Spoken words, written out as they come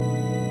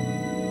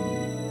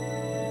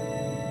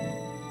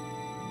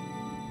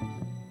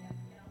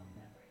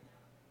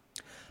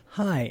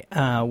Hi,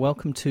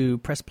 welcome to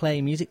Press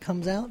Play Music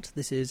Comes Out.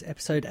 This is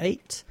episode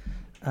 8.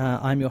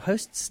 I'm your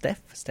host,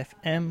 Steph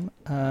M.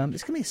 It's going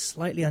to be a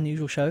slightly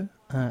unusual show.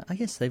 I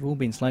guess they've all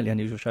been slightly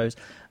unusual shows.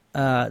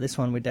 This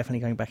one, we're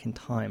definitely going back in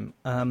time.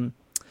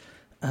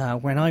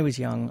 When I was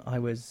young, I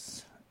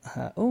was...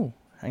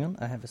 hang on,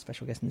 I have a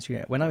special guest in the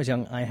studio. When I was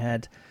young, I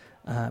had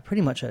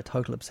pretty much a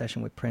total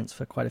obsession with Prince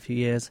for quite a few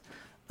years.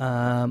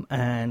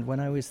 And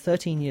when I was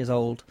 13 years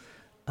old,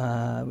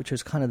 which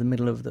was kind of the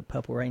middle of the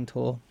Purple Rain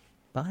tour...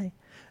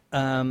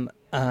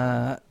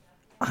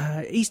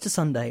 Easter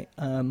Sunday,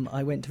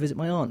 I went to visit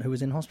my aunt who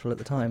was in hospital at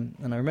the time,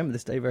 and I remember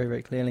this day very,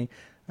 very clearly.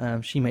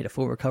 She made a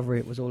full recovery,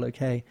 it was all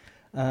okay,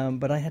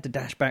 but I had to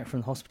dash back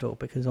from the hospital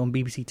because on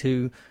BBC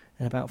Two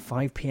at about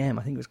 5 p.m,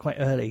 I think it was quite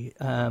early,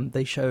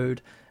 they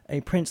showed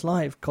a Prince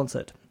live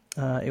concert.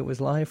 It was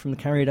live from the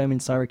Carrier-Dome in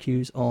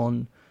Syracuse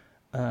on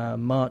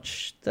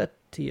March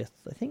 30th,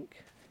 I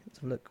think. Let's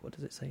have a look, what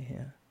does it say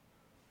here?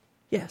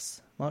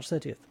 Yes, March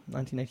 30th,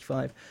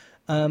 1985.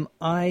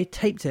 I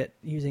taped it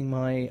using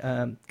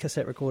my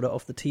cassette recorder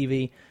off the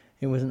TV.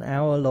 It was an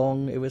hour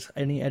long. It was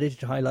only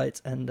edited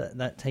highlights, and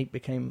that tape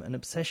became an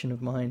obsession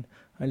of mine.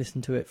 I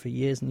listened to it for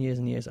years and years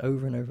and years,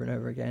 over and over and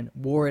over again.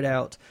 Wore it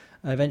out.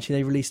 Eventually,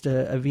 they released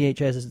a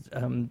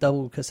VHS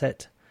double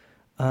cassette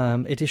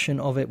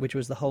edition of it, which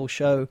was the whole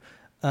show.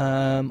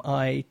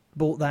 I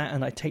bought that,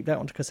 and I taped that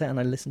onto cassette, and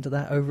I listened to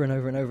that over and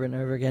over and over and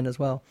over again as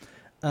well.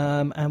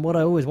 And what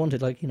I always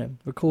wanted,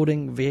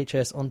 recording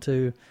VHS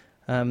onto...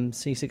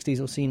 C60s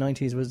or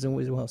C90s was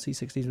always,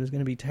 C60s was going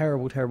to be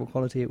terrible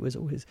quality. It was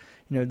always,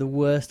 the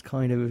worst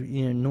kind of,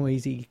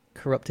 noisy,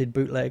 corrupted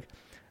bootleg.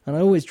 And I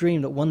always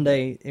dreamed that one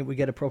day it would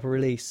get a proper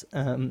release.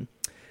 And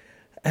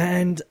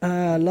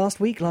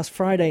last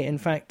Friday, in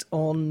fact,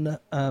 on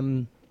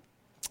as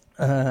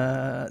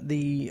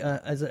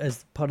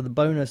part of the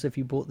bonus, if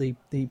you bought the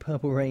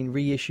Purple Rain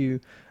reissue,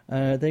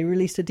 they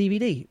released a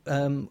DVD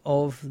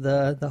of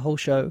the whole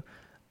show.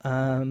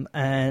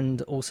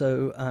 And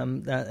also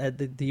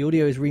the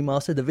audio is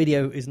remastered. The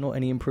video is not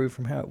any improved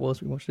from how it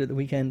was. We watched it at the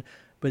weekend,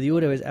 but the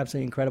audio is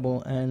absolutely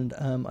incredible. And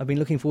I've been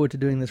looking forward to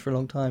doing this for a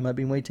long time. I've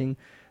been waiting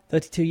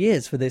 32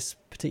 years for this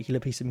particular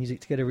piece of music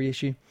to get a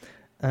reissue.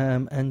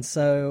 And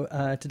so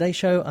today's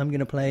show, I'm going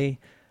to play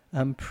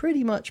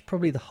pretty much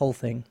probably the whole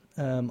thing.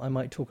 I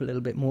might talk a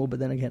little bit more, but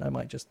then again, I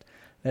might just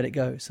let it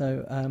go.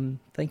 So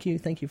thank you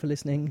for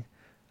listening.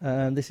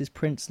 This is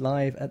Prince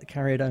live at the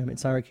Carrier-Dome in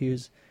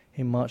Syracuse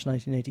in March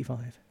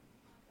 1985.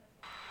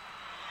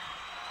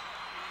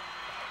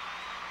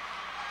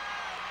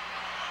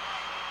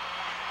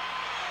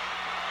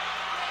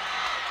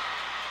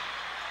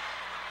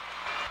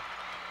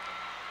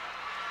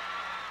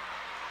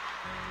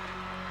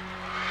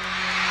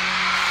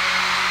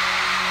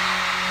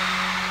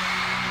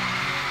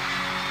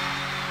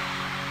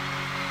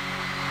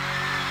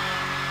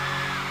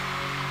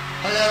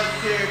 Hello,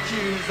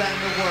 Syracuse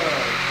and the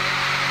world.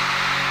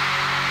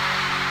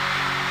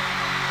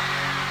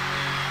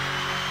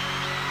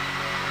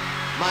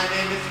 My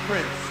name is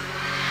Prince,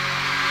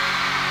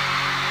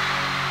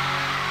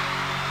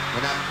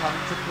 and I've come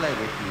to play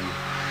with you.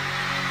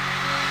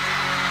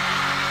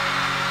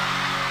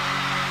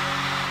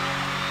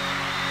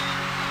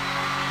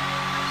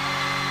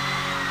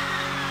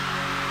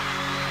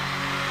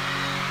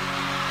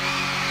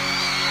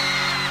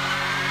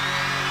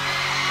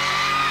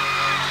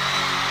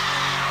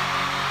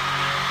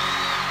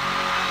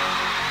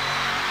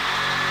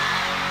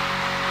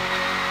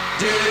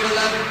 Dearly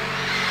beloved,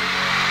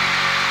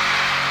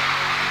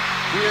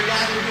 we are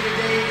gathered here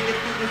today to get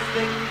through this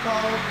thing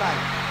called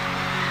life.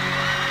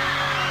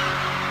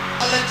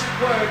 Electric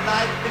word,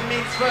 life, it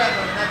means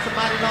forever, and that's a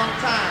mighty long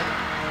time.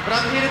 But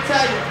I'm here to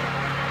tell you,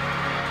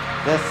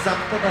 there's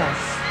something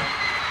else.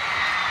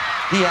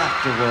 The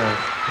afterworld.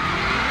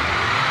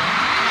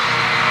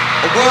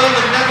 A world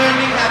of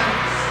never-ending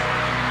happiness.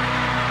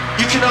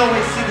 You can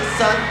always see the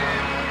sun,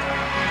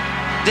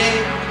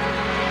 day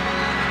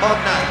or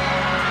night.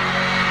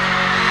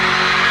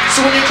 So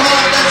when you call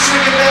up that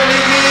shrinking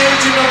family years,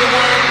 you know the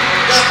one,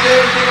 got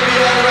everything will be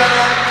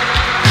alright.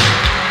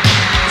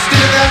 Instead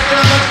of asking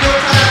how much of your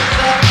time is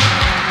up,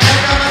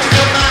 ask how much of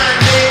your mind,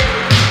 babe.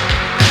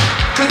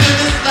 'Cause in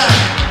this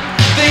life,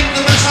 things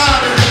are much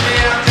harder than the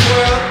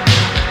afterworld.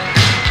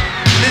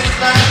 This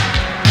life,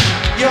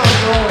 you're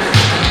yours.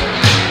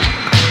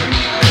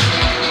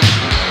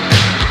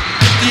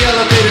 The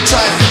elevator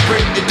tries to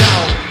bring you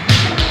down.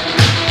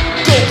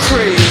 Go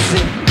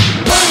crazy.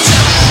 Punch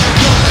out.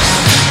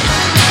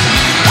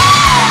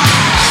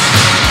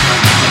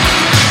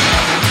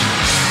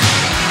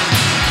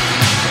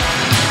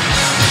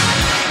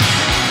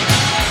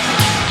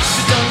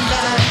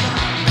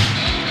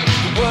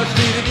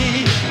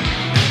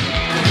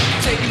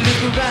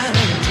 Around.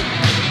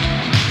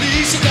 At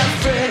least you got a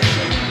friend.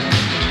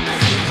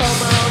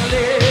 Come on,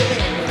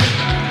 live.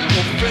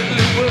 One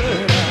friendly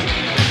word.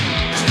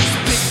 Just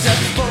picked up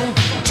the phone,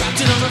 dropped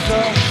it on the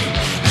floor.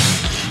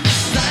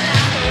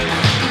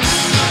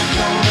 I'm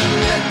gonna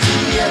let the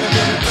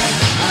elevator break.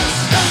 I'll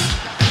stop.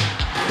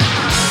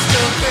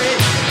 Still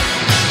great.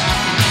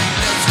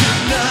 That's good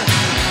enough.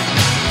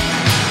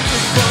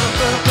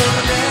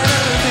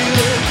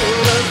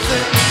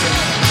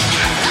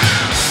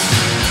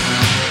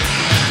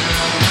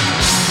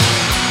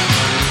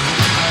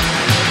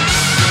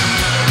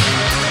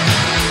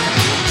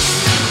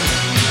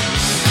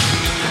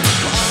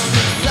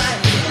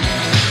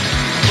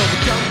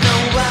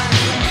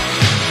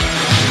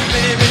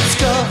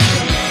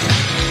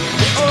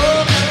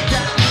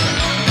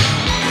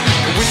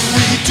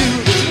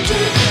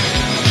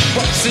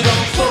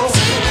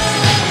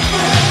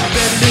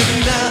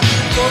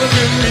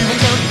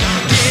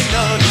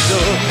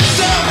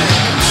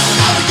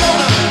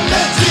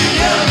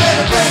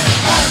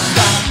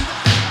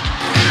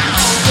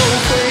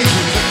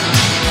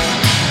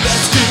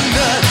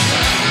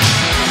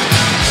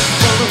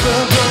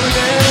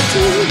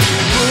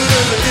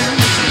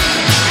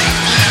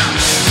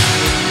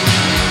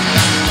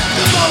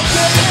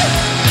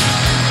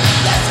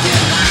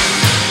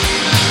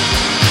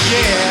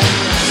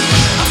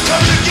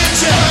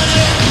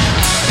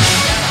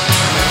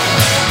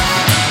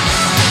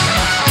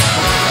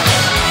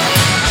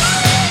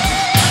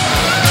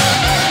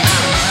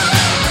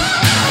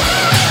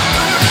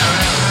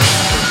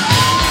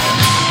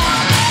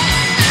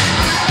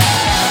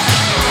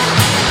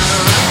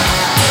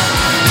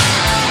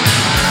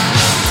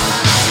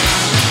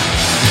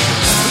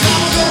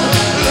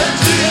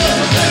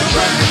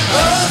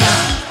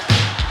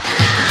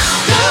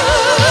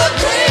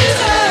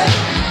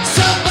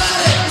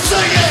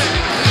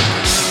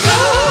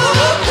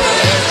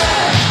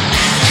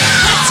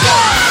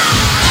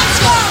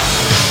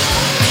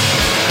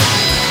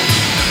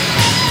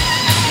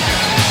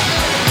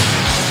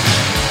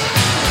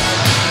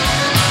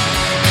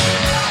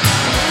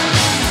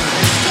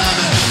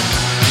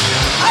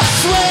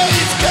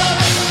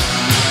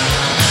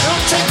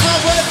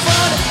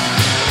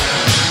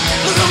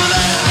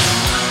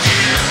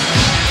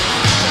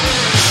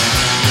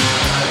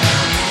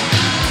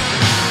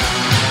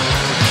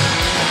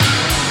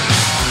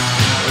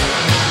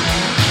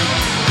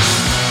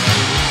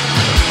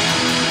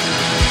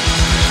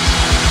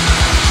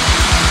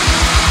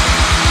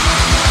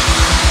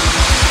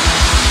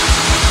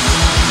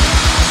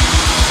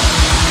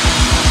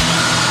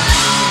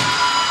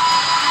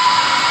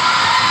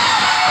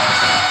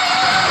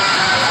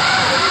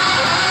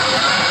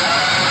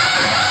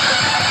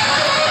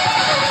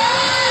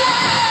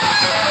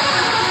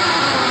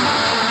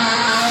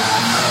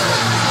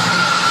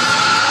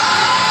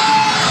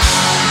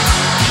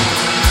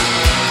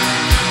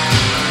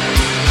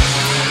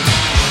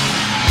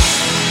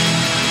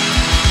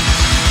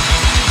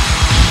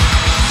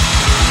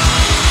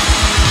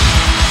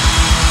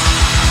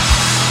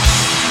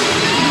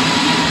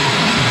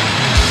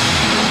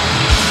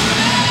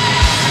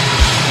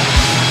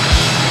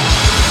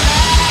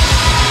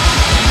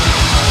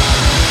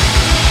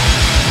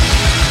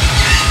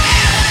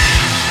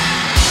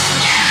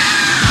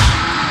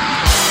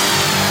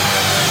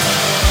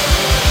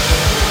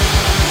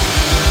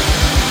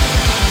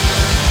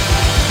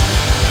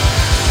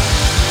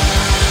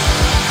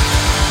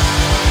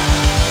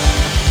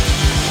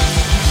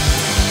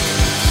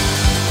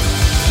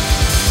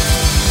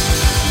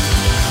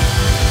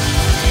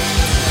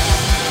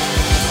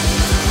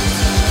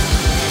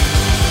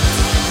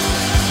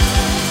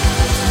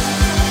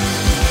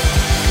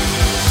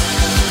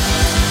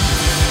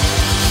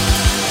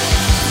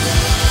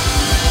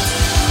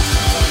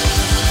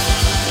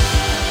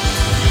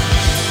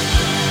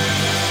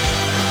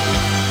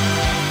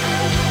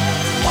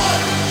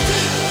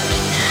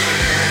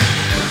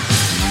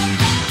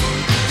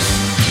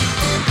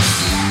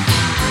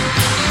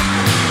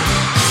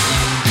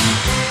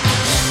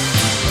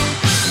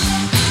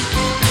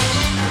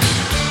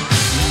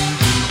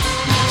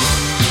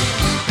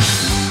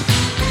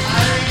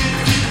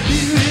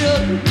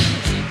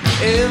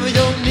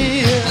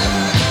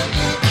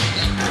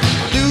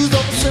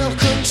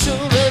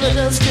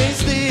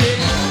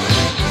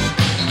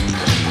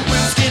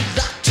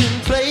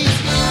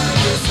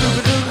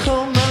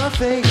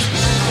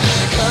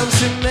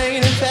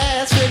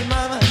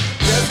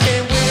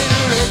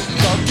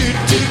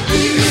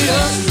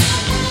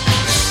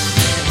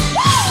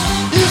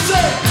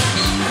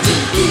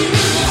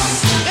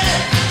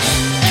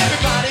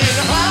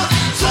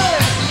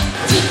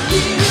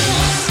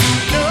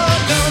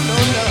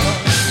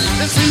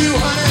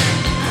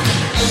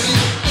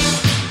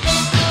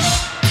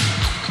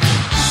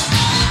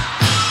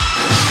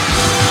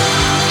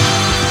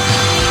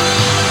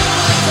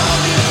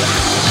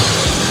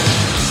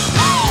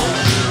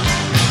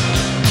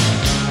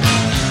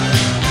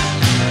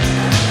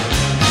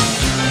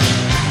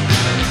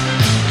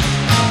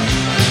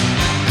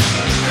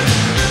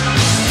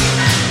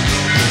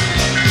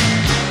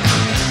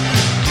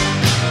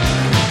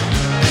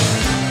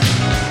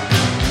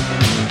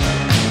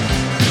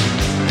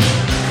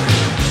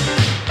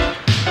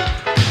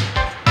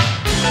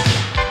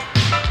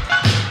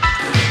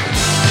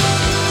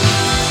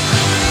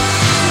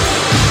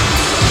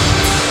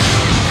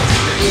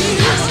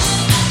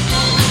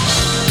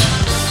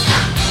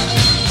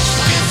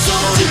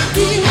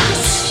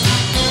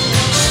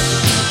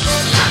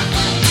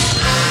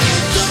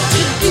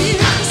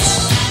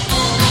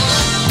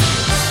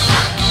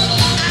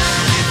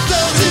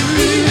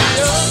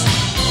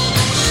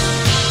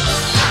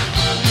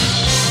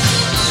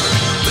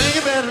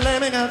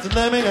 got to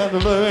lay me, got to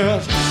lay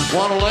me.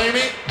 Wanna lay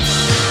me?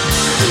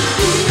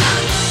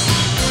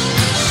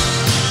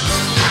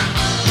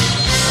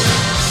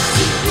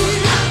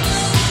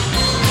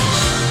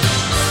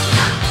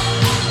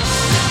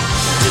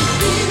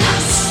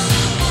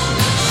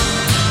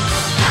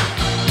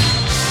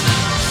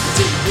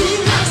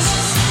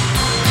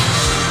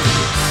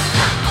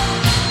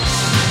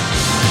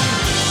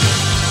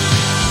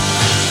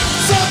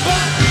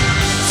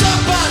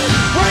 Somebody,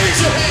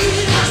 raise your hand.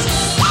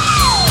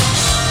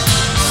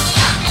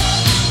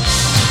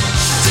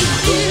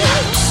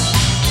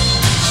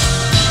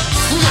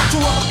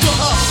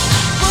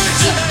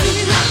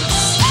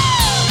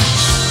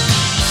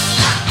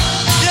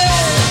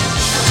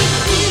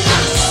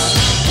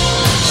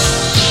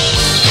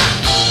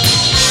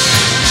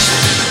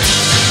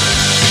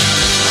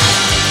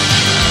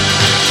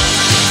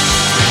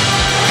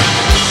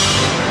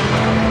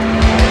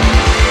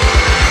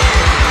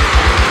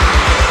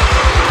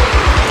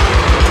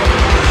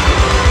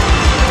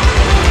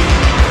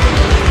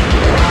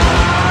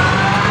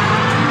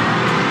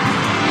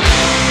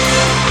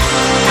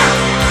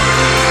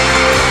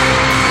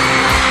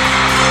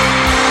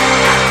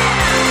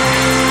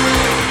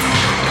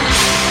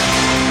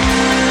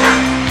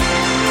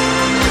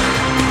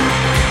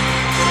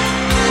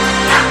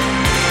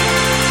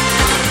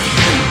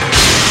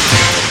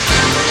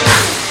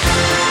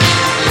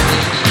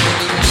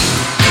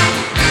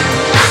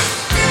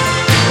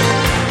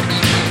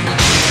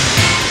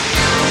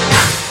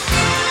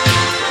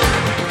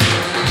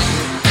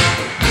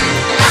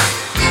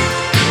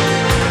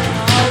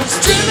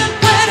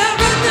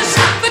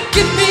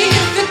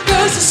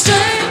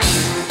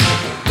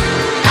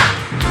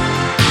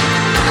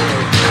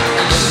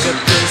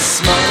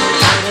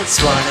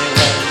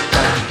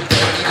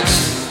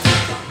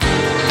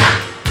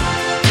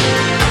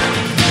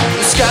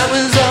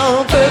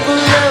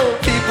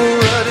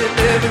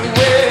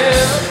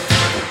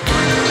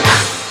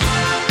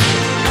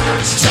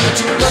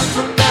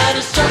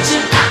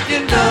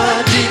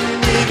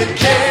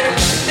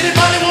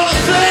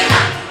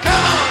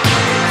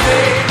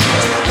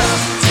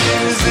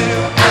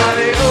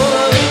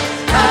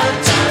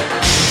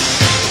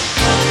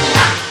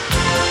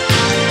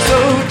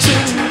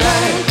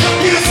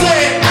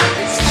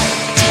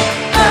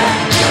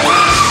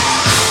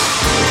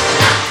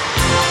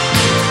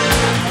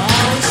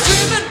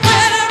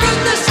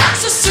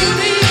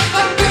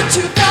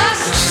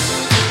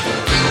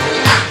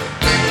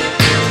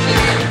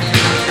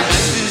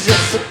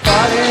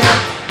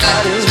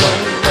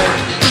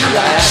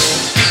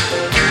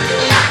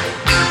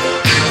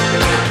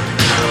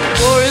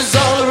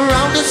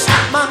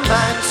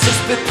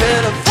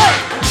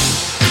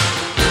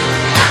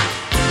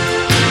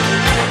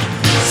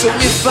 So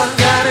if I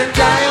gotta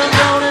die, I'm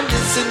gonna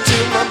listen to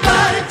my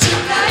body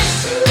tonight.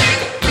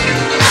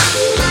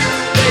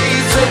 They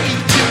say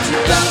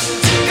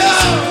 2,000 to go,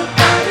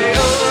 body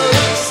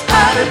was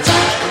out of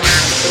time.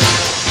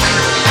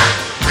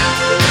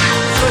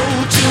 So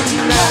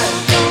tonight,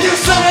 you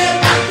say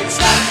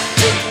it's not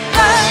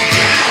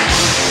tonight.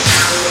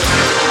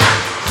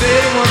 Say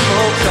it one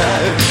more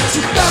time.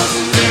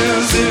 2,000 to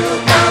go,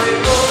 body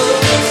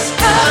was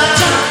out of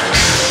time.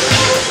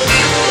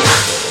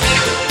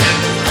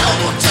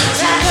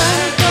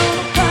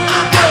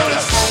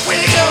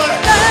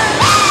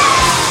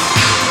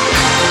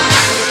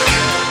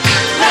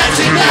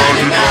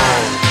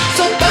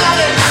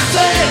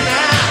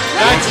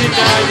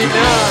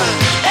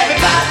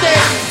 Everybody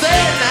say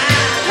it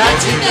now.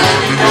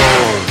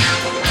 1999.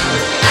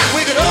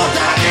 We could all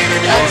die any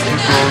day.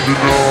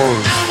 1999. I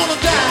don't wanna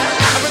die.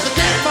 I'd rather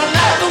dance my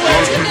life away.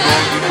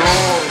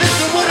 1999.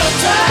 Listen what I'm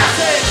trying to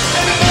say.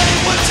 Everybody,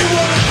 what you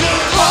wanna do?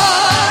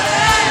 Party.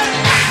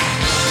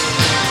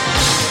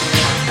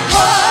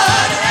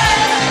 Party.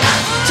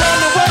 Tell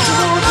me what you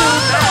wanna do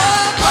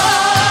now.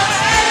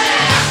 Party.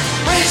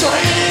 Raise your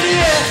hand in the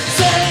air.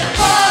 Say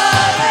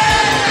party.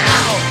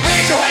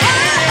 Raise your hand.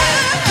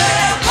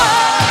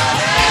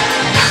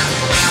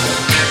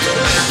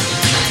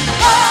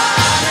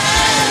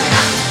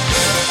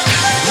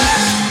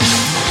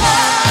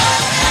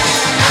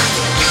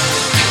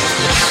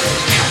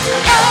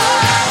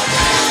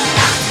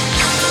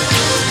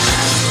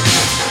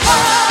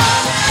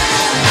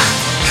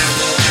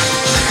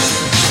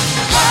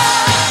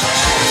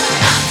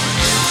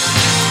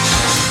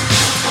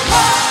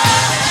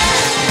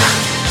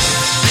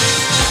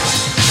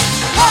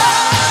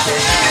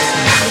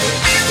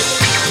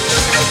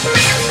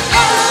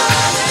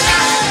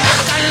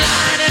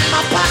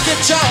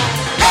 Joe,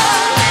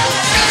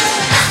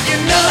 you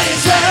know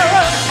he's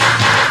there.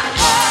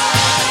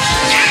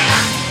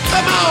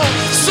 Come on,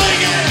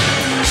 sing it.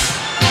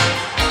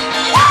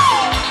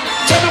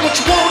 Tell me what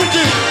you wanna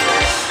do.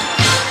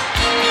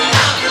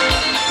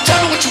 Tell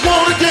me what you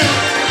wanna do.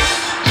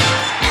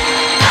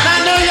 I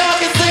know y'all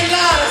can sing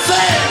loud and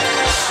say it.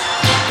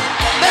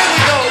 There we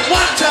go,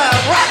 one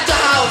time, rock the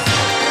house.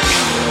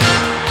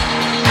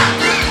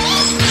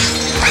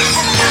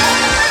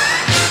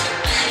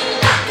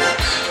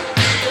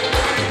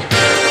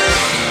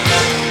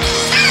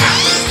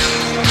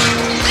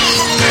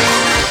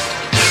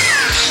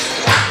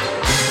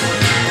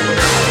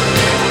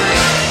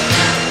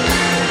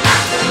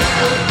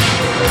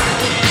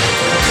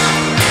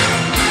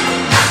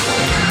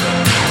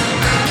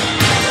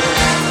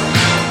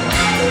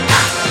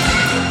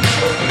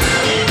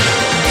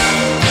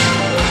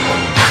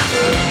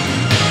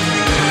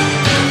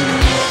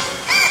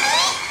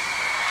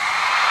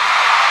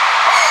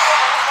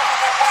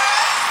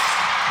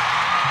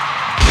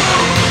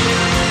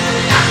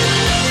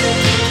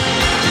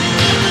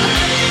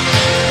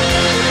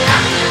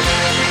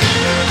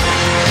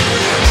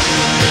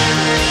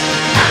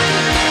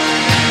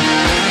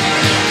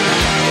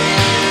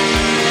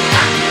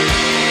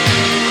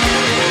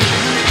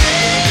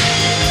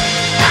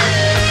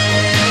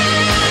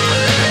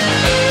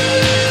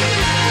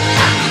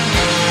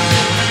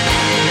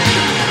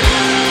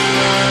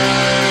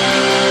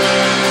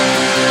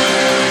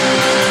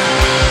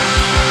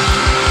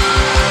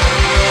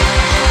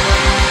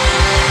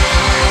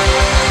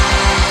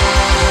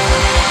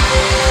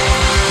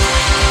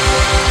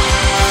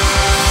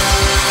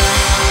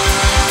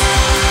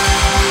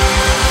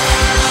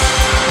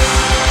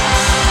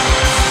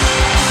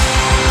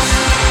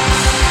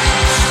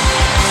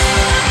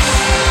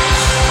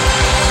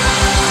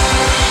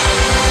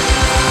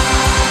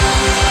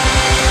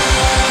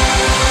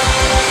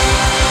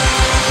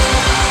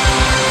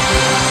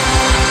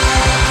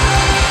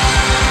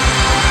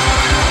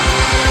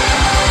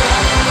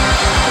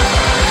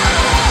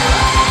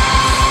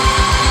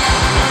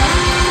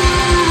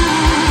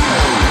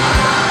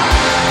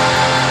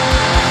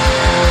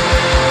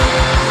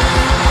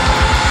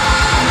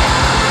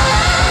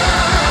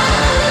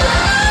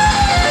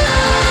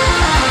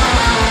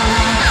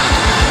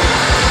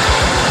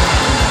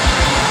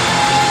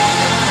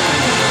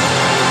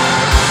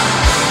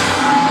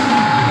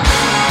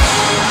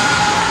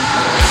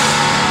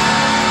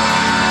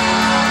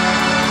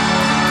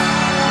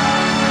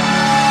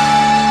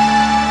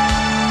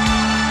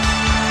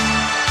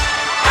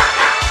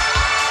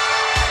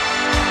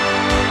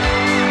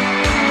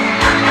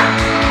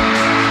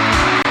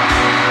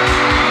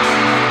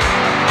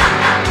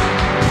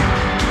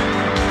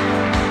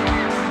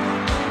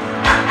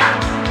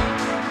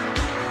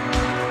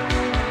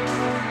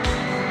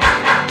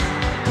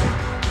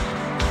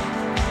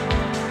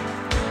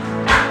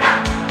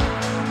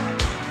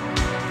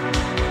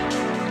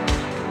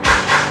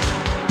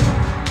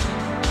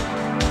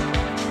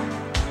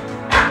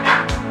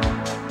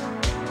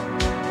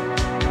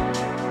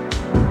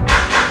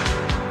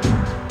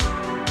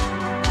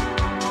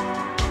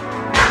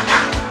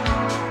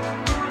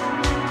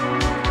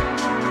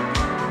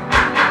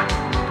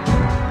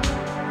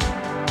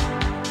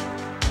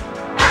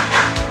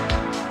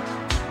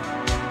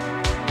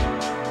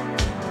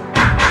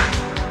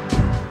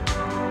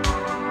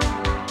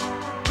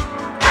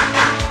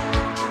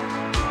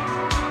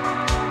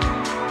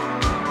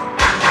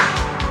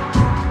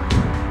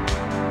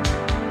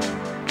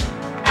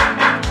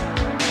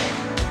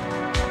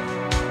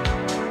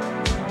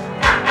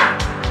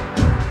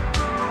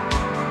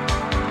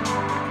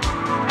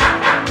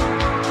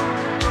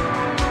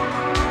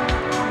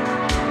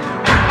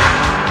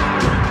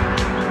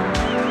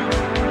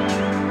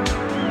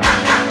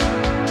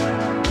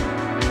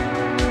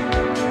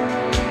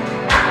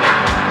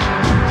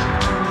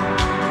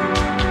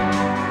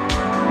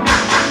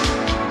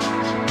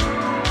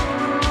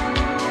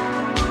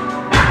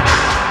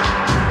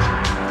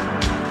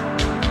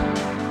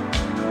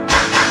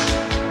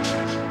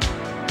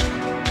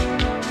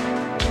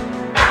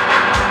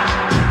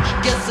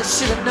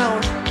 should have known.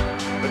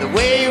 But the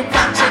way you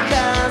parked your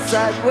car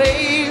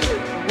sideways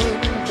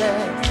wouldn't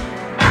last.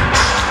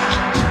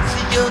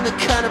 See, you're the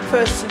kind of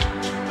person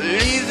who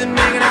believes in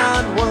making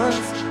out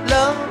once,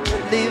 love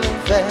and leaving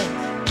fast.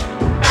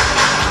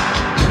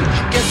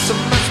 I guess so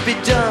much be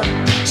done.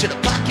 Should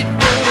have pocket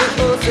full of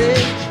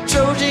horses,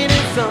 Trojan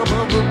and some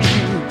of them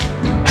you.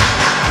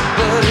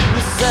 But it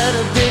was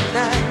Saturday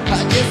night,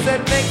 I guess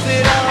that makes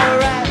it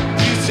alright.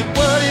 You said,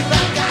 what if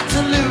I got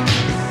to lose?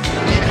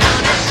 And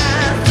honey,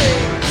 I say,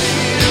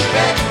 little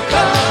red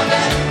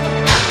Corvette,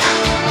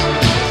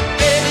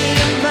 baby,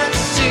 you must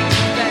shoot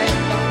that.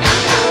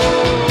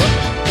 Oh,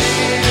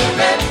 little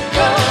red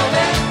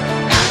Corvette,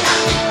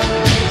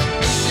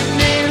 you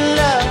need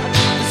love,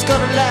 it's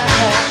gonna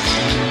last.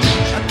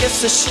 I guess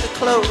I should have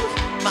closed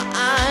my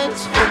eyes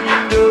when you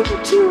drove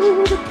to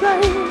the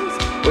place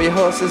where your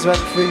horses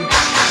run free.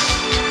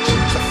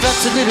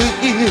 Felt a little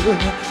ill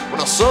when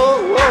I saw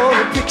all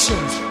the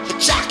pictures, the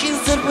jockeys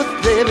that were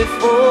there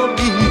before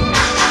me.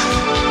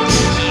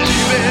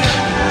 Leaving,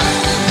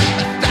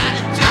 I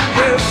started to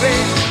worry,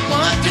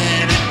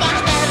 wondering if I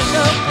had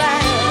enough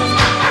class.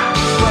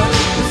 Well,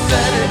 it was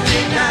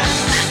Saturday night,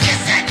 I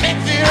guess that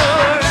makes it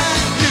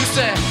alright. You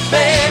said,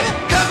 baby,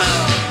 come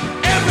on,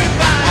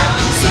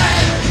 everybody say,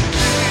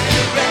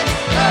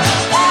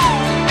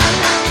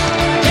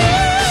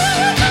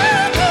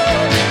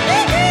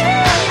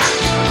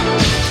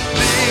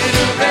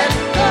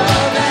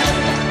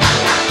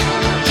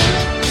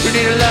 you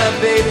need love,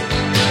 baby.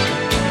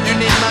 You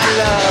need my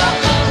love.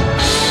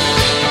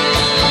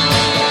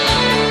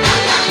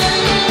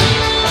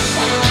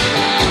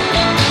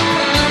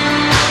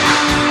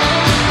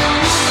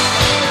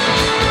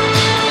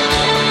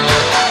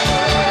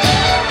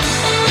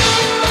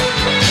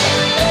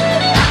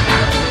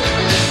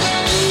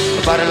 A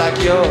body like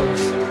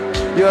yours,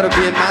 you ought to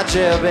be in my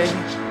jail, baby.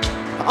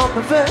 On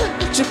the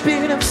verge of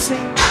being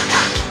obscene.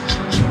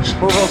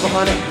 Move over,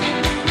 honey.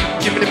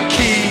 Give me them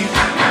keys.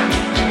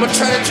 I'm gonna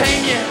try to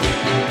tame you.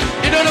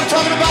 You know what I'm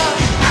talking about?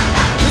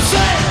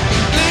 Say,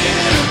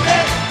 little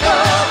red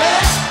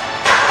Corvette.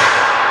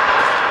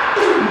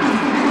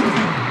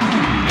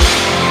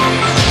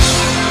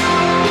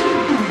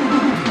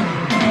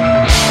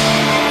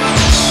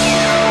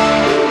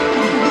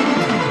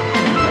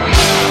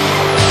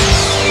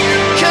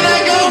 Can I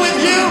go with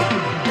you?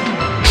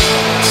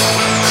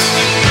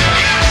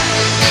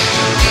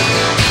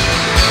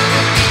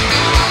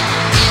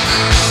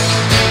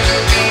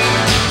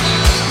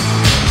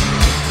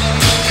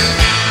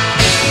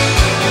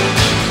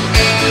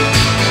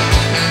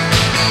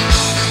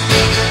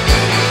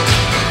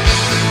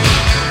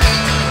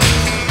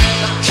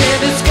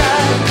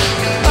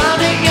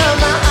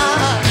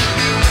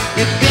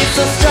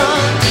 So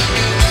strong,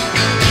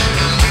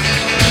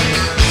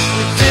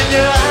 it's in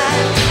your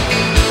eyes.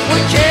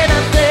 What can I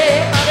say,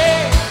 honey?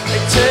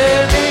 They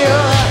turn me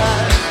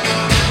on.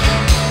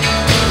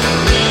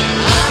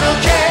 I don't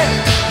care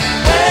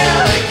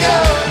where we go,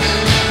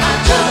 I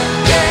don't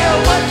care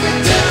what we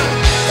do.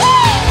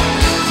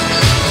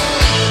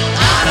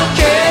 I don't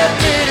care,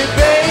 pretty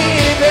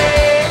baby.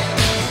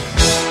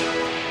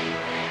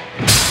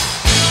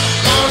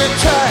 Wanna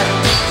try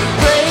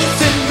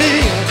embracing me?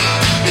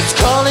 It's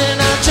calling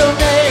out your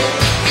name.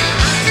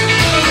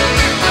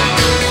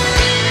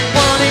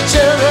 Want each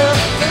other,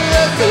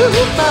 love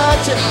too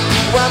much.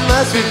 Why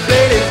must we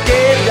play this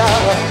game, y'all?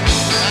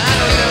 I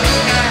don't know.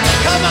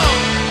 Come on.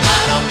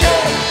 I don't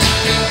care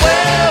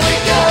where we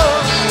go.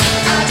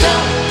 I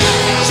don't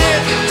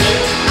care.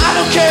 I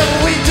don't care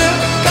what we do.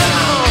 Come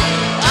on.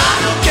 I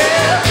don't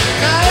care.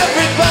 Not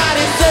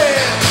everybody says.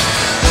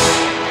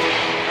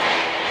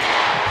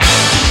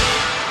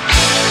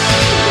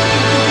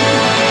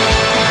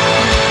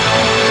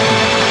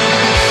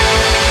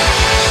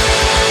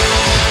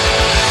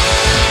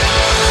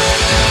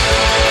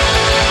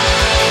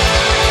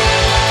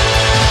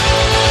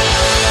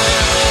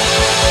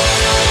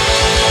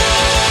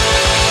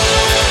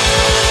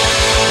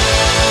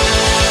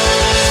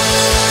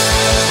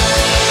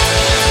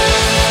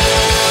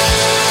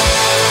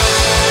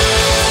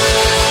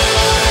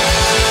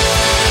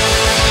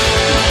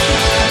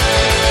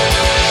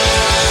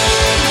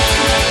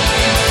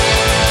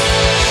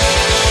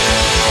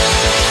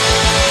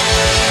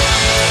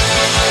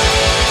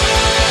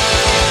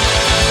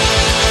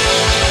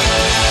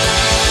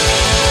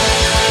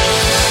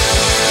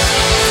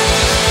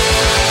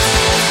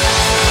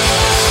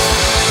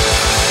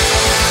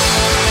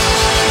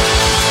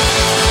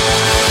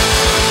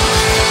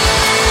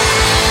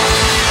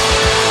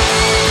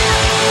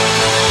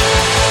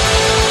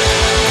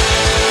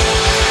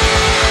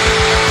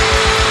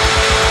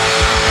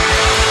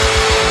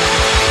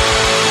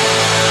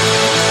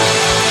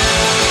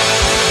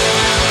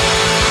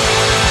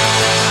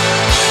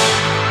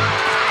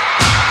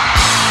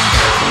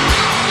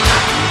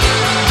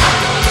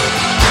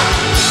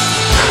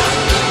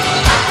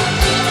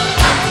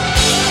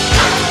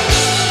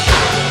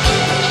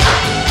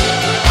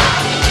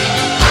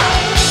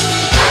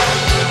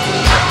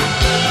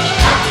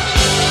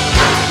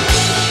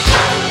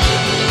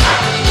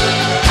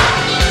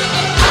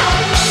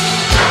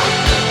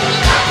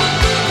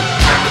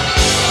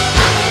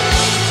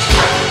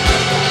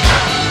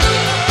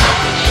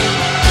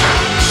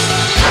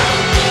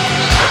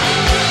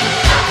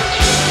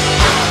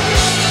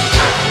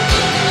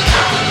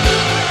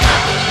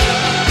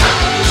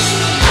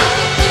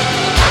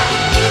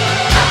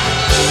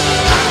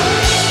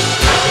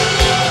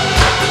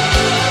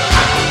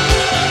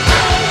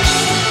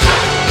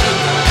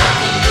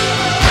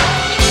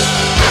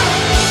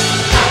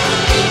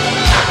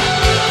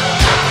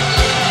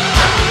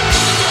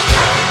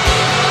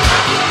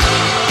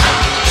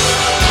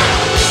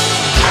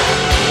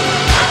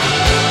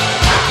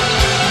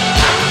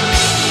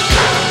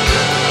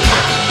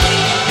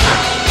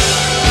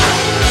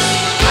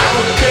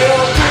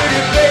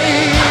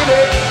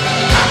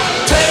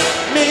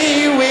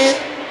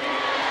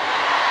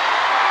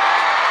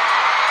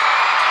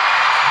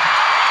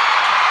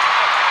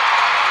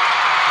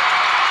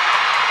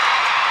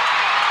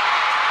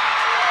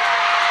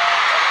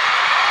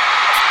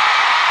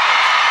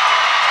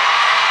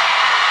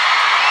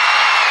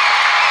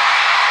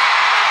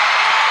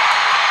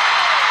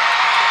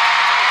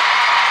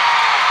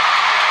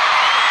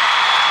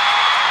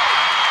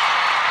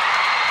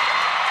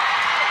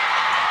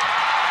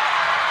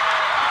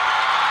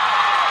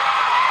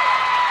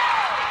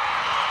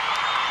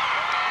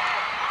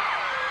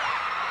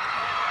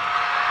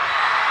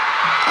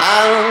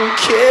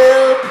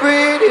 kill,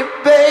 pretty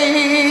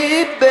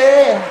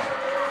baby.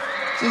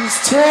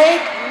 Just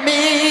take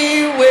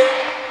me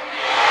with.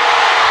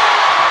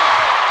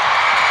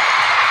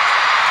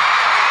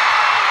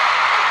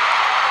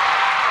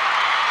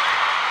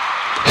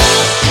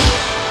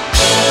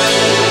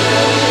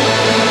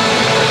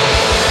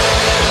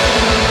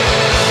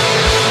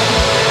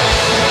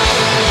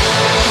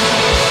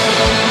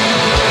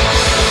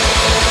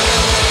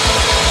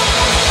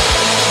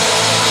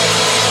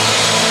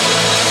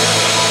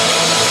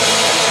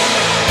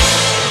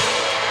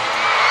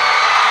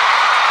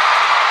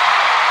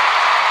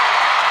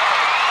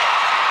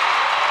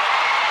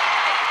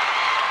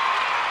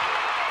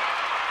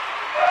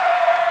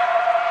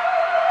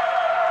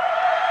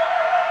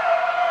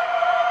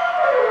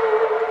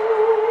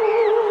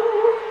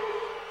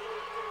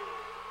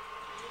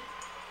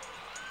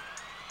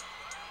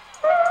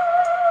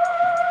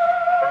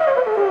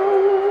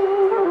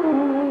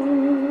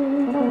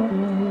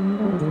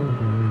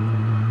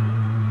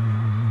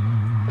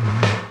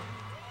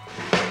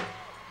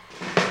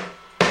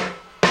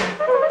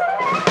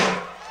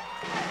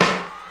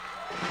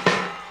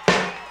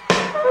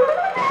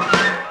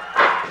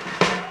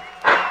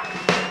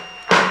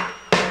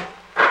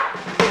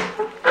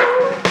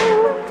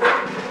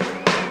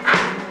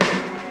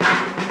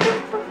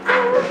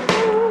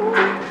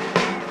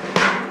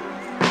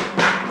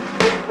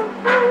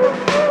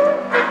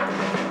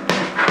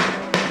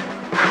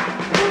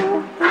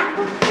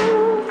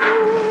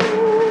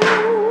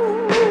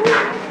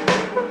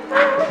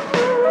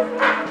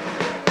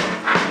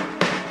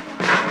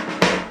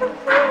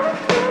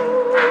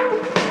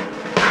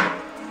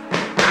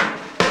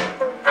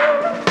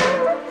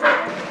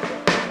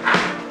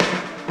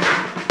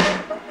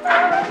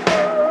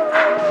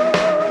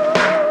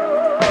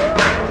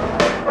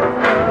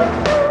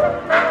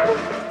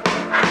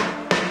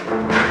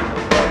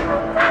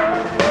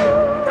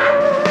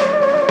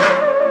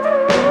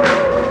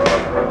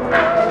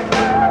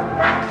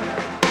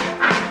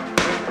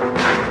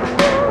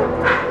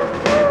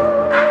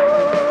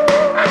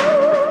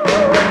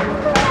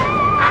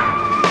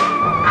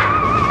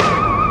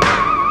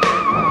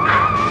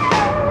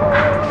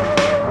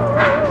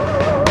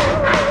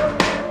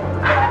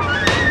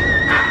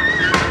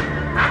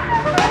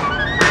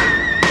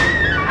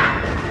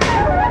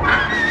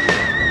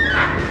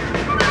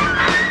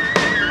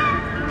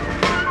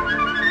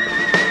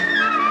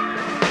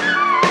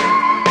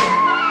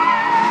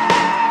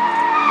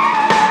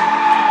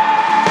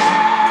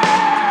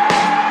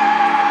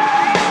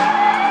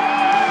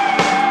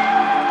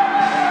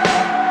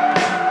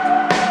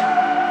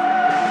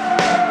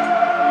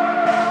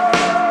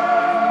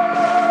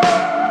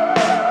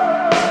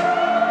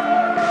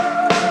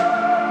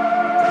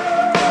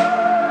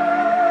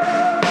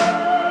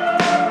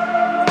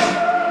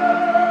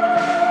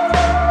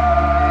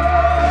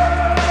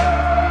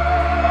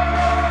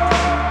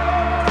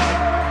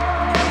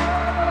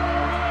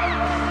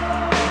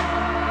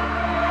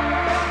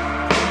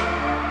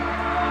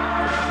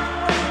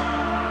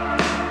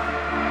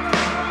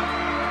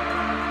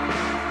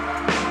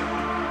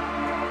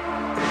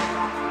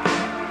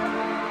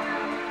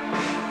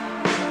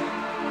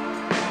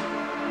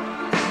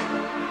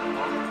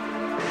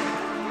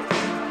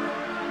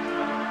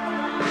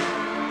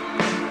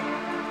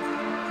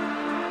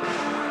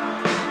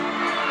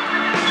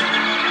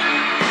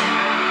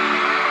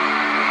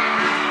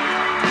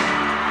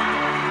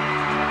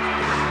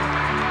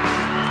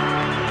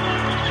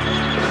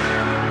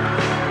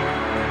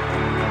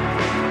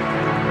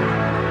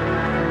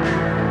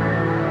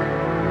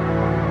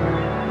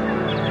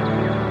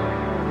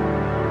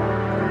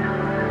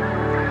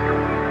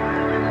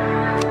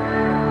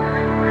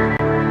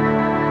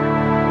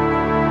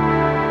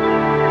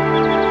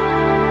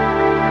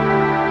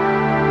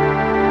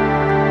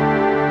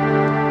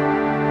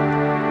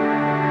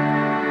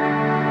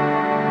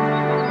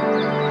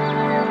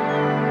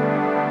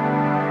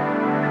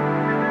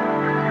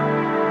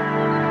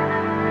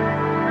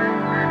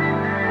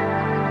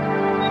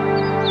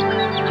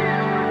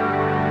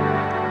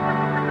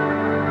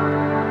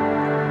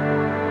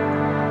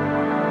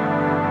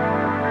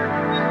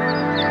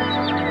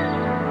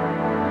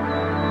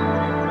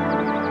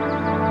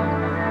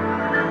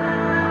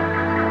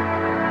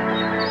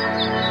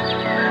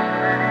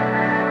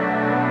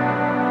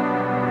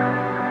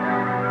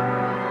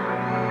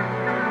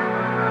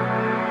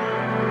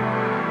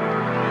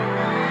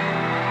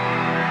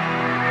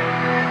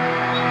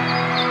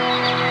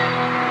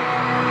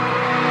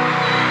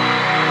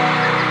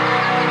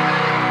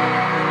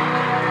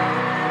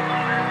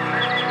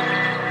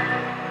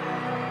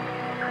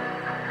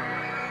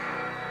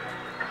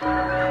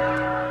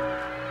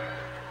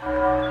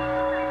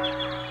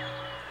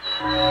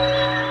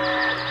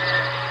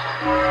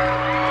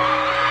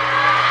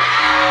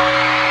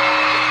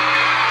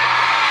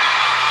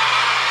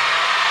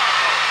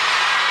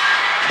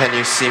 Can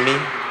you see me?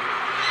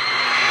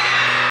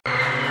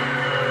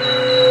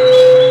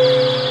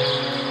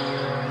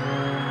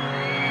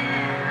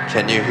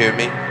 Can you hear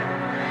me?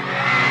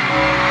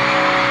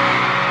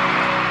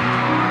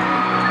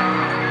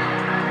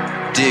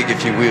 dig,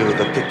 if you will,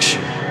 the picture.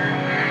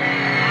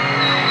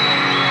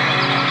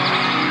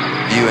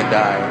 You and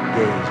I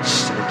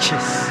engaged in a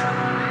kiss.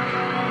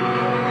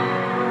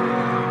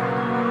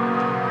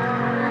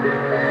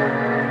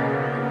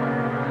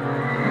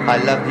 I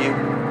love you.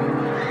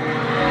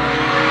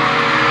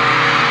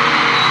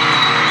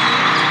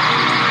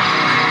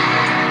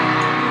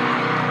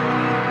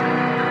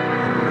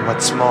 And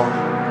what's more,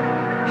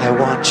 I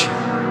want you.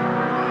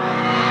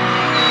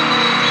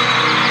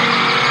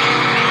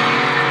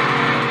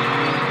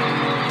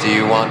 Do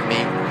you want me?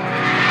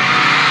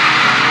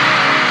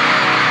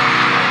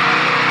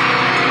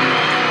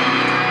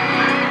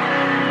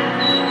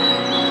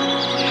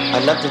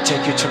 I'd love to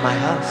take you to my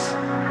house.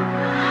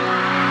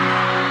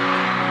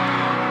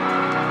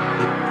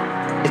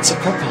 It's a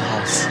purple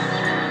house.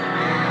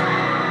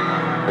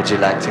 Would you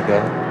like to go?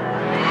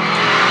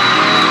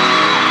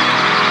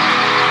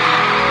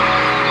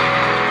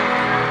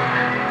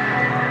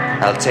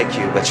 I'll take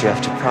you, but you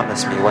have to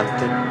promise me one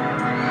thing.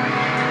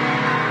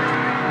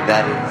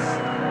 That is,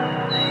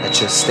 that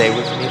you'll stay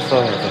with me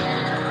forever.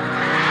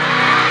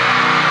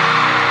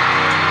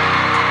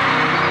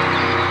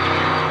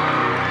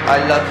 I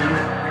love you.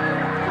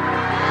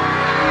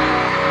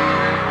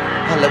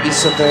 I love you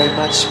so very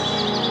much.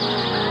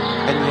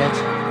 And yet,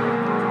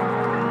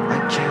 I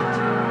can't.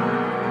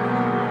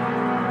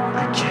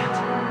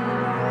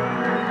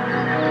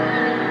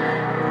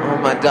 Oh,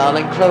 my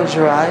darling, close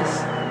your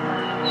eyes.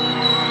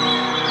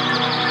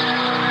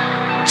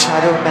 Try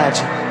to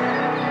imagine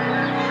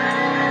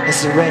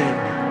as the rain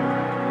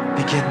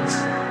begins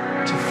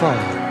to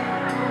fall.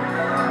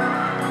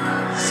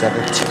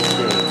 17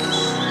 days.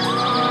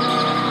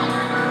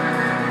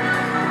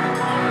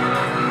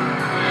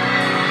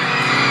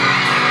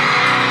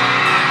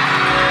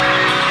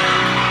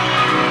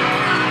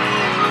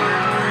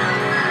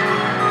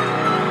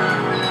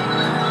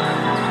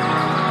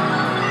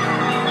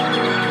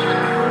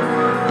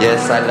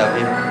 Yes, I love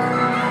you.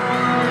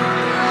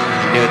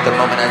 You knew it the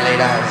moment I laid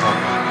eyes on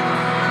you.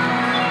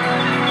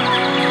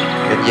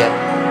 And yet,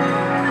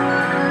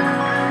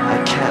 I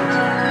can't.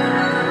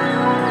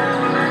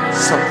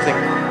 Something.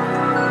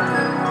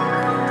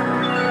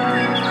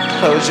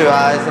 Close your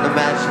eyes and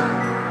imagine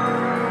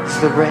as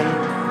the rain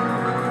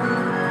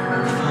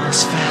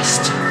falls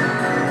faster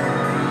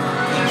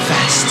and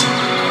faster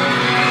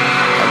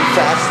and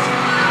faster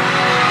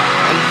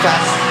and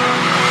faster.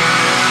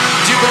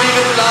 Do you believe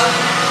in love?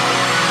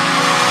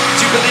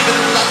 Do you believe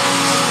in love?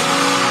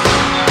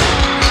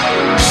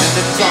 And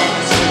this song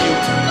is for you.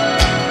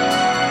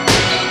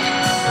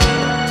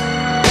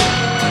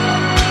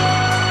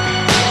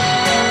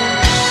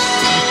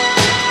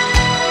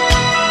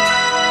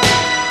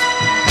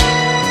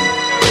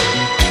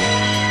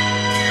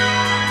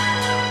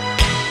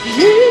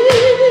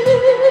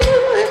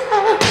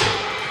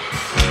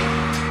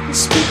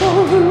 Speak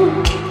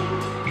on,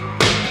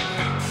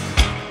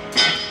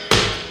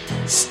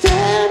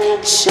 stand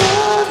each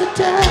other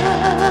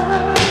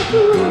down.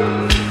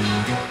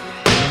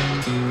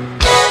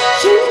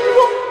 You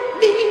want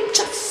me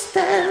just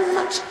as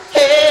much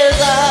as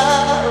I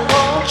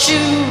want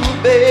you,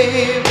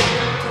 babe.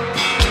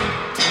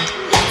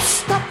 Let's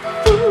stop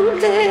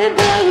fooling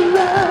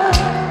around.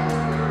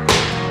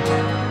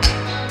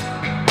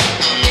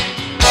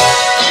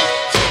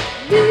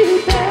 Me,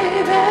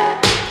 baby,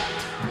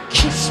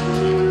 kiss me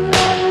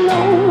all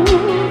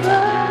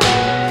over.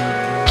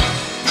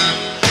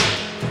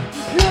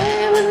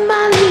 Play with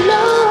my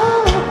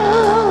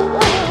love.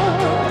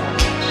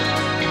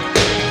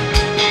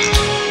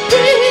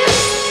 Baby,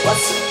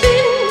 what's the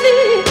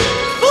feeling?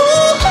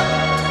 Ooh,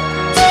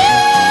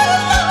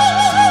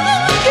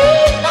 do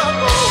you know?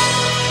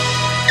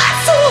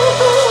 That's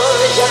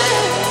all, yeah.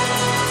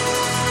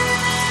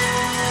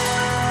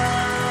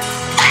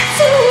 That's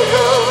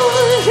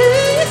all,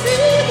 yeah.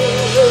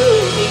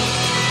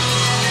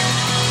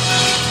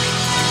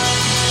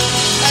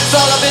 That's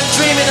all I've been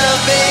dreaming of,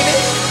 baby.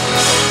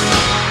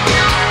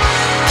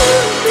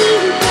 Ooh,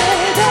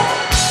 baby.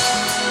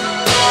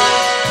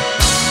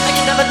 Like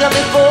you never done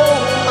before,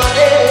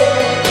 honey.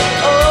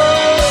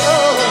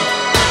 Oh,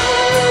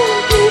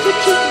 give it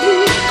to me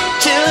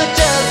till I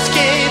just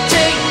can't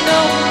take no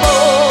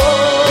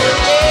more.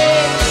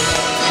 Yeah.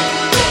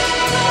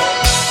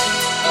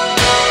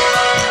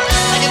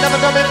 Like you never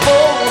done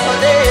before,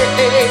 honey.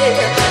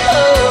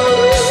 Oh,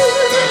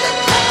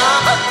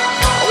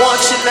 I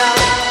want you now.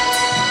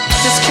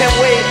 Just can't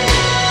wait.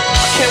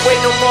 I can't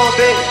wait no more,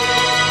 baby.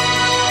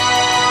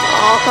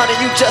 Oh, honey,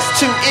 you just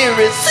too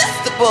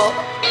irresistible.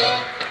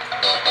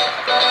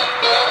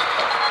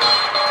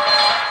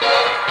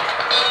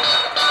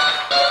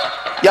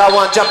 Y'all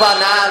wanna jump on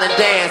the aisle and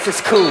dance?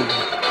 It's cool.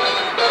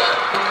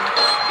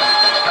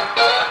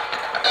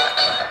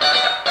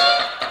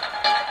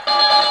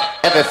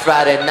 Every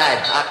Friday night,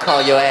 I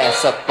call your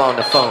ass up on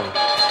the phone.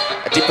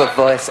 A deeper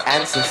voice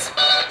answers,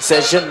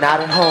 says you're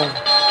not at home.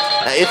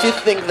 Now if you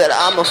think that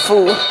I'm a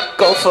fool,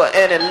 go for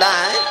any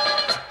line.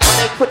 When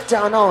they put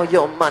down all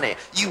your money,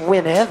 you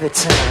win every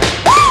time.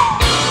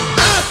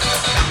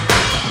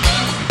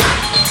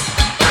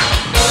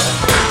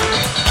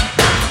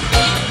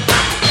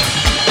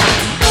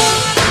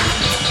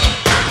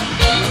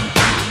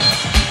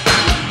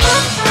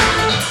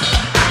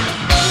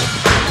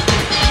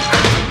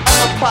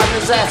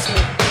 ask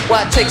me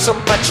why I take so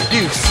much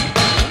abuse.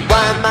 Why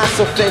am I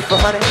so faithful,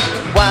 honey?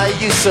 Why are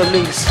you so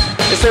loose?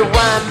 They say,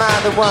 why am I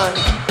the one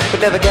who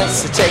never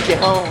gets to take you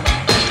home?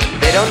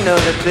 They don't know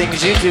the things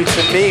you do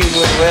to me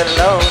when we're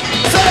alone.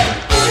 Say,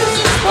 who's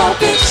this small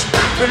bitch?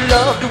 Really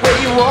love the way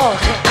you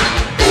walk.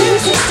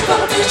 Who's this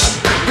small bitch?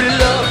 Really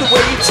love the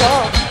way you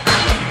talk.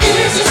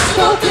 Who's this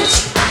small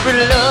bitch?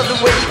 Really love the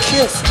way you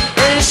kiss.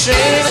 And you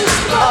say,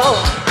 oh,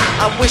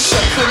 I wish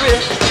I could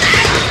really.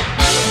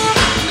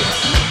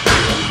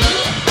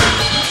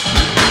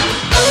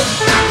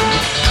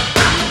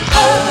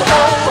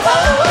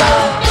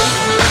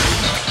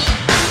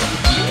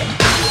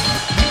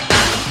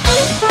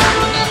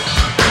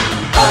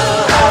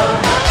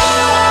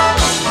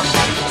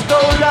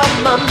 Stole all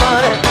my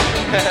money,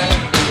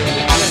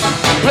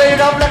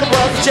 played off like a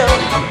was a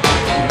joke.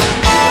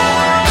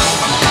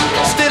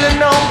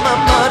 Stealing all my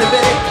money,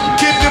 babe.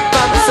 Keep you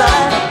by my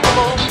side. Come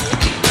on.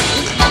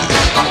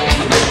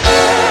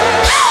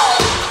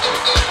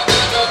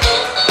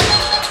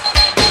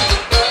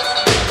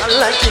 I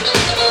like it.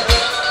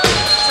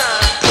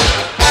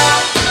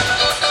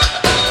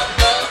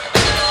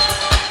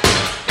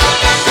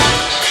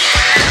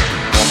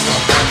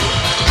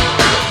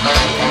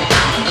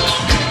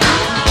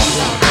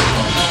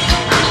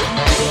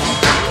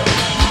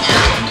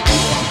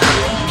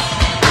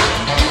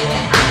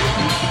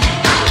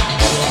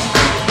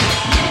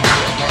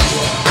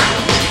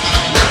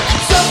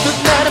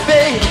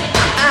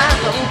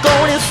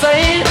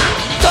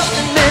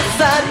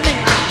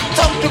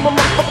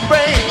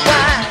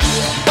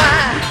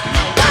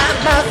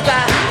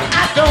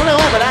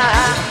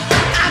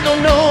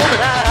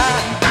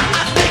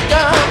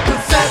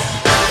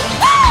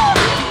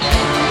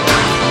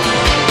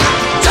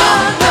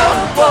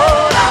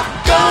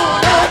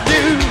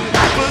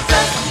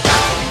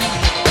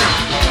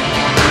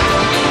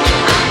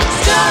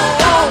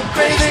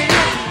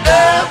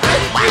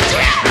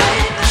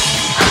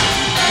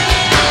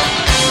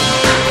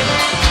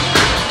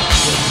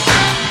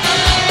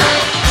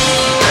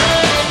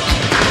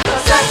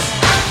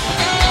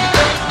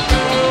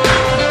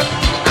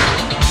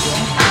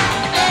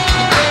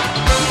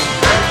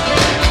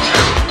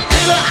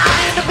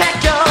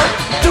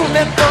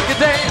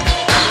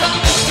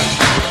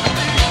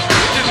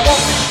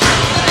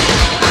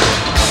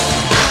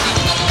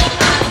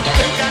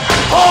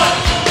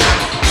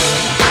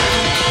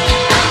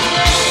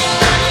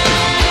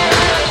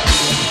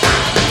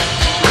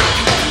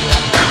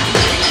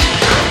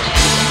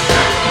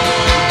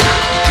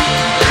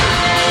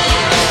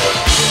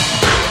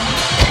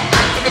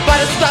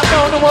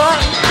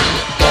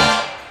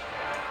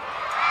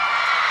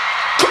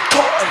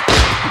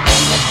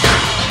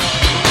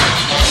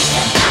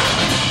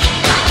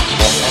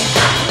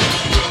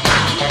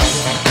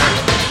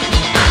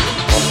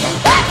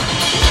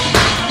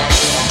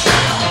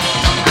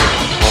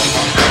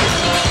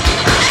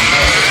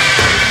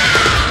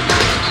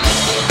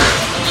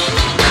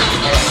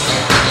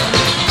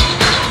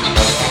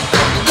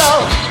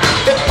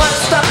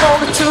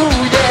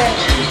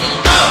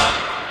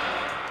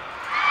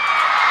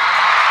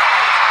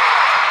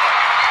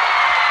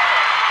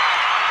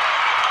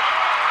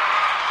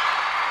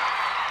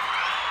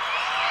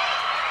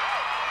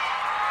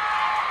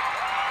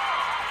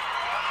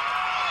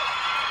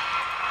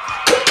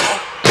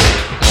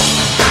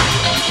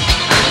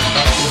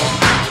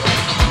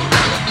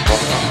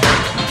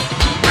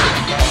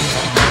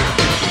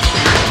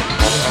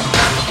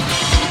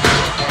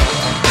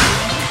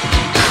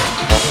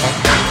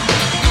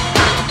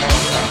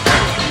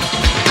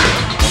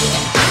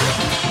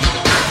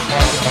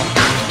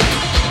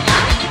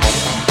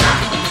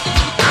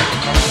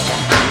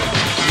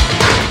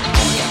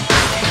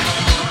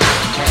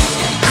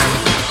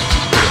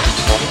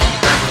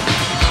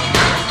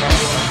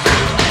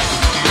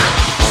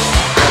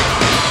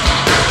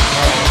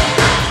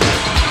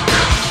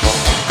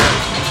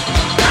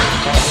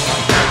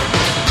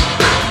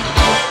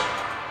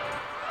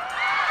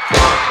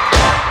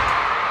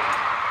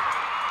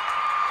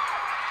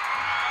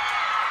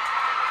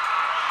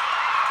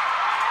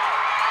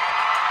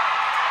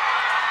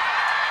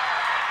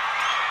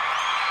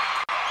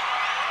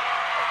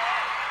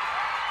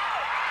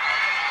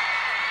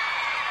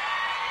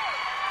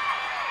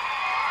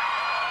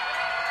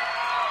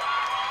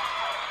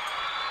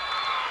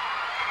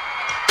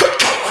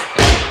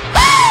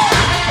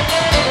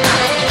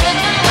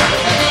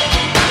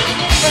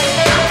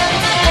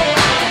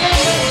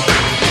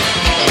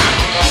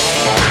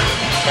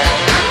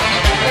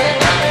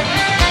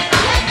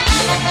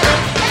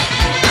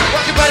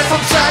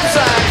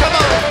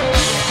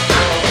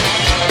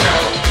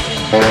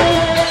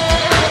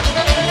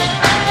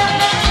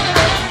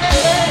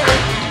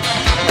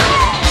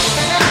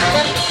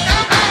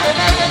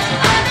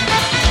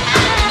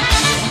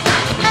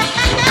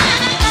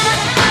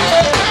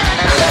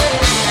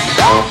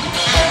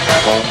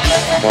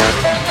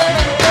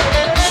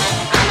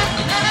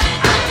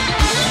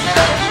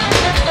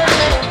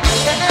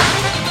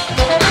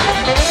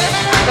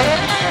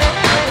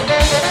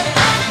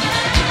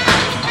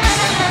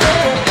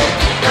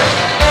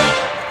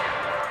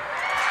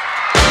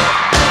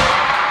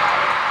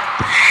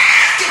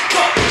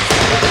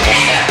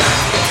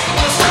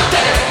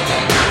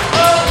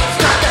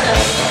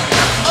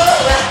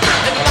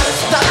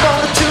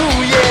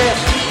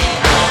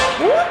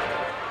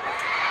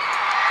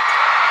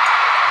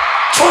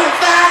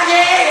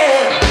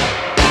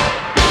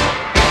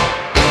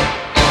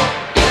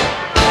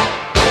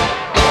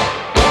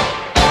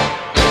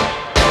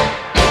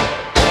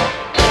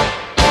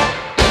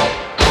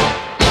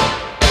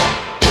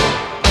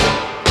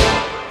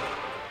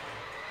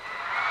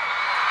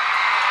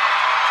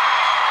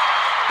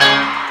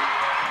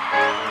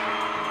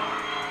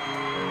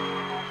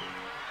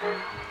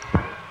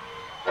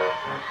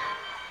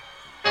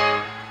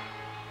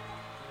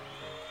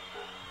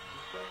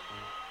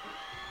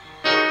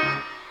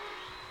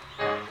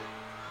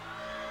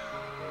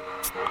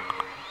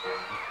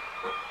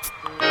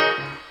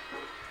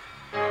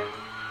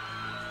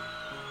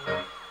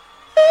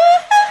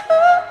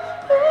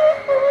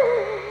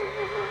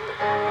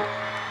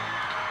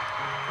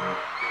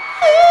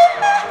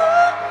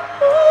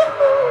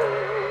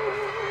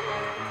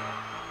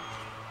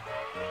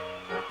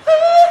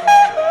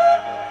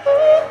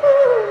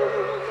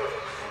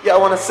 Y'all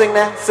wanna sing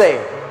that? Say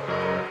it.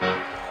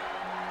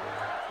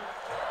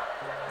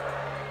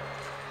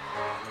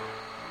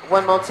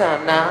 One more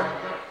time now.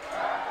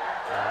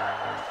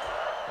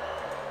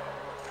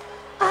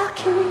 I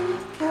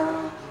keep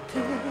your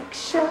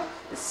picture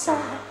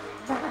beside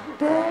my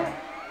bed.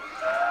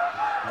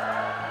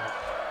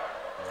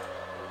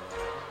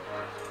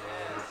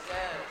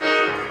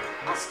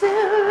 I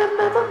still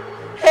remember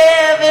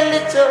every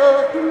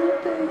little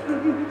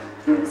thing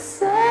you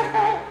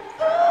said.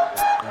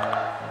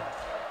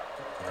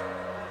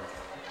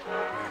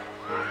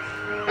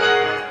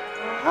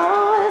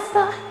 Always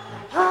thought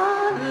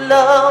our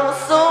love was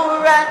so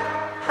right.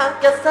 I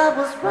guess I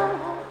was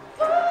wrong.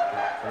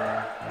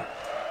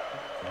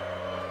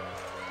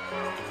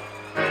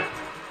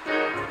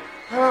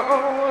 I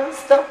always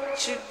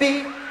thought you'd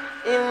be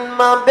in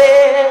my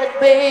bed,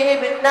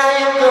 baby. Now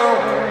you're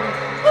gone.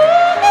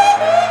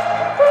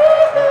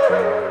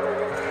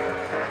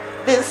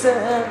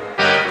 Listen,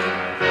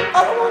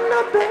 all I want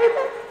now,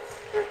 baby,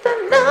 is to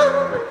know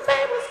the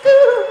name was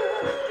good.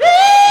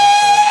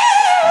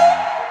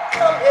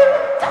 Come here,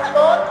 time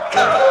on,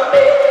 call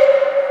me.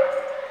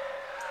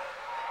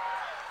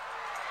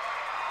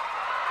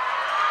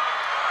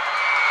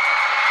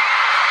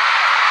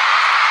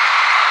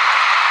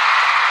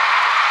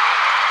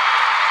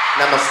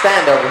 Now I'm gonna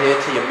stand over here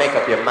till you make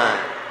up your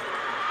mind.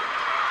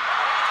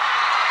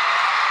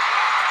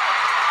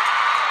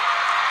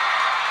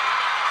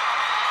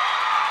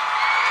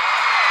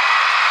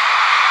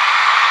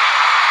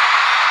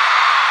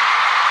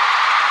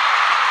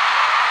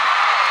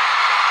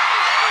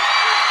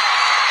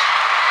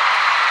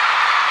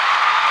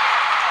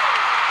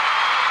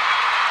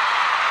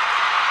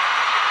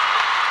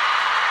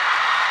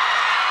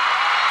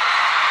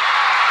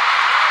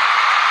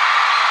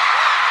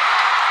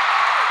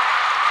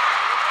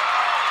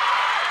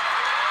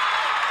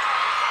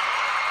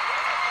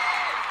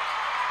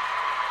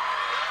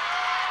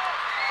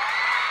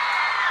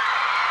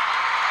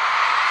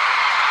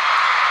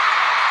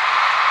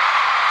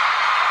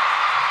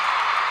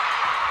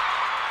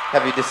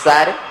 Have you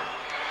decided? And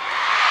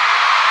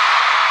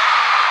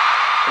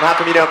how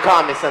come you don't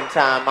call me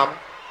sometime, mama?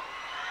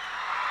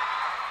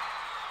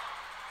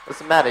 What's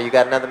the matter? You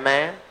got another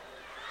man?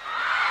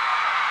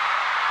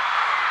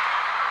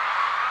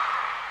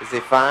 Is he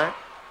fine?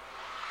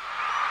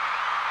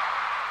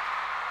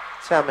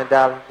 Tell me,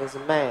 darling, does a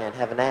man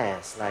have an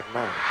ass like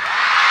mine?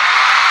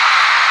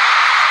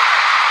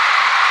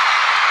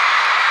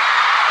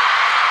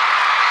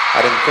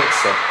 I didn't think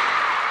so.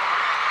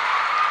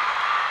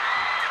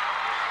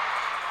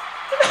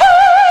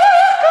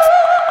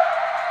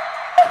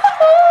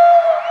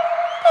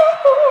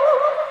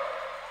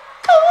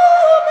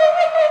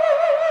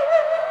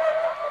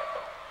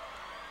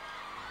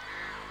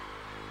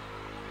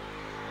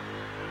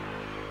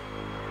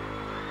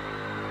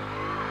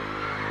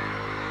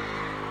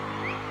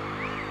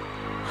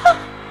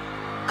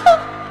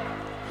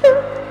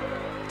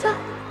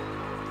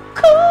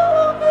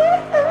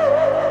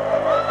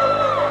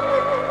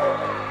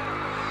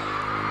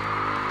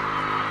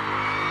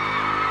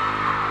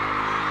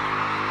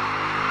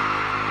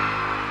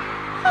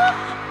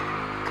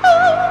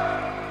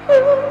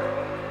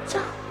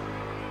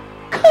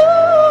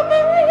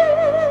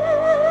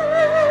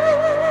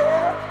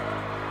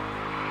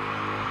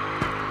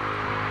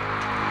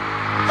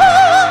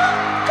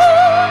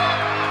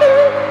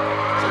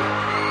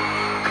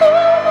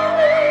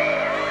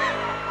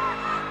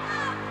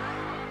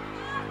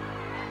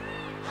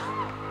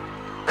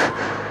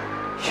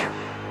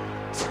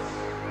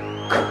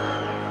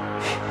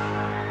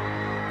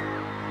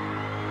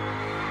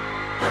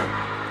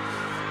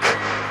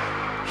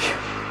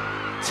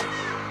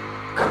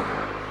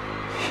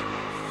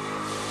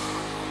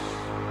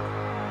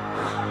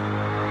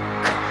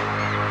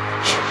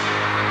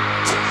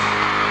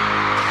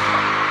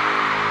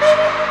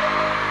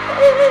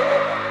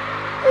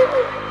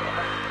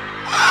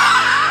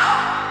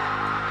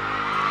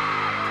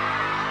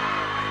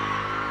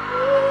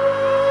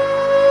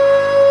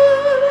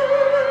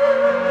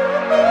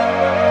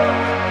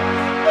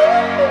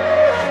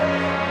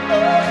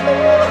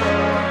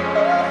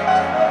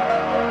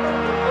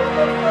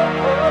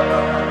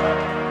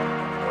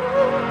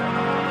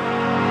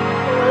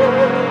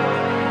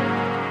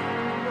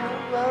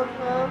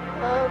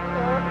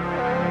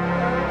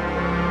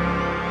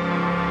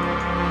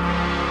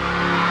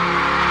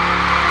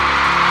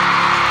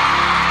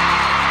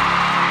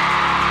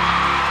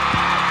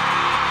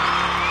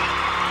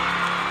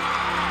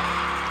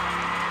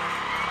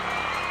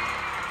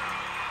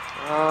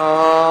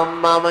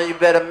 Mama, you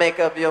better make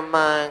up your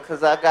mind,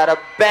 'cause I got a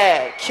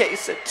bad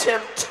case of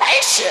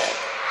temptation.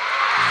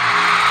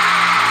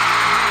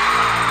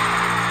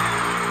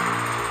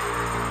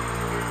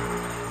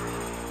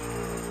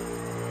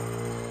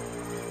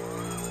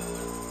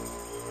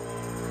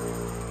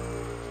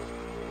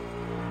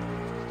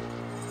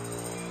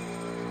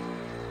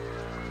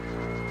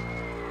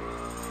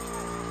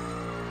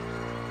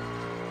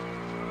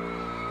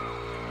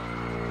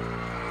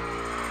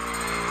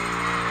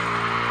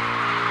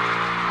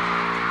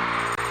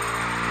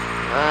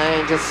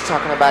 ain't just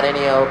talking about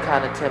any old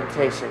kind of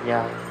temptation,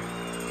 y'all.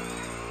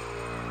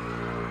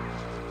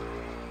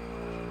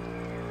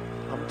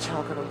 I'm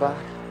talking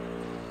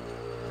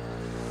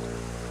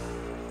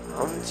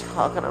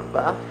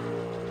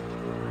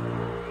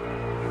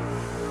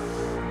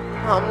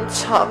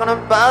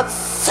about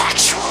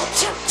sexual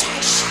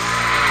temptation.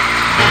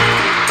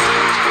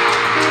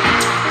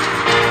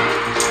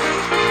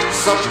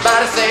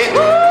 Somebody say, woo,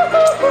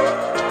 woo, woo.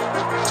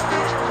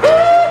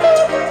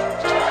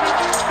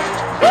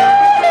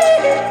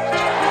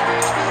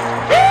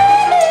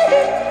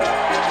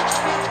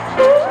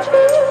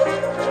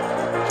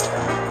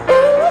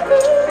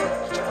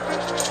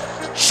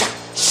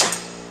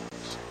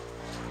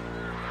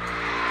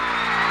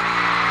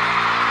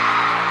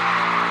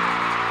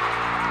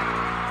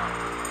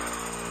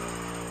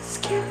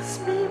 Excuse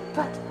me,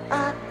 but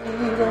I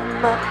need a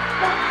man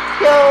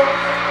like you.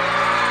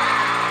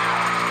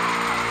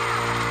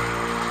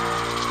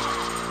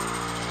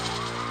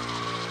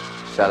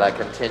 Shall I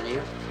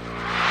continue?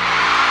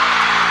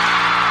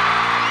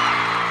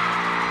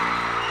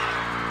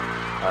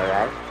 All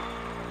right.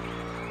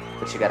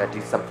 But you gotta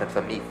do something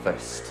for me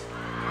first.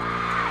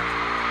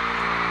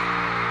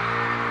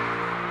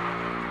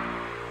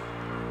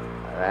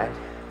 All right.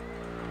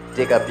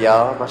 Dig up,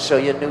 y'all. I'm gonna show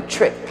you a new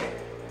trick.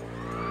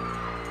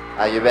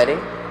 Are you ready?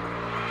 All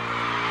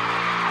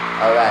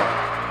right.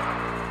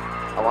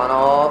 I want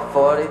all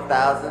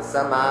 40,000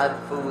 some odd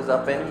fools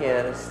up in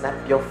here to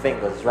snap your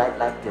fingers right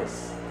like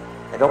this.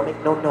 And don't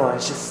make no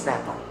noise, just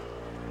snap them.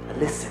 Now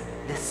listen,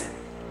 listen.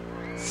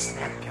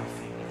 Snap your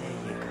finger, there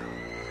you go.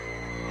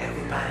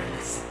 Everybody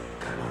listen,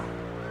 come on.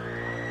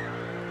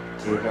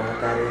 Do you know what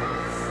that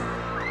is?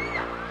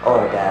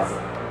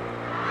 Orgasm.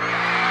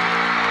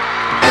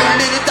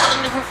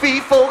 $1 for free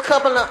for a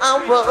couple of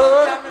hours.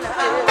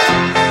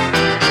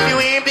 You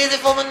ain't busy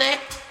for the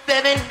next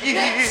 7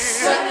 years.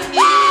 7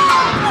 years.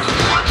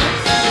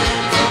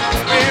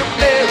 We're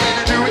ready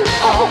to do it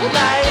all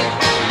night.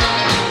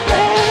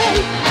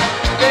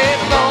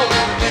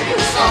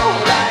 It's all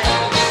right.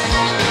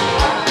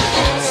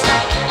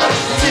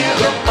 Until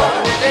the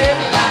morning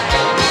light.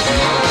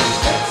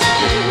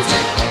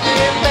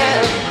 We're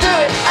ready to do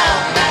it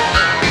all night.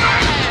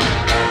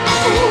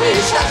 Ooh,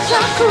 it's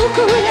shot,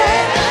 cuckoo,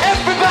 yeah.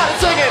 Everybody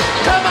sing it,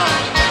 come on.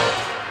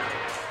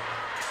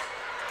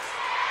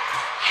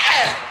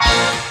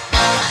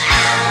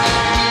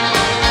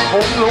 Oh,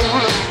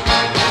 Lord.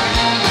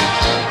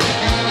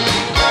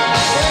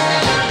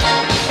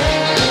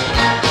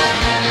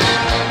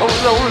 Oh,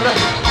 Lord.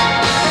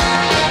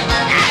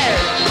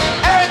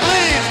 Eric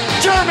Leeds,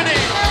 Germany.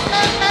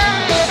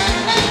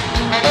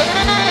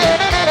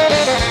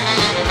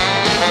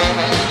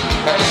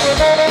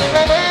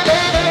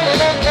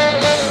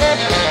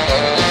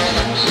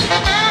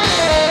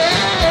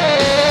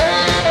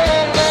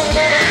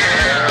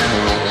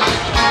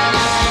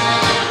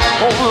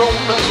 Oh,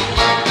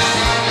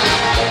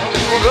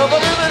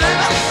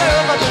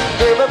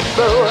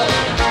 Lord.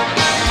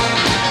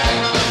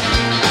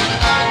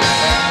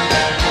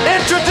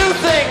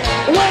 Introducing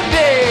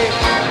Wendy.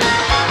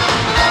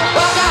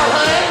 Walk out,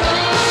 honey.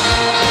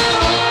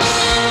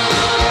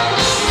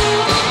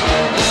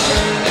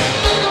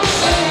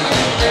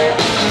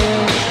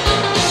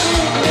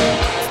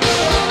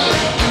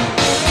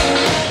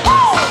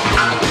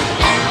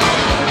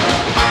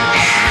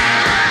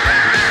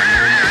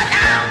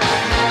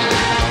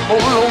 Oh,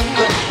 Lord.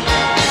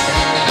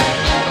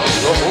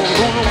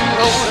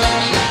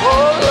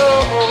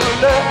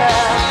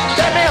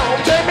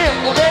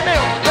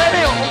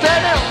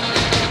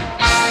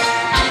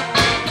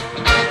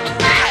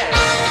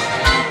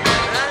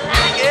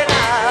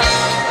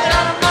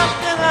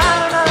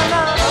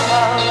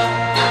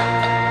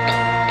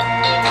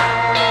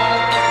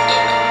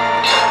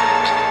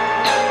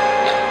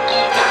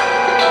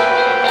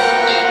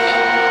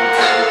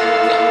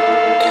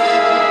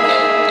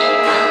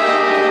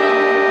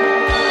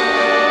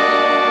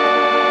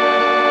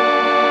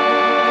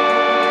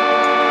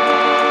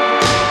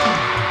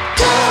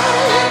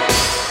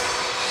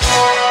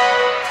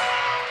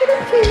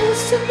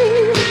 To me,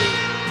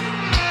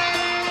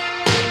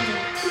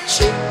 that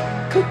you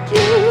could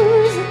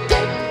use a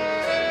day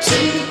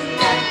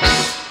tonight.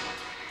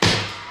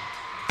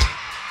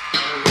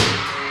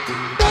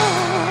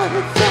 Not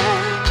if I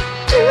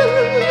do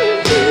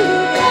you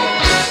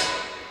right.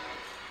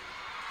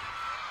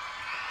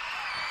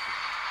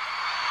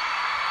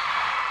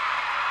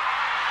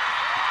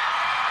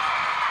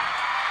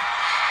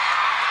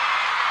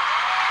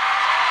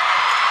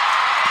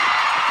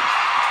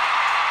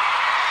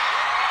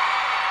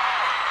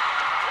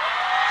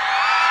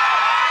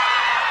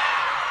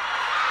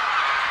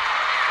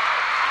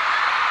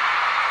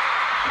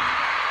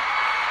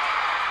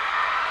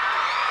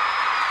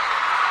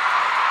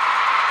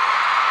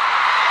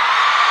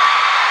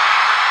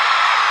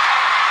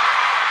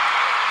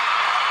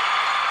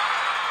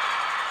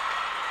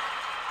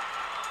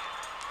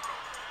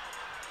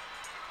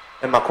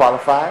 Am I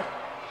qualified?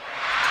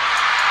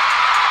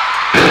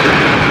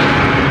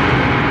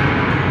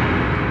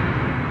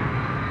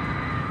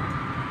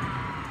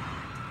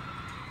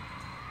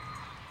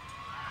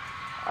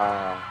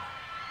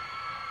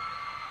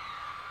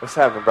 What's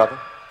happening, brother?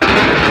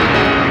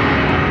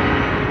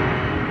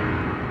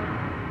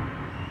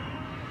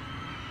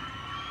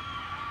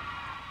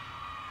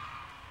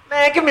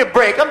 Man, give me a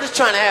break. I'm just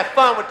trying to have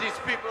fun with these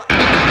people.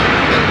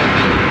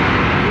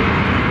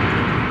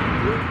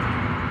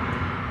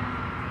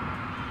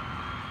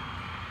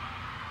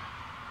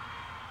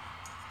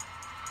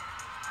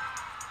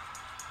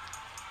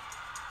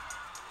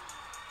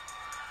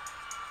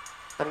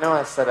 I know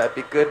I said I'd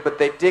be good, but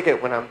they dig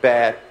it when I'm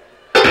bad.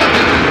 All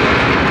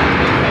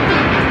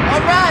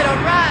right, all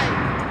right.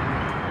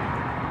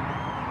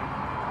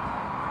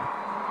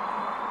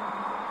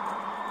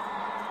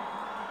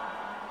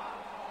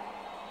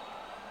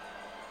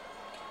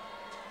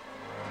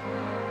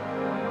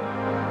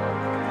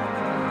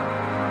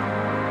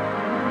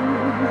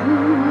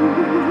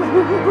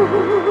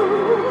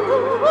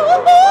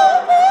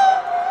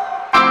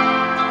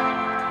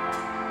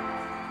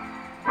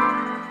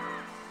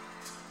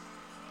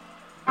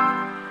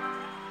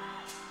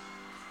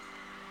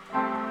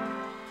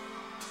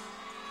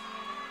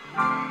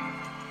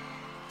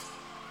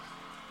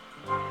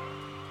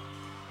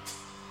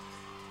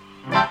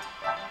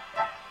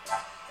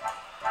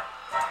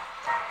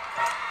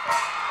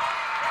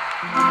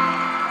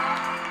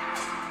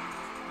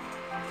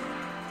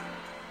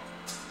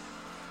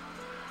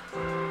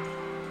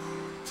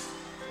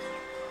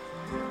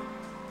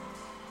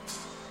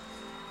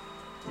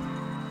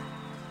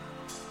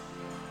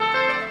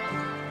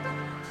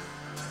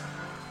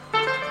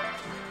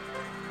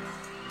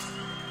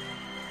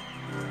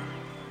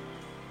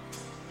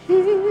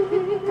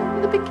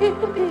 The beginning.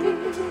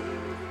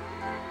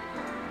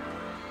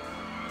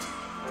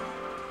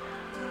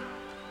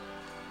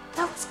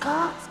 That was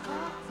God.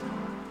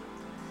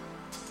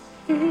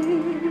 He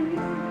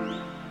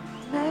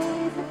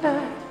made the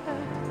earth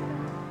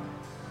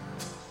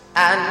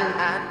and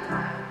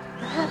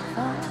the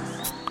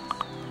heavens.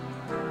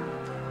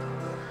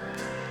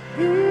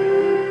 He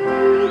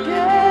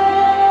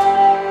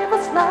gave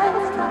us life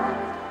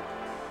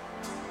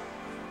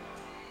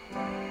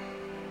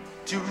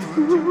to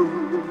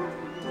rule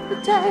the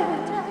day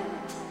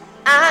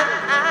and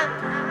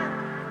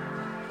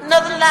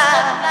another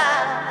life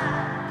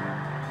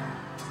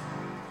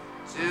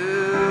to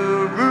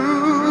rule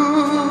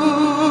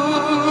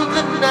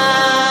the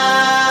night.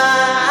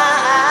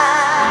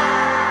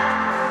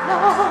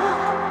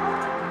 Lord,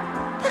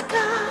 the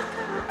God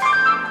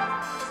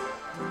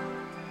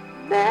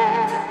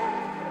made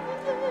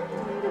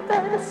a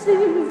better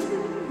sea,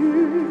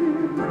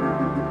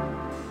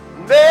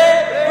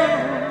 made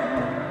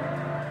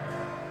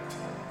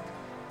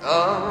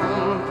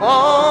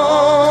upon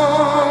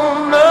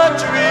a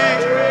tree.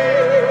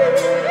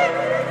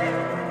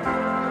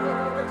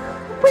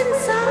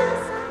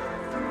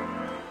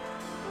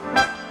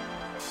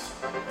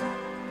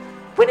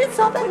 When it's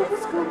all that it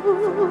was good,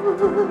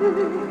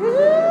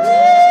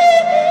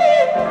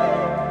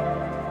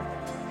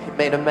 he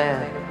made a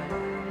man.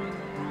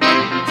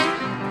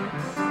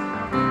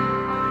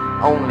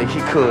 Only he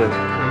could.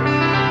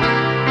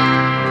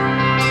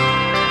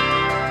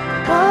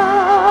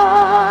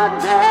 God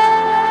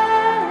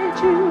made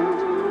you.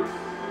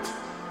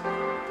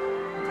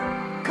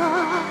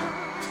 God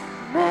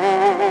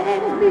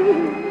made me.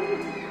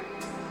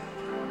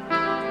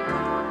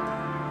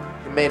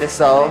 He made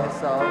us all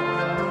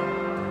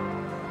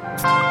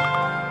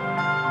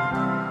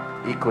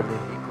equally.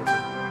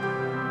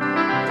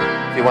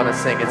 If you want to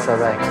sing, it's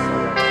alright.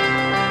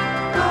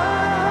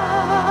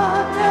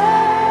 God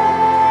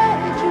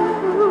made you.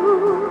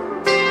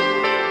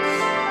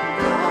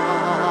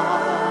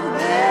 God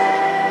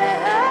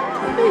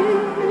made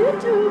me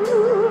too.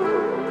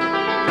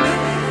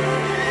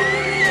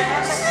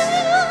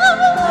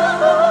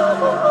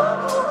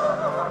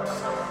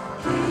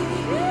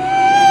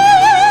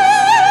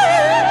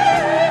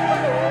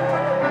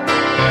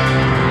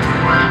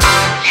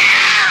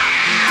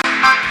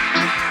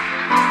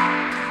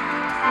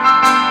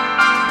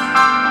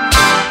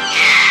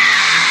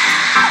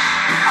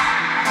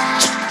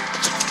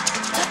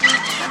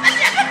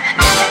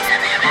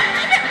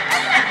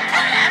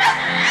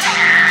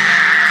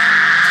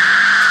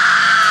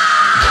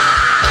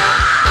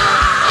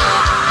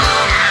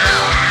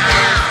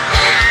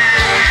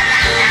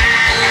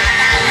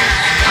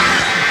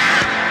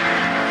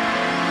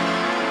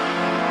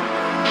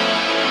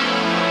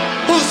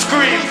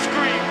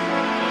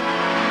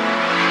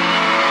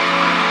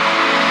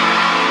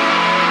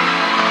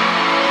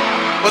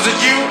 Was it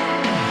you?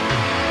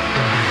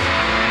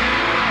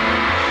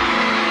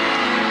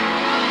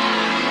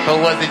 Or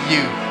was it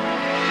you?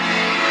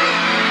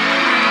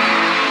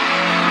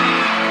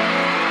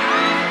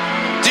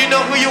 Do you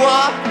know who you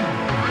are?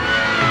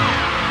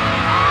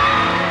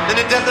 Then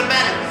it doesn't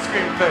matter who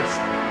screamed first.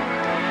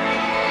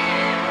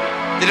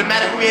 Did it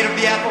matter who ate of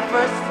the apple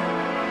first?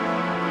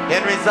 The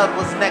end result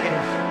was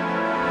negative.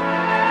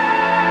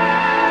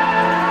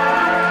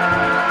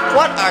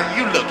 What are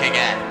you looking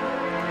at?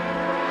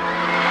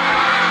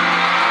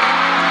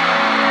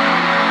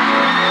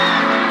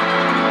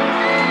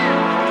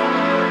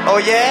 Oh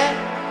yeah?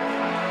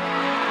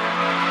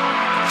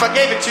 If I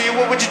gave it to you,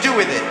 what would you do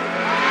with it?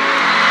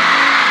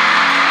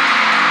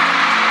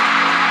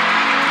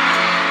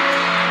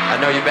 I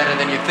know you better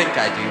than you think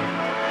I do.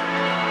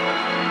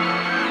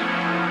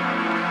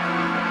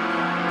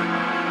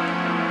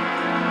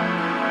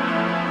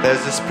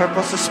 There's this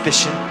purple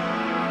suspicion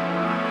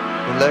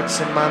that lurks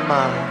in my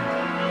mind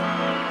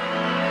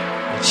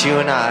that you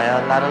and I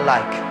are a lot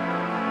alike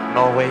in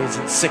all ways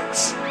and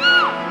six.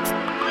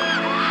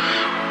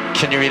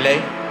 Can you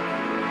relate?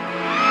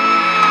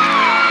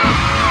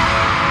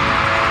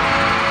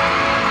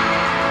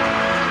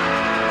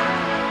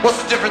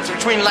 What's the difference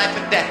between life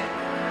and death?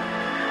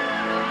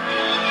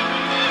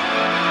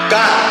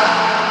 God.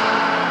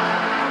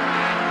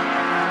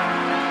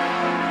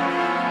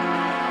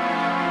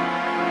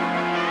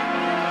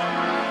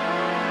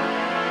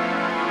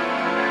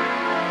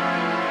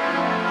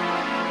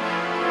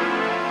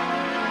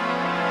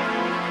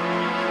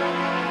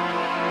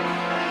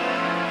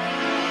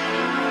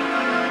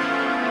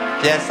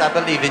 Yes, I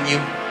believe in you.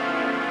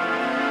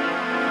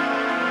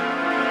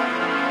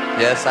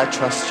 Yes, I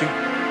trust you.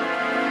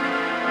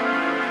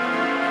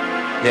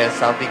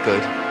 Yes, I'll be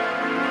good.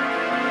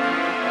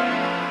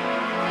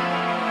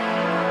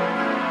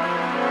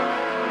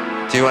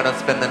 Do you want to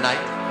spend the night?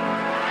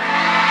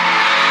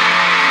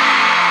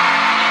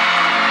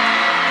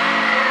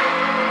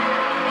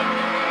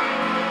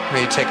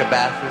 Will you take a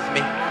bath with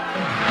me?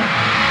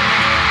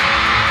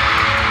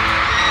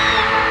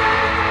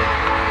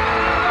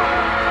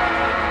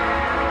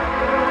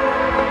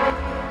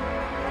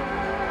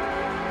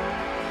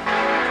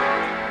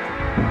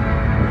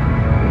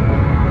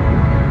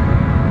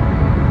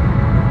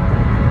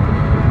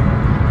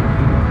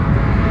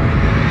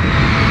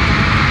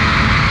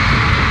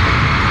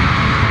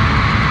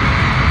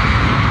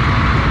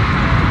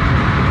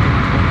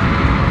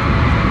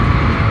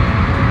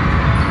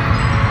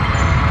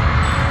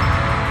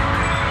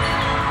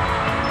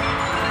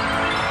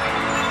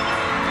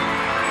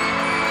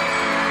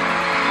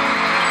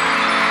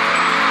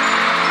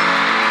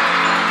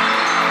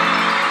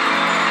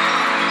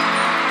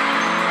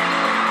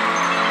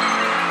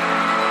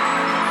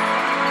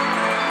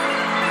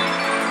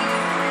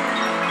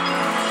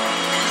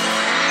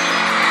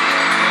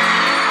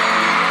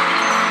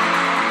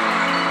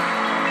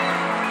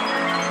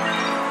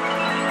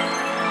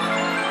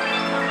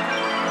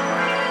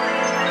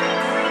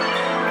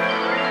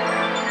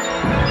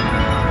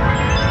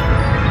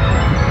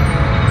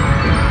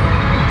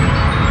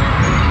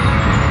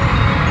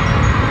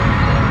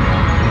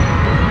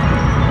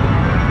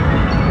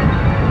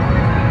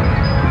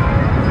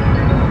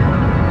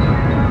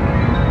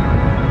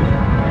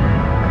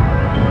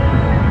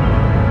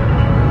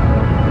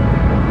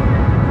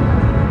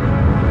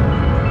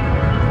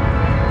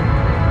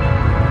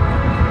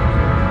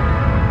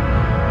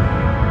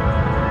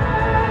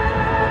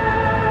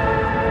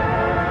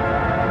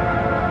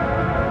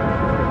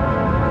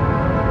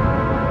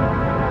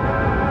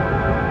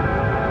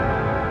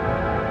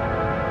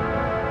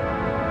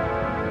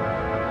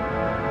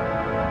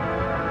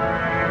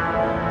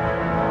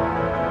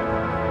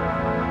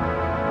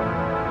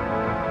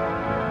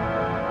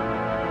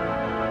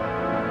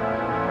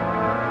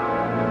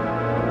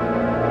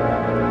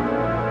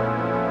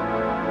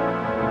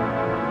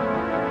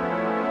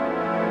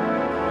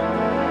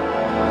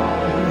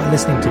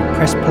 Listening to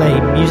Press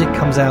Play. Music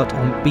comes out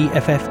on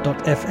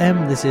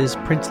BFF.FM. This is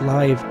Prince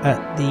live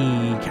at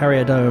the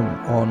Carrier Dome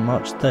on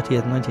March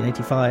 30th,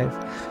 1985.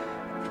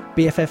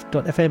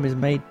 BFF.FM is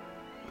made...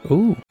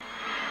 Ooh.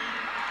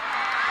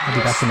 I'll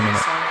be back in a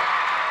minute.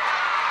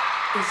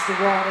 Is the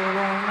water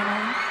warm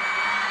enough?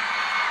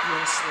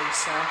 Yes,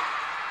 Lisa.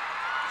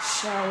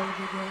 Shall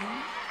we begin?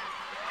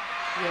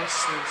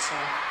 Yes,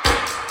 Lisa.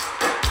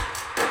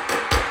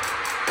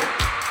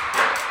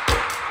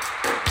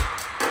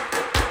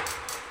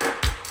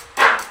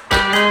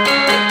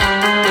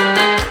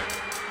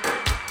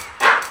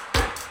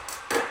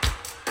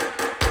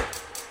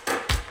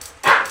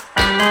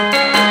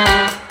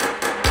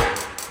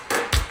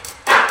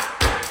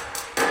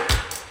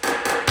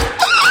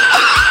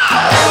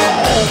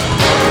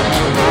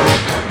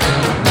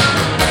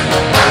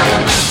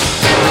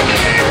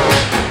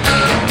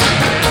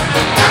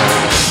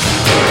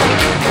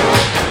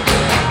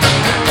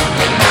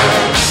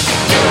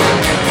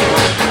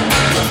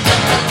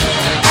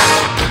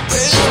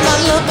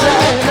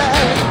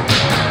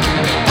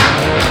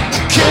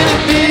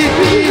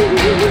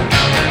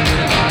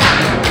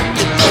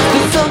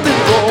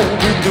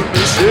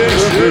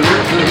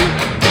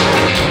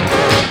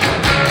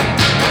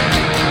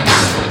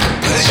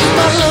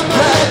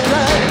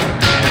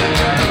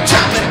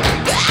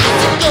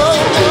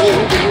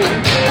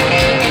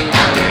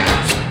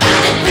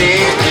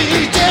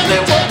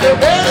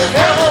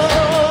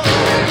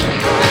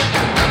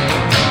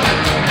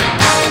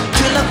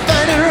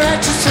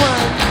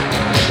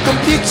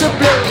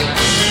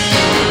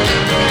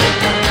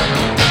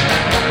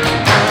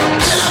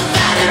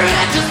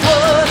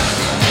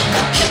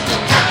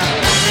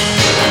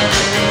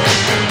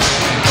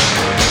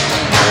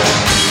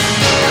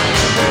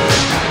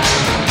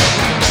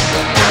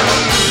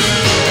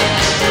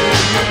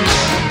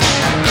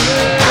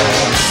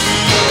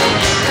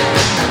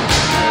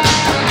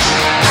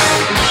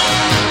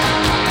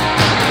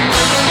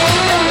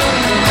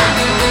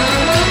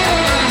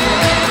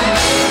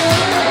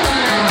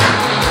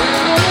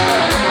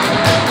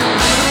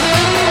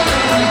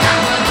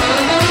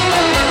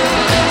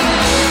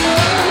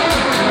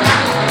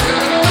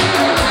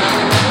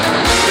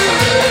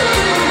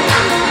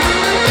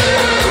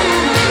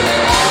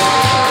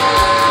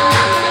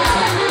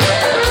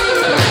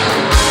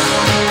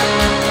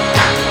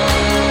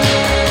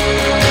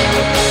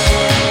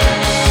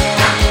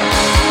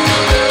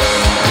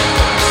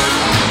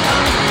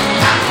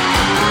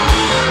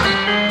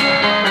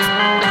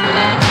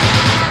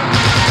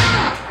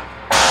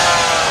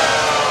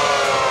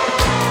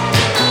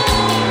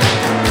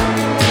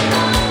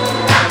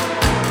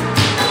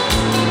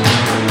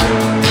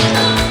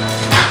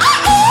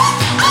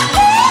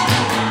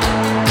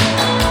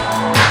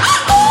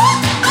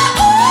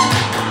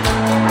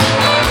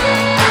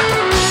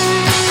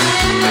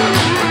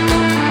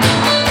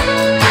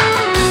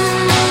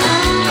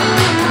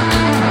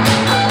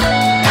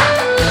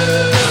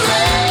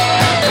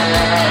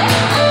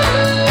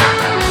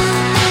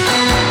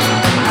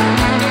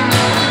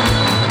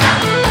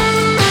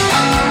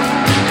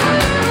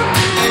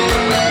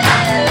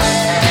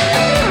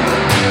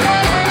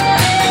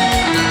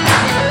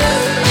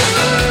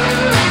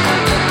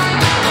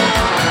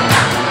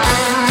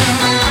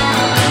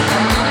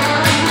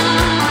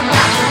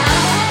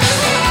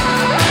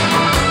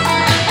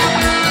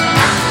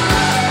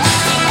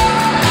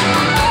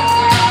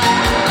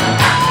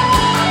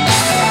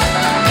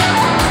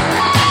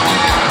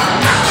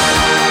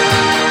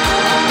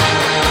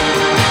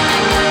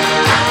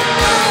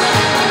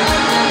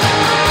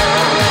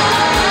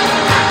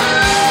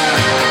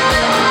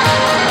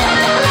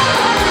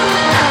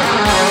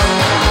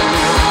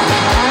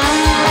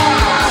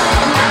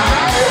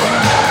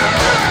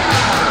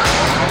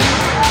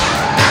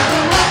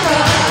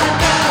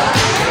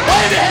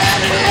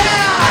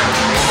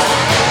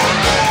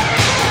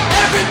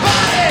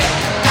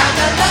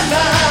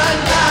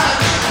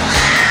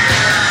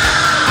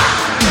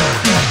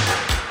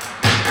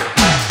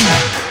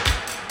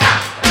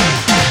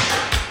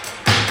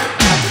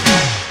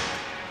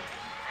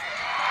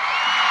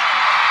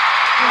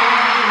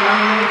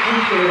 lonely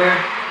computer.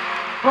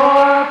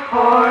 Poor,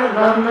 poor,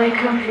 lonely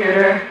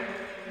computer.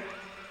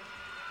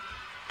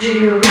 Do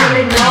you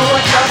really know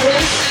what love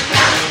is?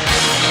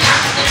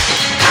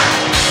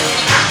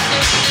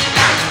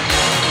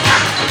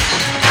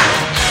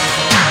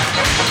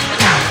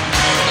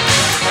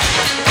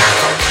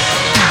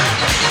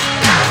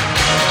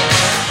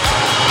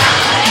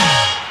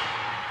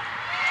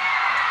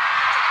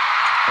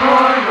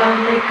 Poor,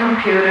 lonely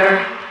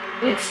computer.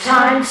 It's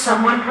time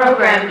someone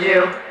programmed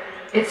you.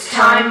 It's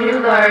time you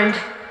learned.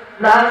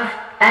 Love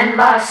and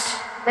lust.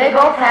 They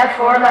both have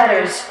 4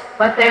 letters,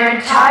 but they're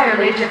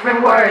entirely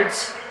different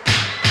words.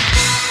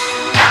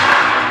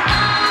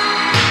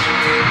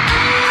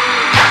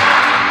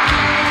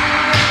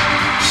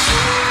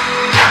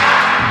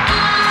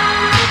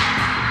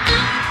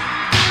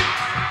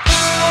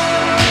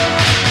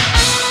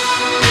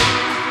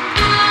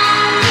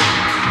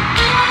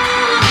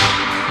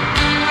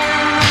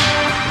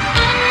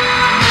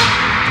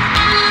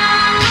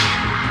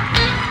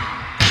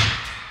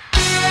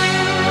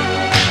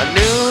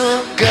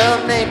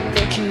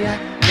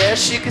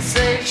 She could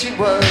say she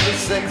was a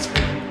sex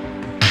freak.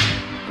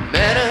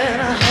 Met her in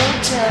a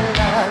hotel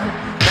lobby,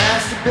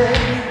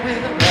 masturbating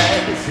with a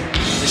magazine.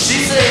 And she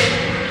said,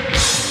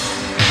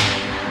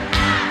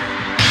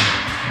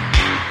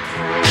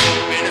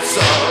 and it's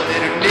all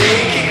in her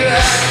naked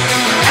glass.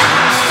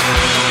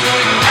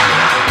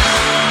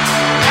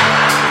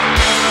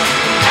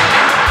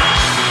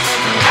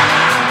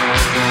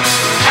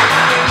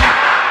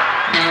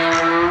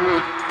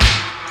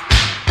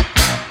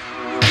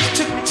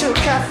 Took me to a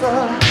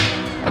cafe.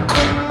 I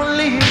couldn't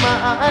believe my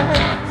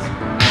eyes.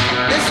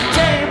 This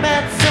dame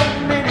had so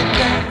many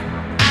things.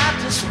 I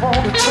just want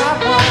to try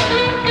one.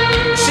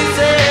 She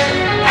said,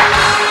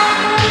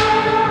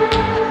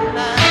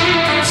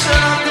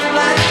 turn off the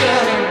lights,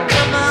 girl.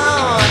 Come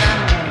on.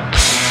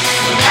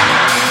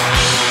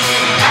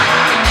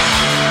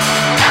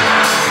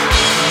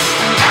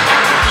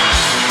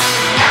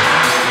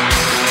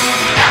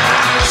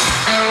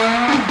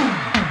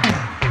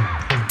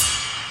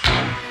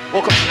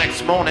 Woke up the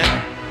next morning.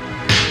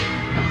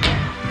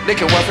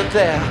 Nicky wasn't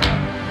there.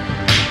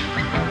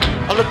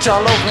 I looked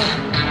all over.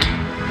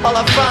 All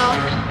I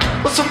found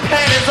was some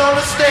panties on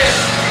the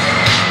stairs.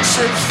 I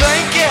said,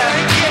 thank you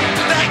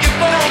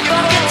for the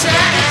fucking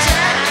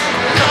time.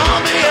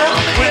 Call me up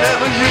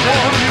whenever you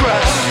want to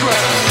cry.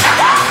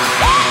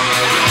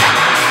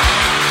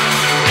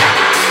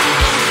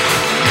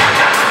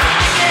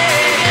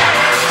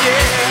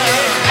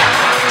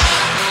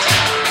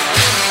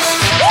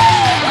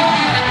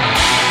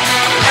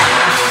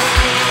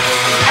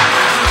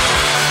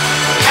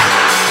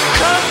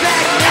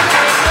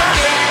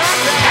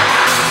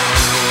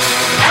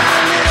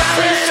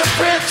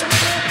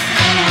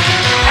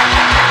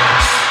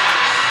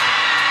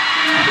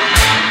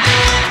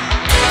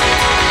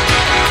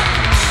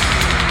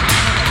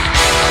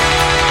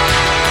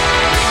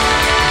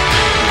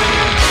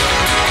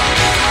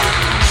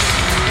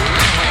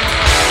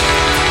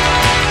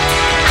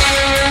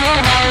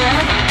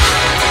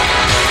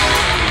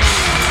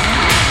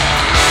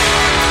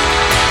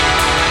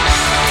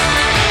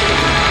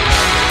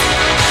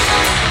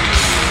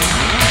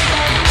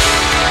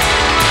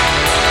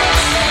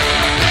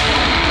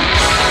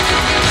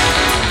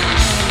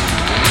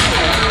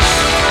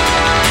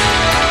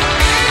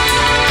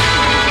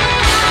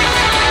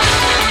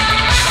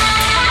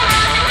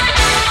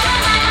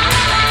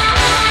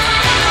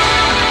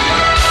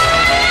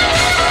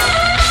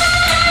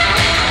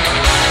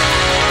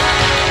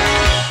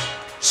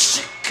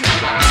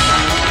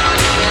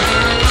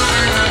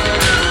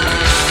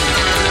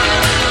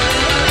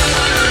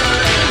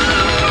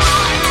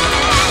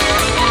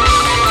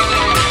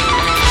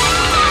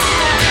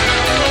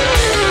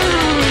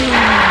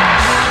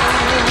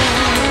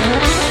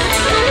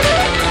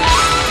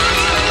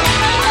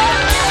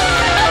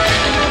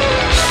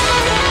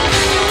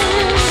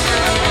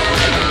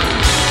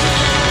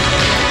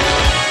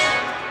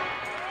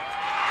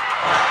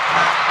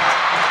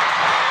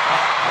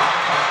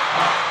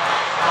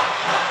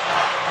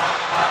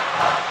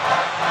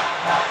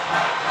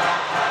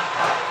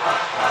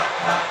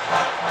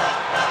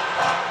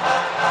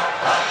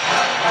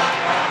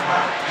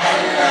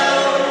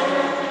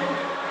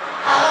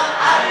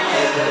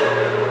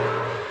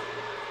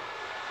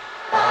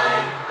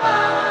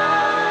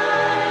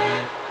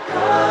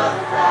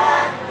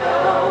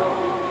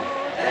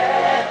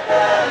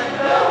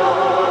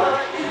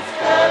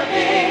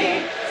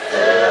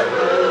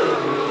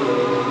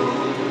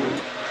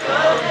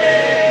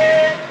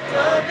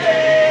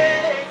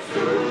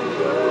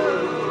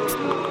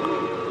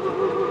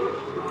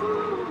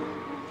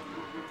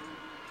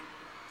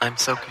 I'm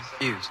so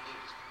confused.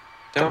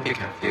 Don't be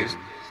confused.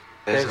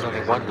 There's only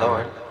one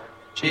Lord,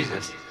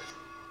 Jesus.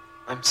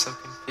 I'm so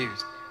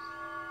confused.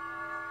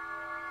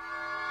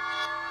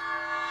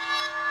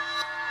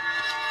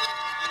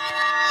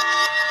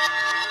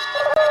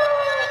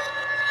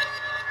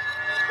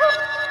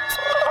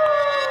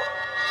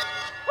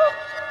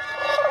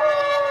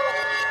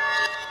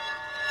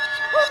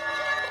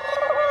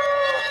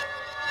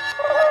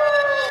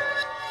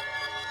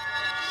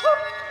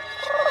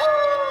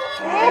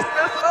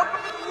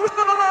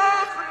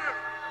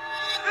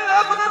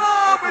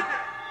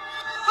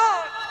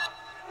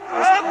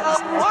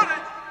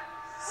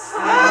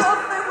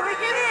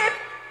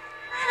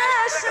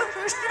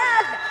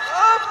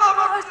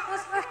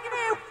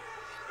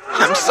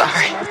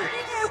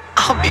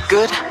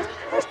 good.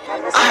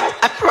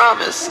 I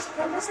promise.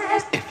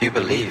 If you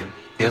believe,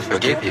 he'll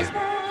forgive you.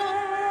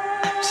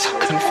 I'm so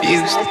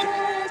confused.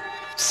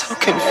 So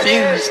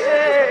confused.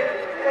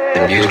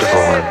 The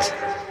beautiful ones,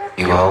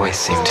 you always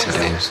seem to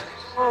lose.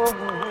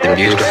 The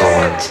beautiful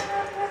ones,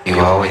 you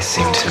always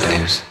seem to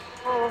lose.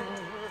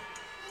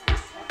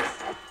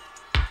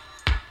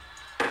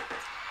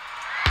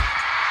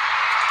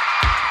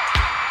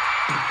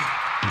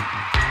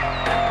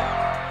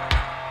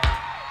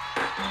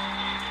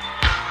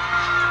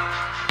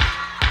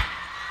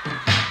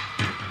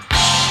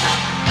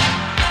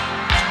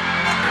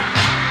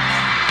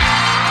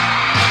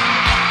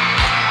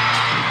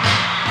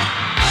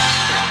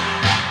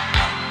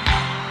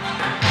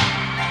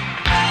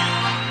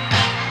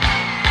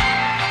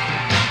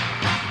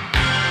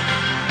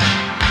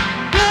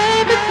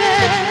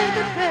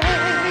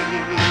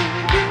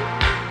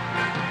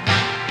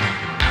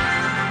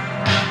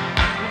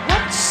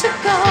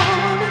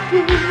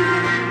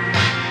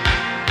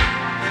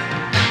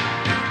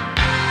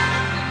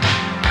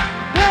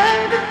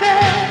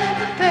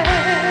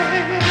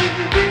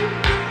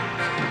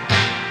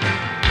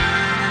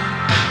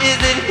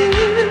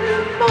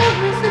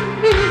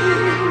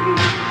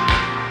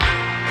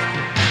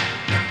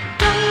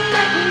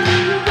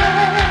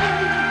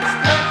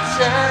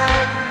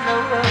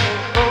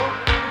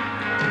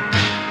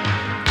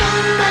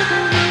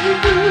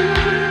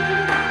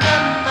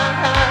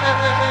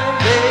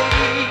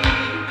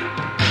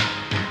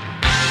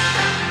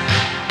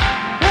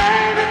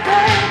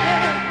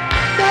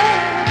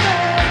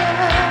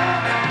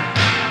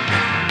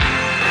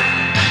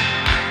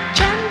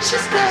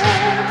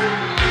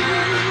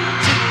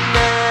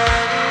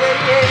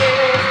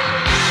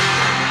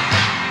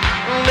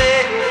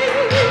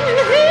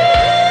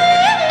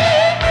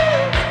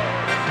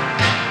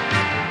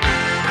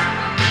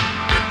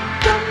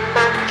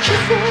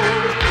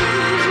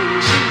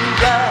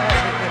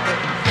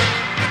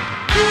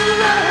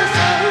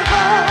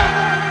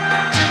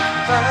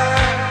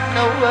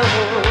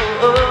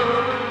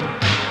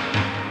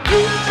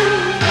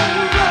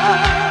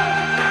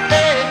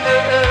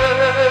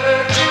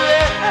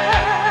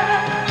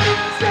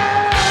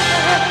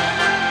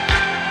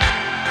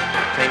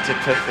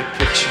 Perfect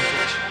picture.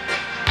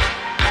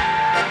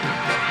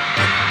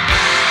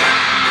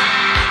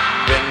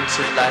 Bring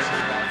to life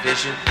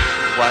vision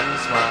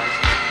one's mind.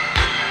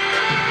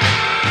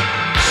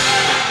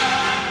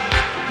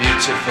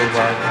 Beautiful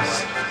ones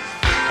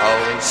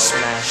always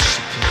smash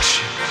the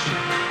picture.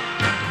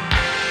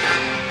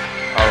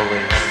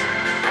 Always,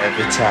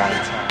 every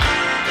time.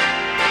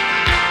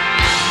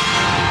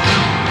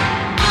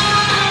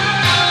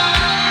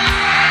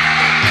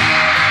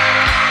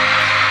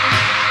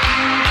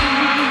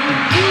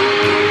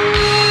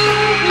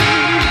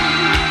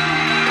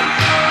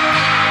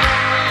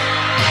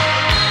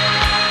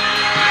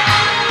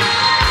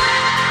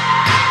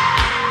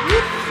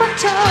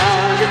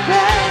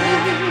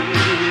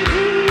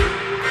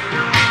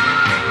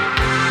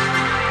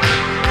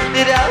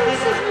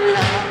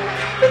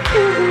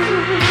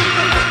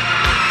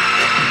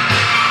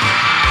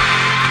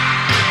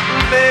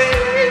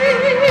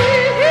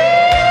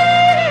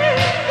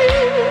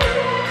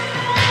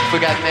 If we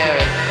got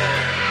married,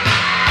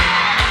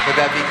 would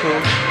that be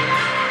cool?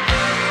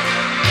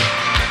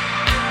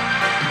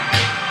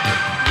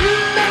 You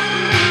make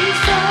me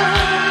so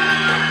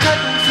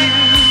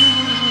confused.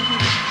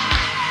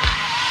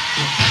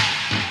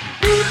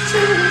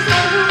 Beaches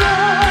of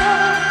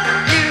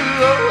love, you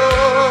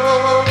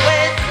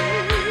always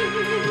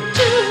seem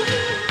to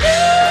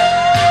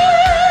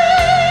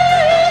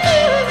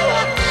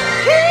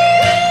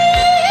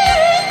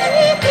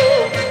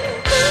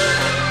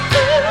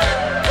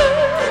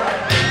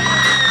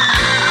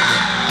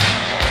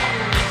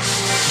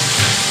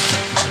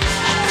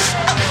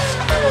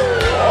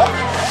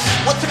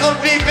What's it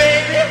gonna be,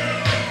 baby?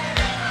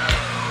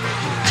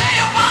 Do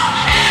you want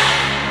me?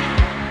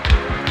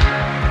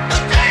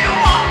 Do you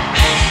want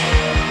me?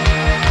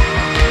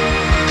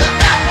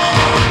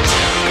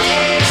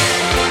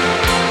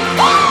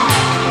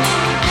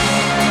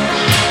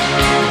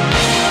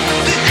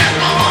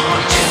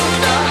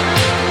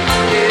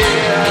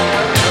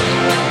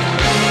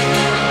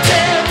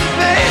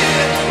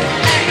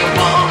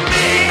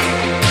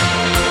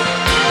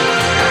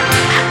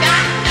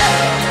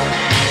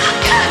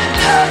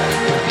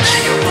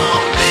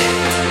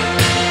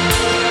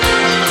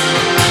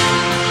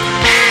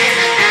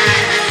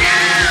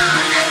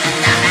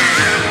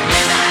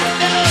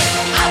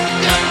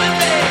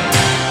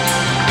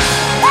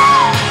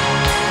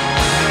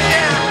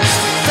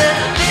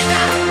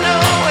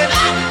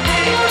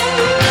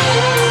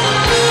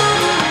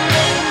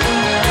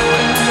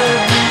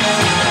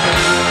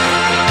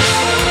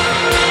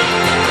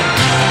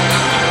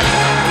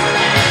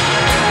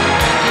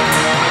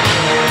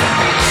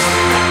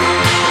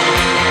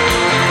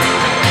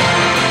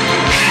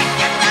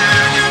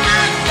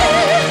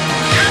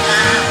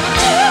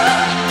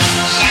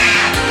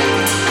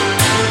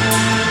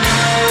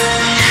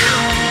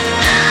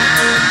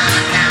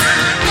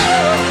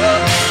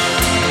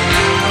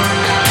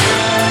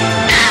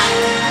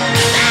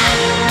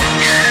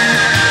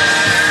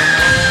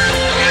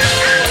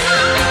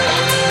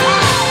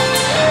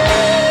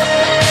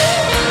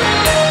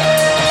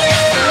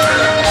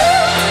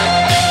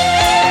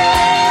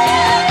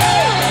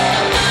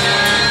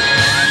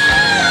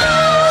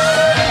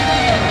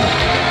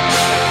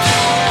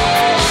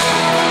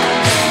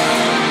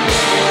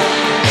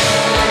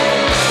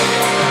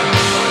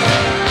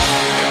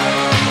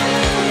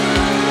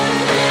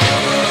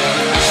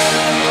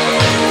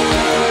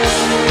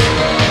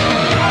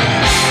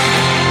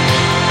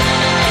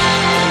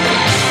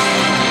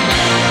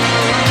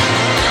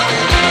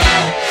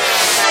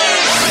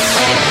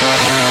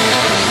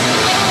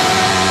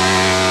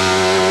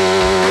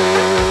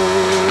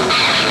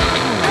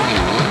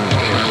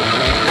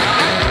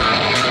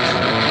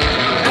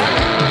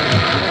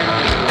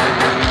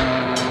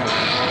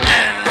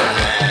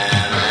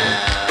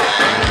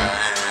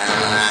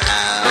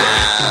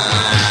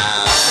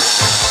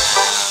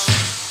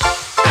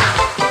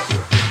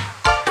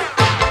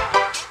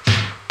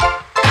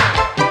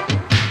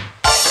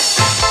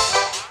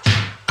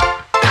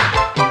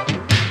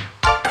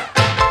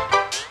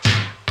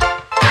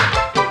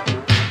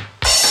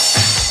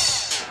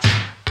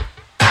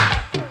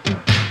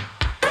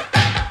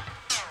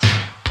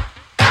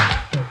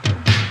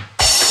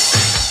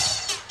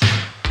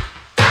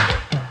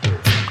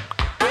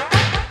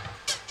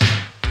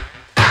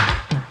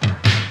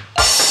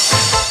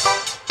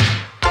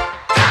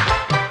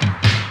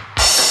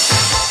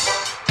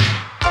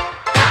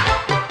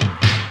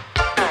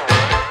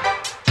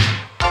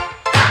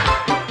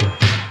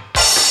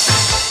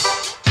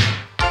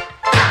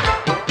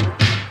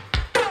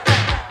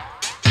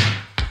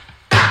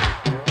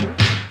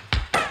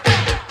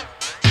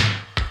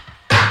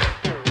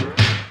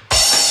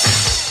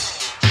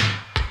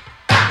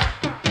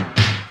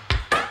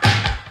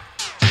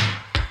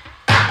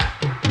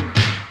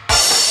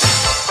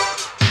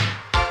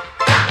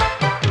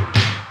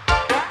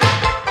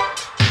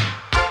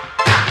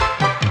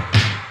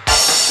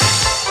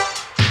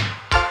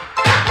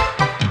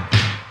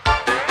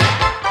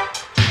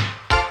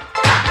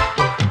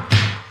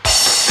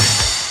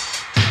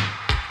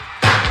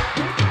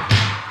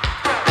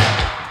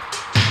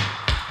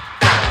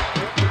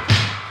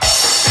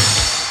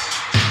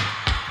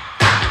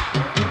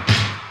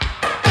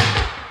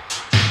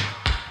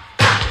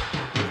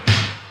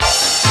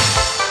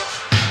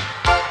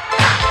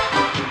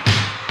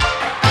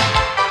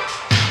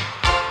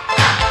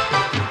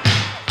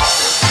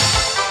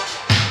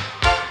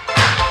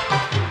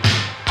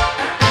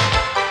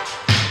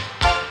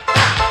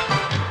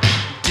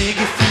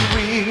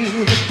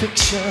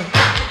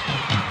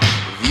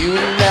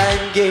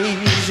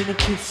 in a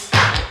kiss.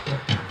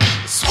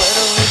 The sweat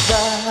on your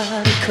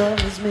body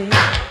covers me.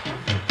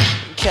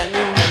 Can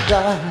you, my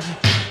darling,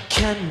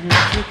 can you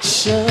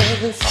picture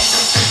this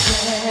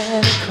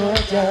Atlantic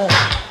courtyard?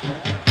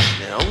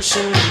 The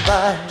ocean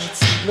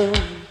lights in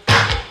bloom.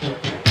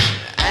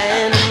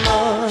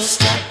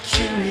 Animals like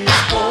curious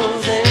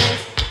poses.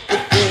 The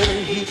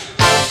feeling heat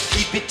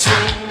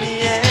between me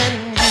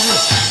and you.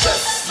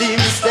 Just leave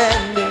me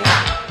standing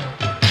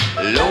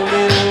alone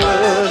in a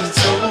world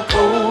that's so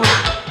cold,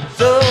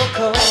 so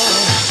cold.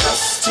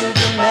 Just too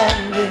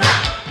demanding.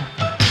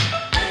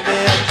 Maybe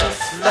I'm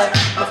just like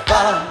my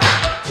father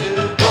to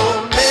go.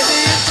 Maybe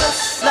you're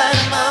just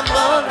like my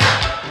mother.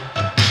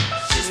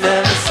 She's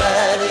never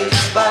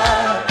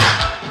satisfied.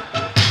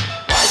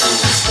 Why do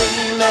we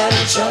scream at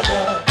each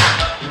other?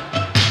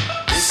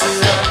 This is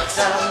what it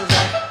sounds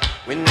like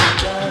when we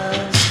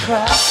just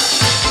cry.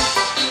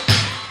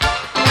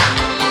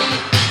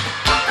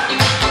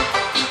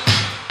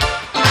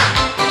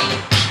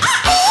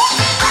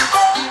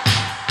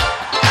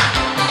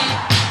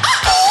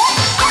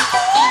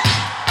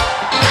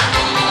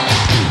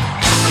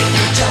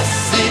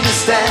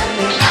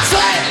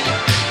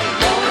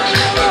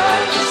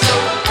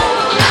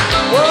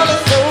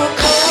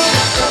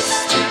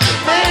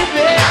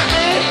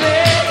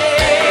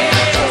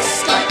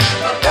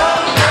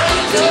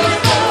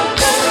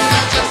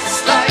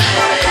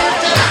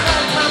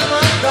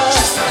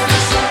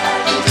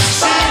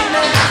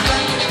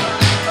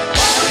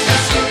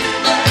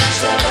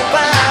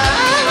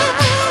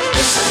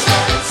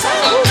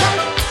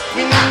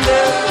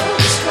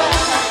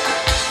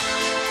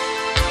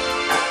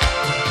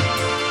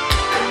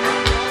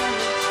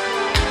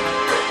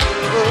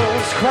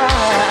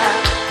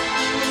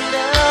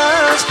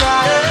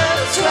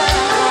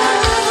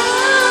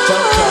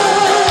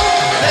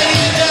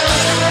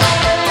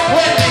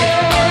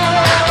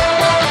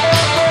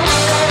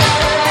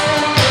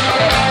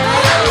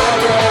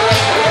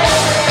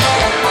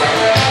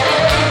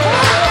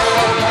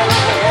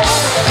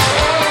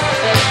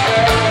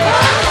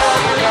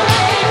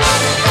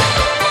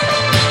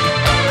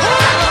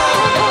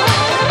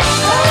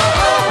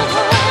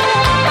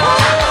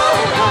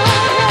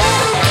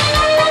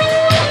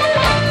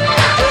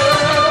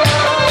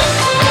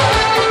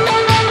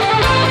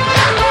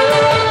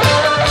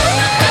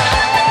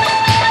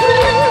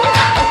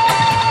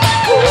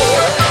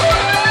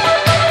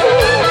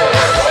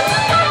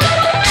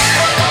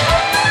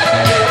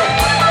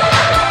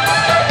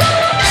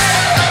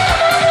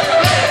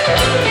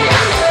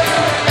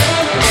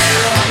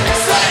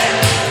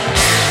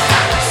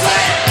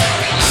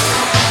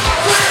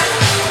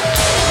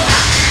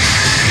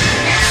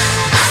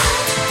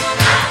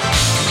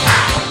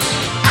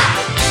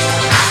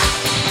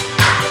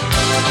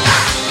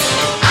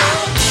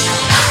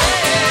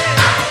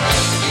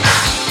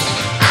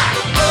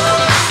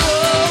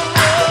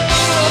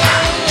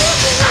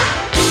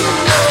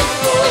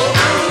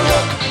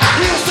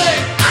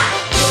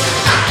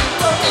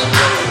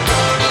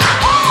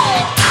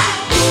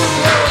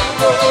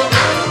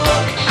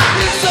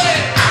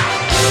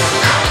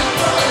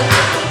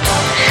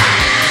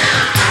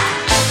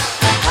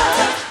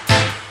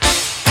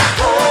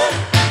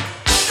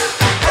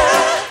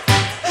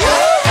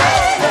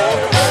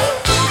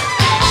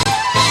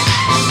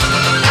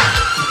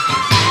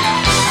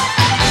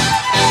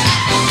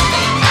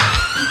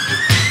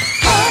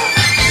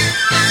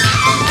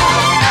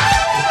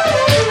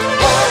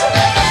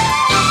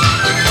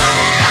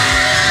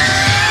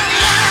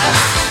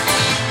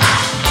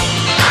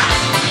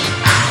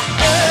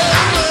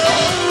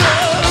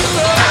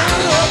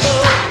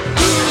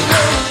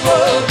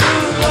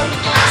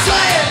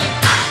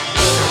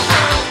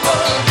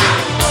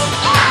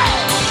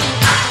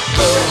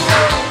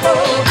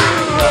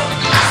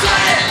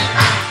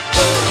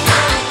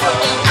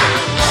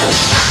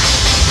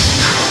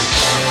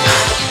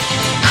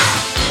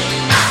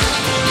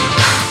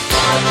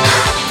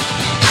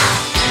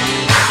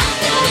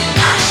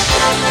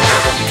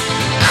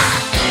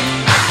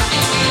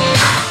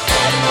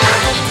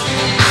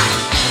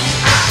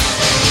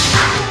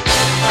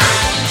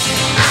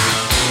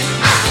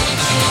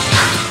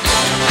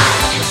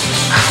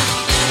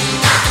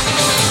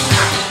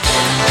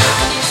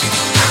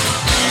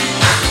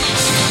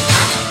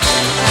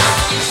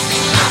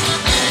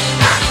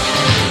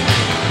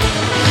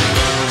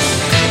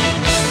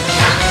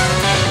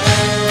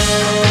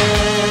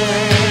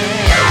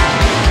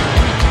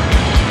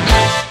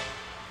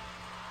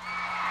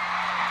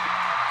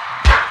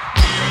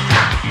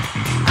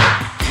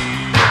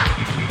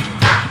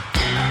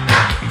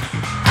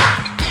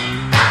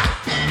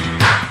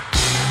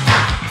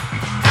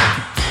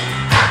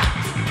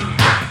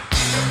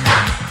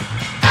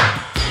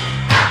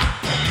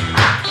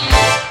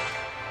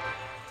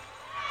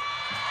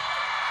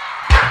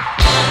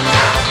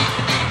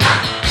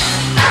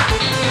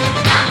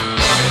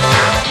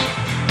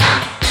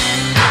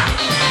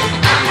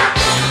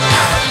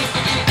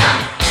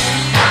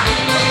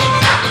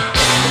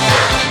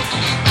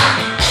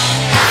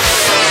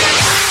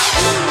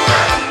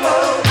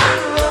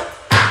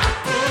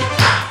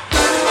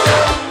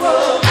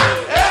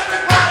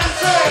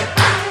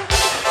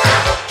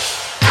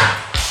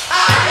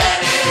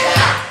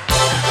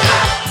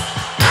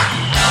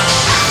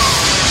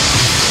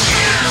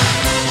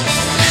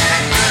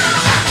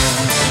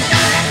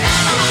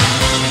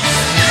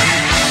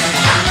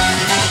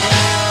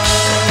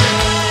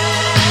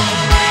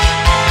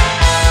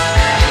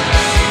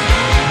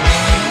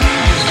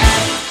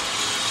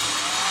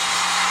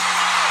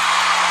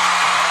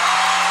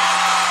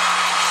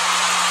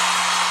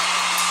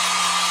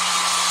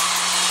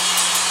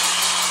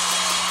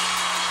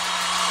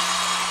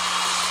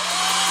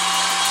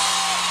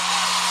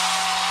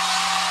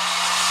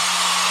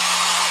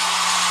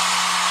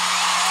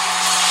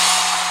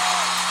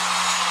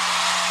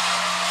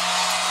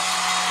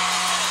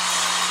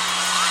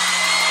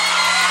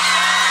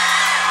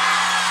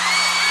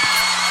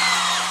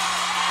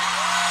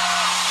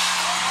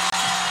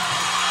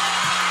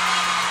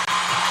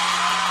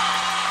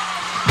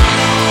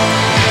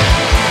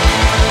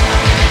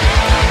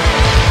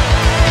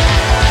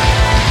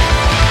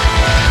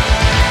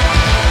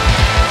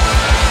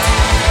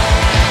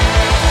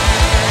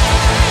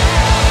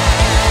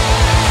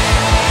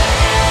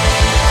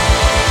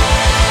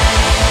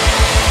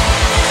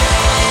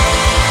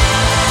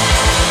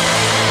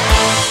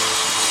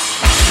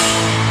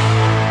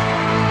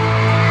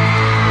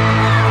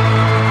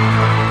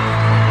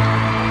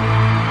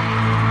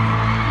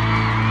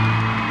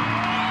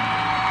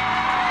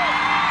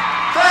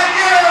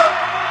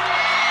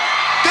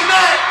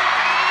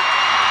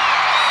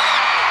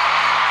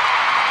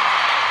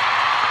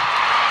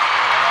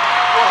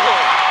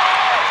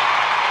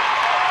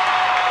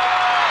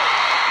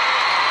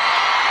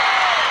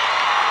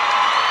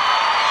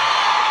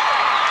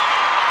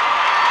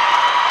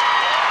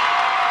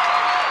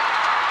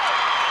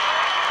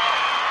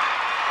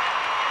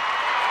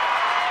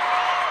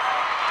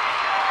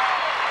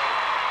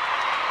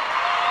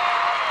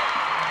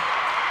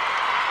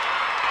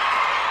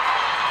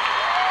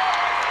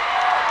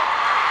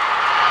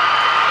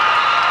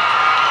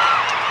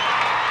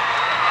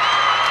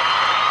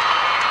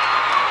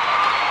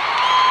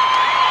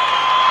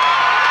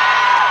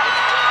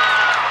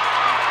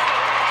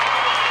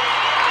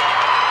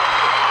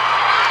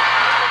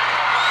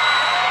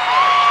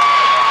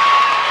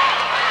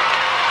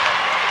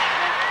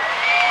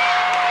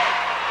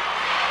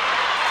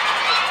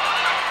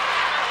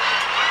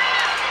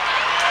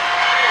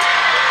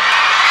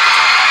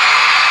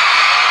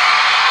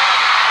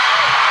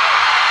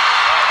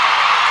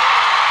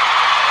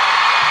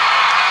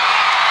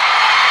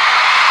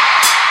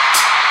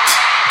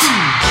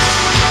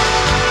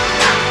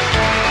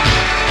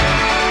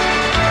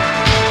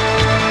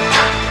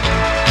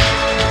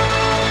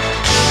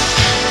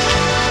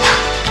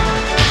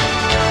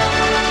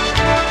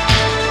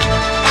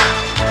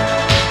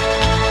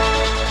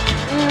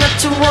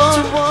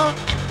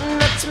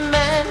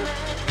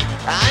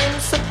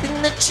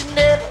 that you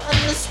never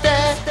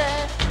understand.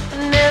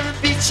 I never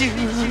beat you,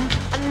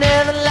 I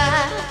never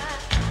lie.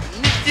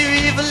 And if you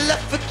evil, I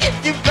forgive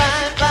you by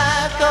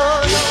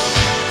 'cause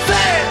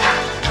say it.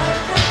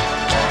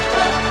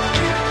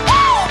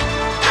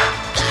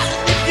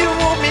 If you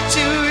want me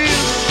to, you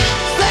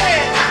say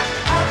it.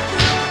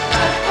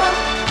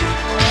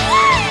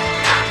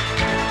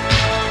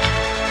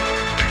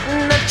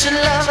 Not your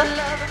lover,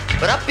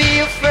 but I'll be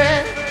your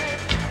friend.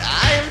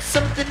 I am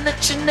something that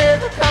you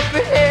never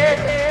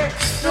comprehend.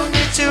 No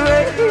need to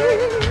worry,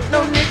 no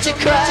need to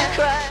cry.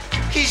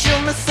 'Cause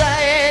you're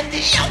Messiah and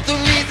you're the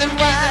reason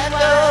why.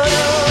 No,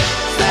 no,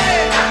 say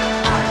it.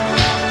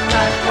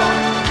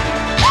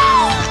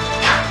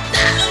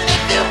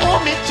 If you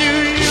want me to,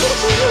 you.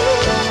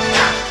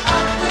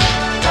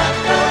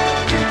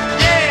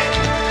 Yeah,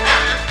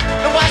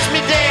 now watch me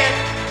dance.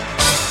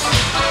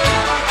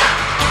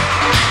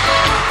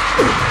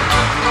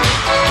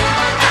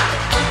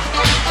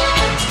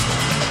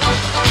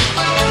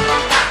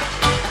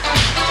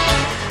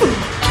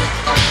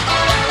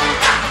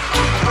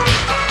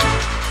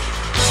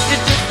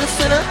 You're just a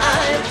sinner, I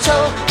am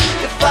told.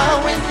 You're fine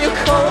when you're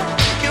cold.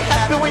 You're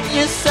happy when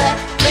you're sad.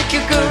 Make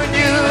you good when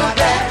you're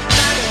bad.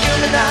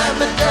 Human,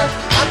 I'm enough.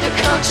 I'm your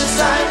conscience,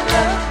 I'm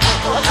love.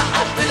 Oh, how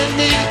I really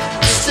need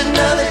just to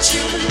know that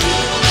you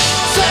believe.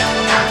 Say,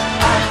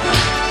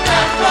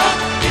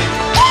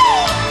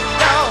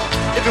 no,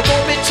 if you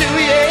want me to,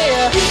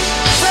 yeah.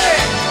 Say,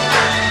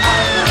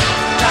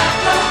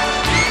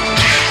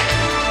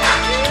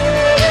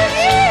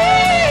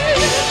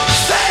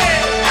 say,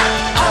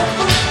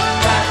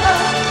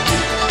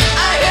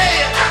 I hear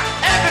you,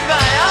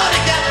 everybody, all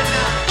together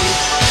now.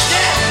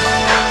 Yeah.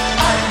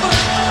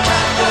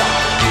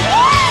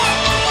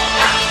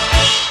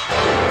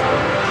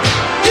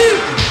 You,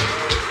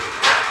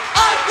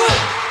 I would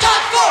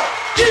die for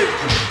you.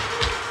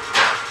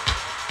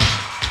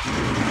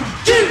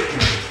 You,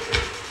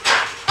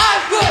 I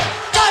would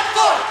die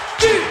for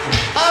you.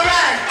 All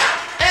right,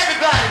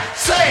 everybody,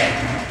 say it.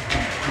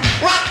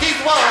 Rock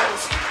these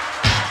walls.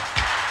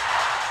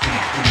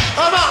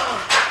 Come on,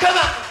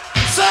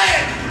 say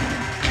it.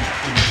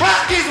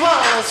 Rock these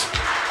walls.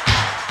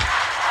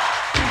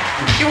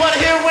 You wanna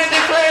hear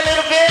Wendy play a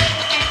little bit?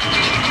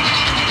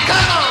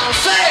 Come on,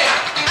 say it.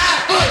 I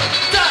would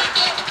die.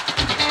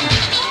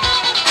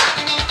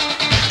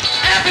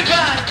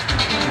 Everybody,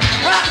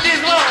 rock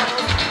these walls.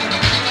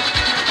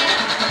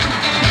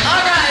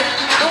 All right,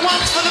 the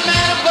one's for the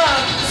man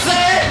above.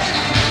 Say it.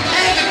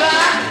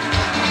 Everybody.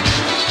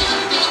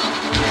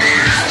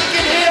 You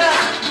can hear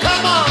us.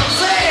 Come on,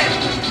 say it.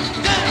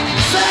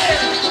 Say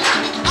it.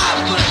 I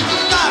would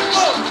die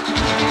for.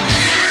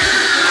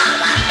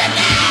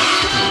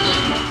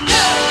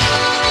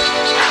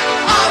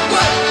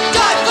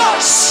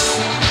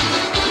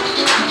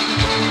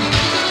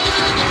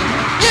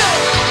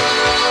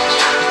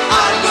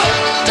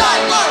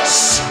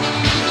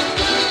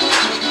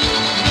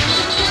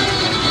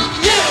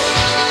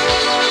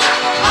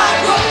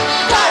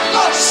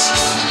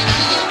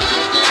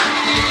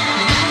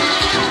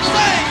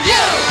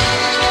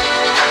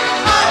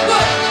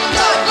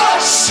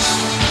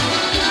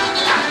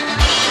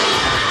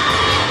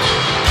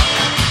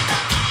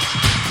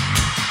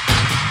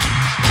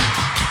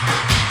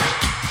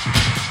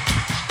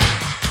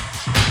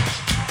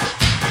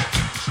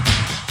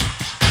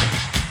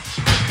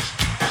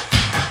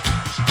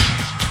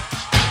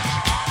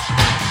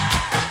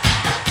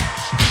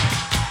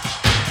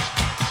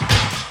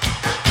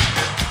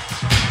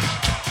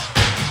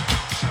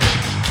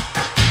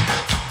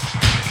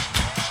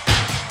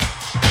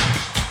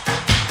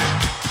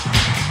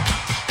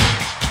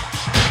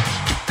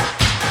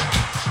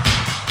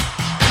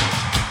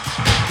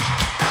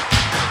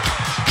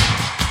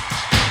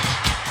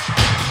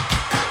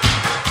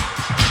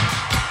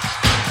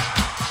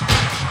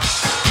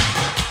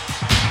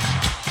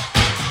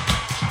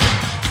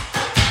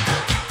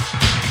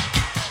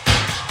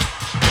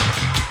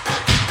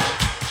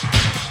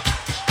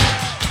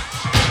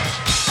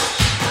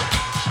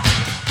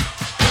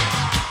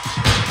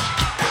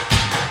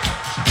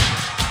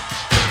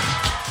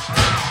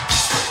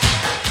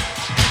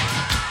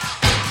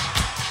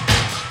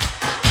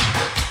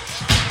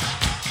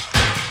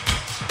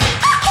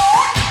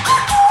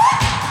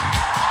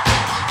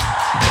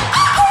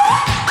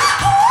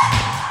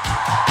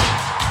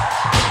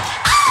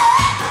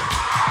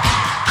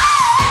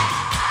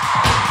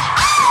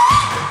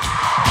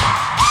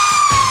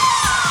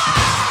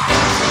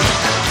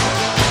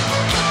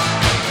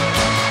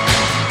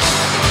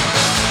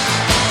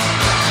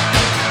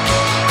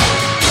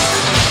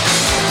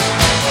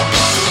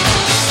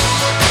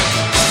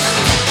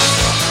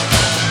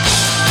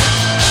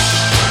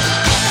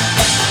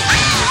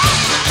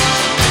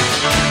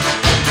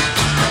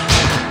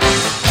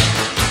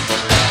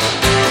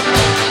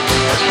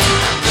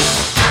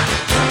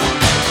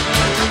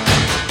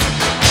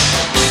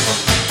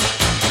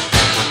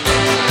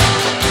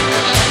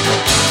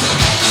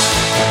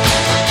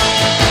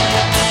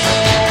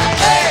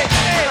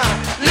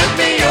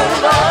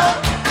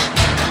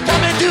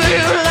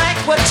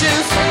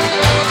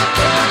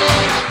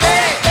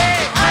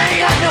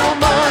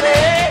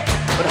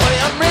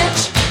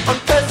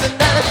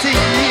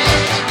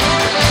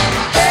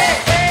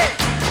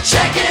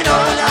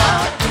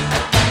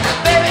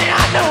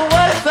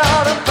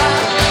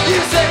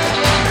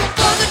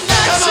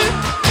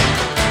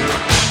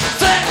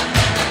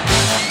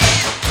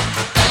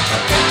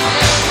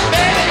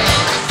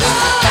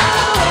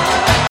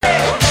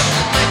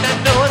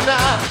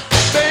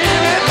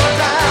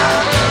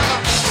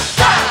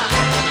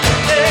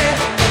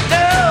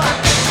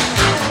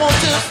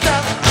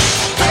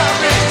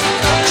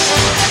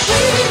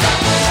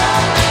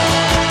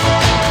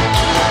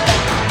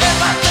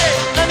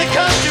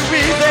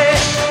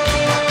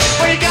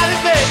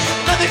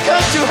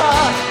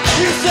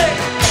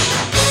 Hey!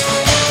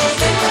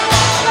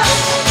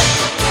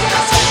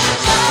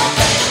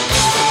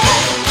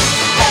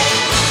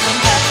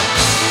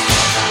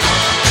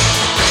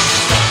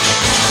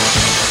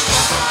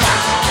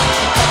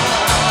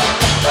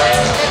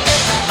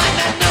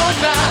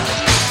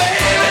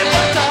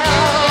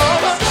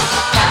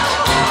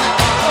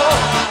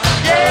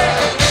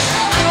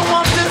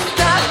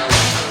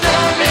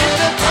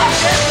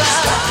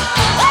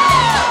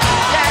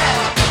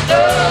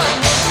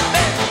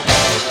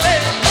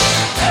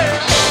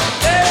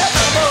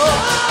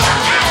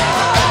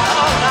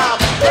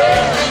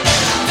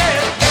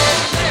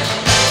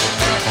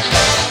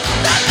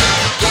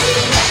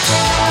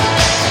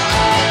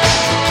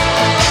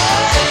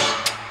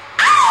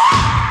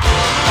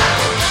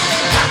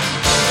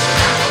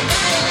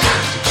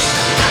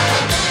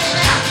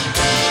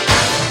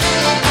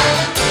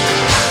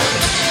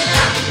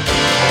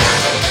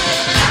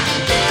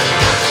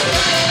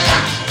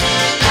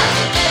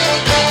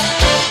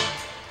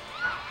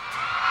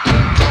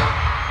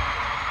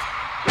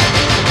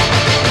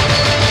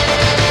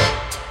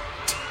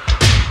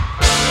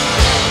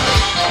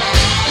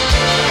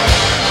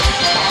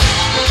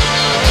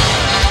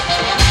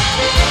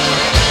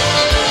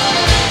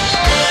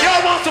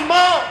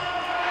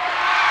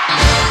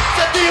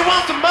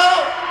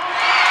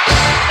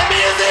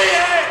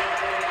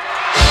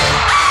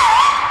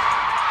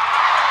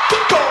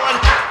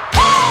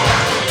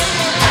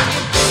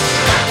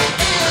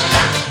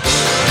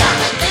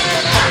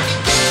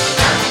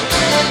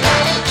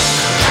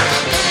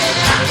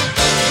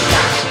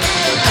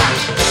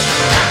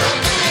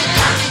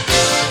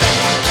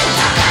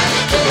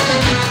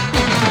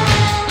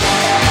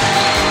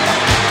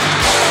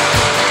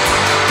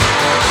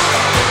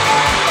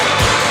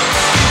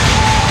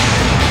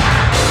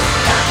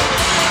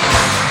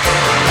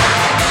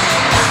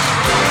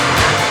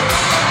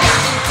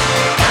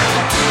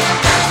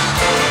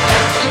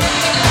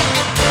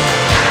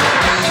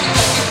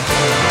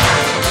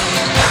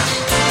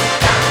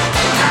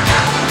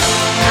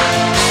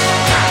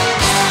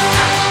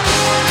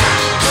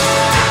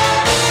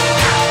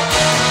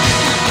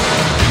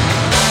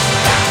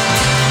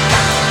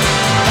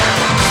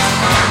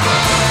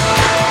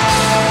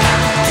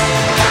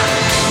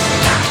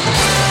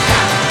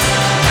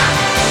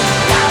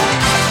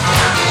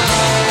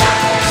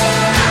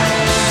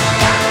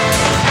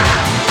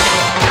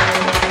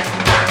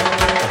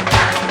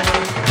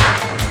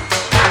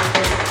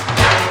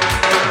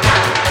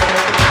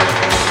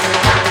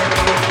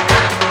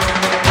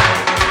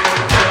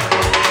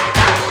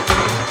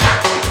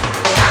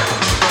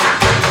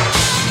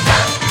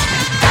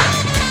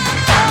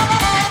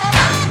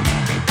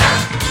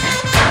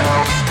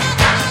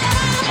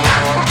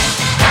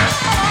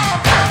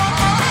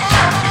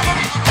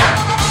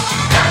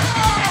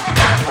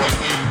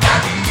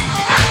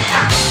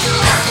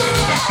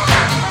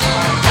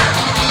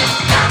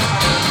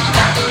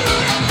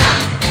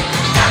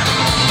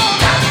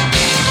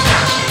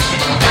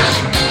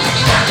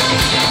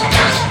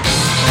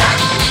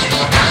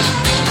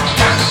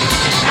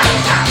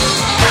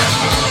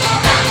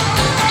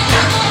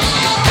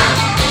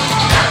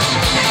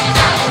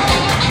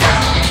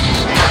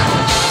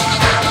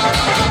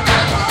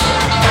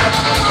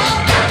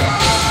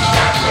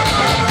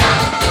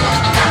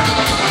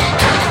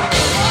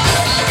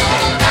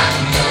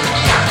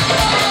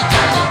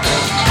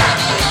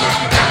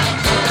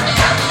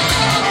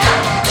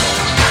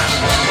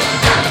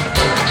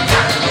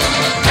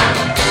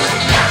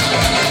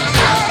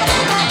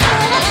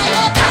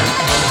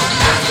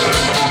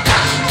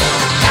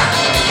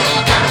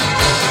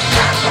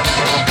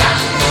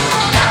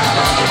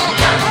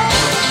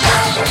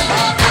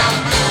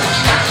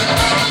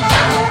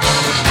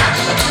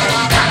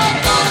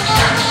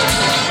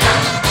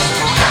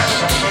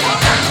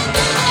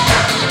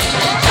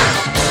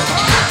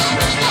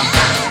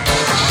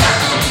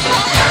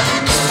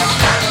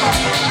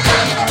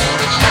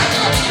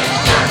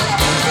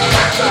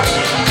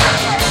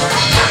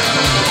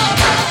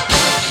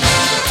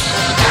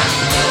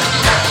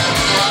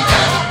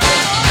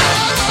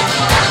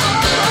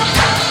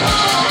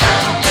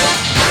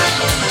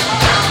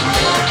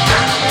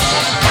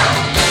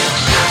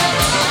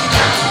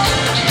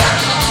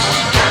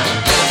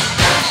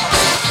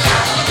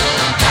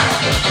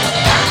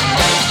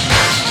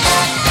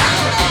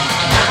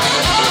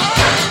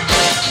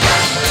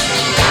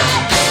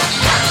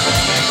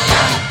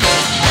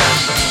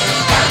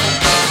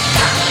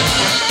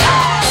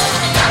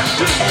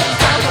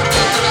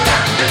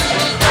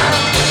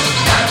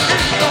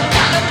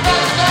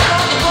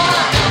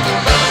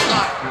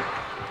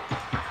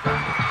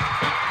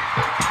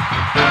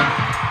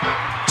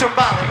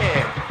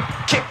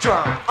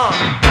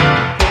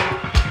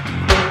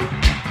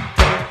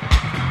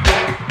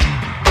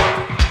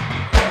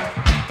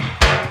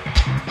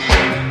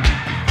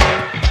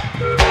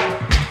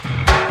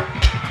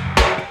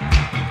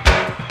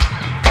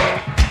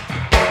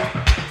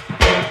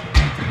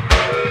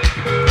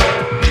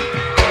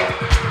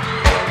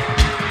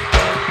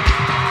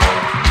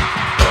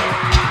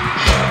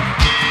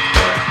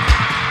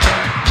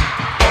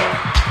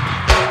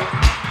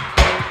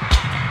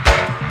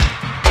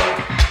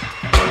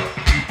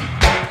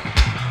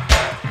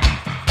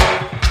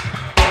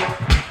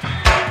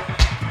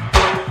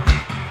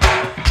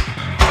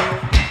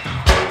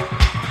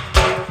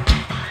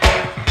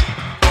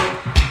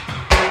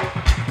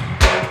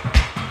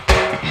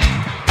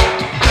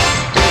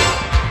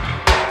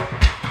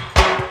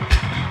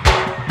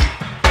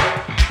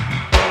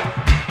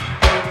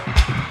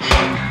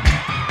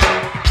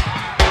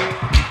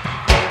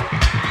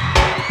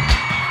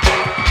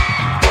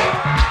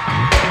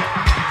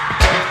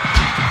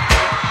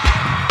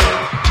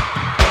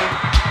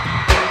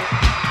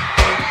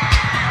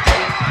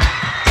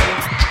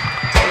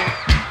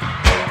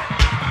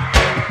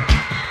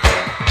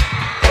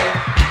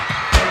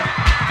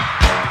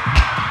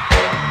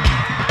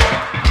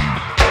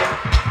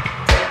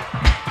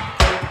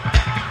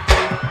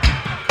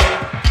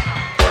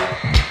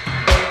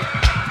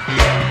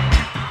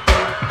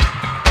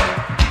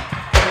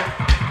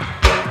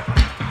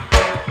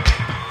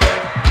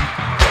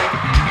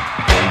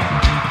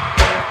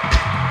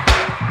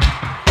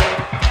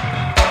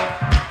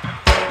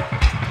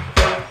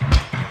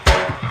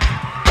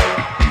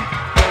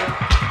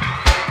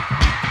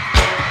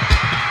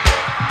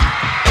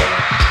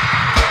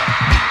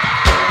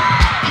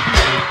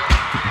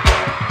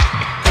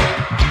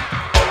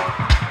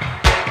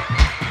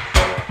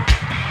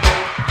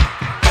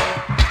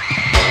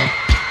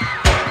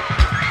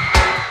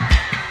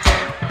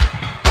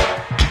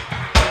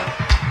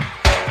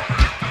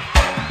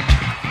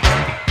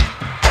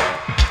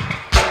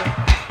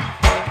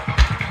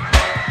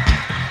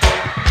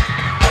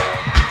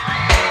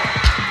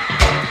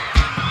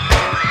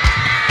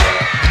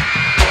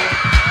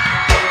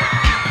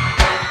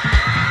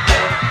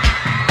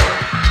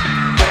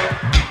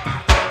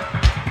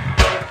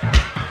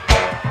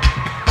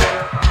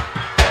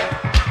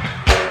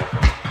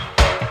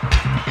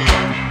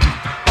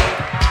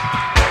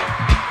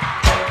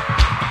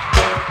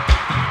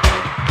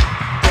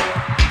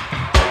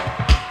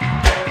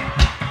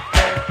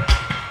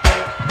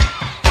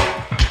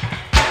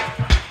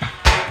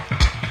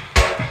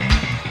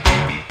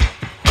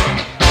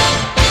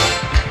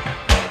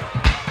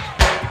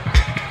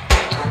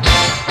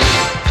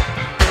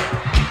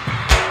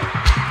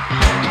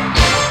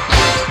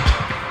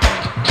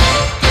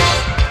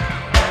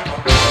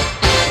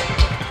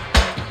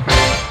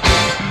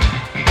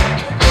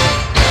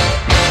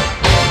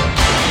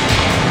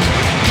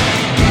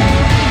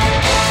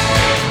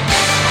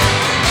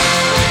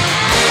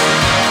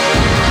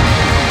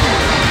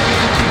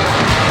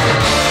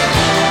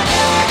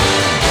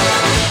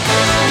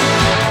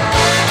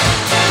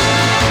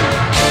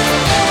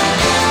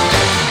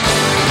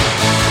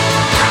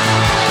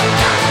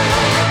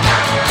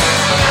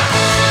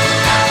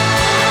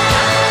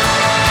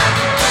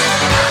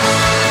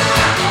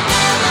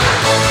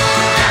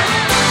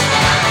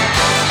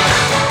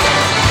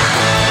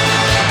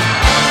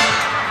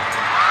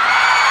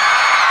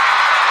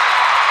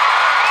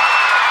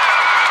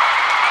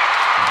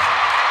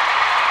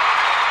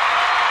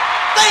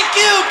 Thank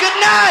you.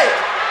 Good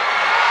night.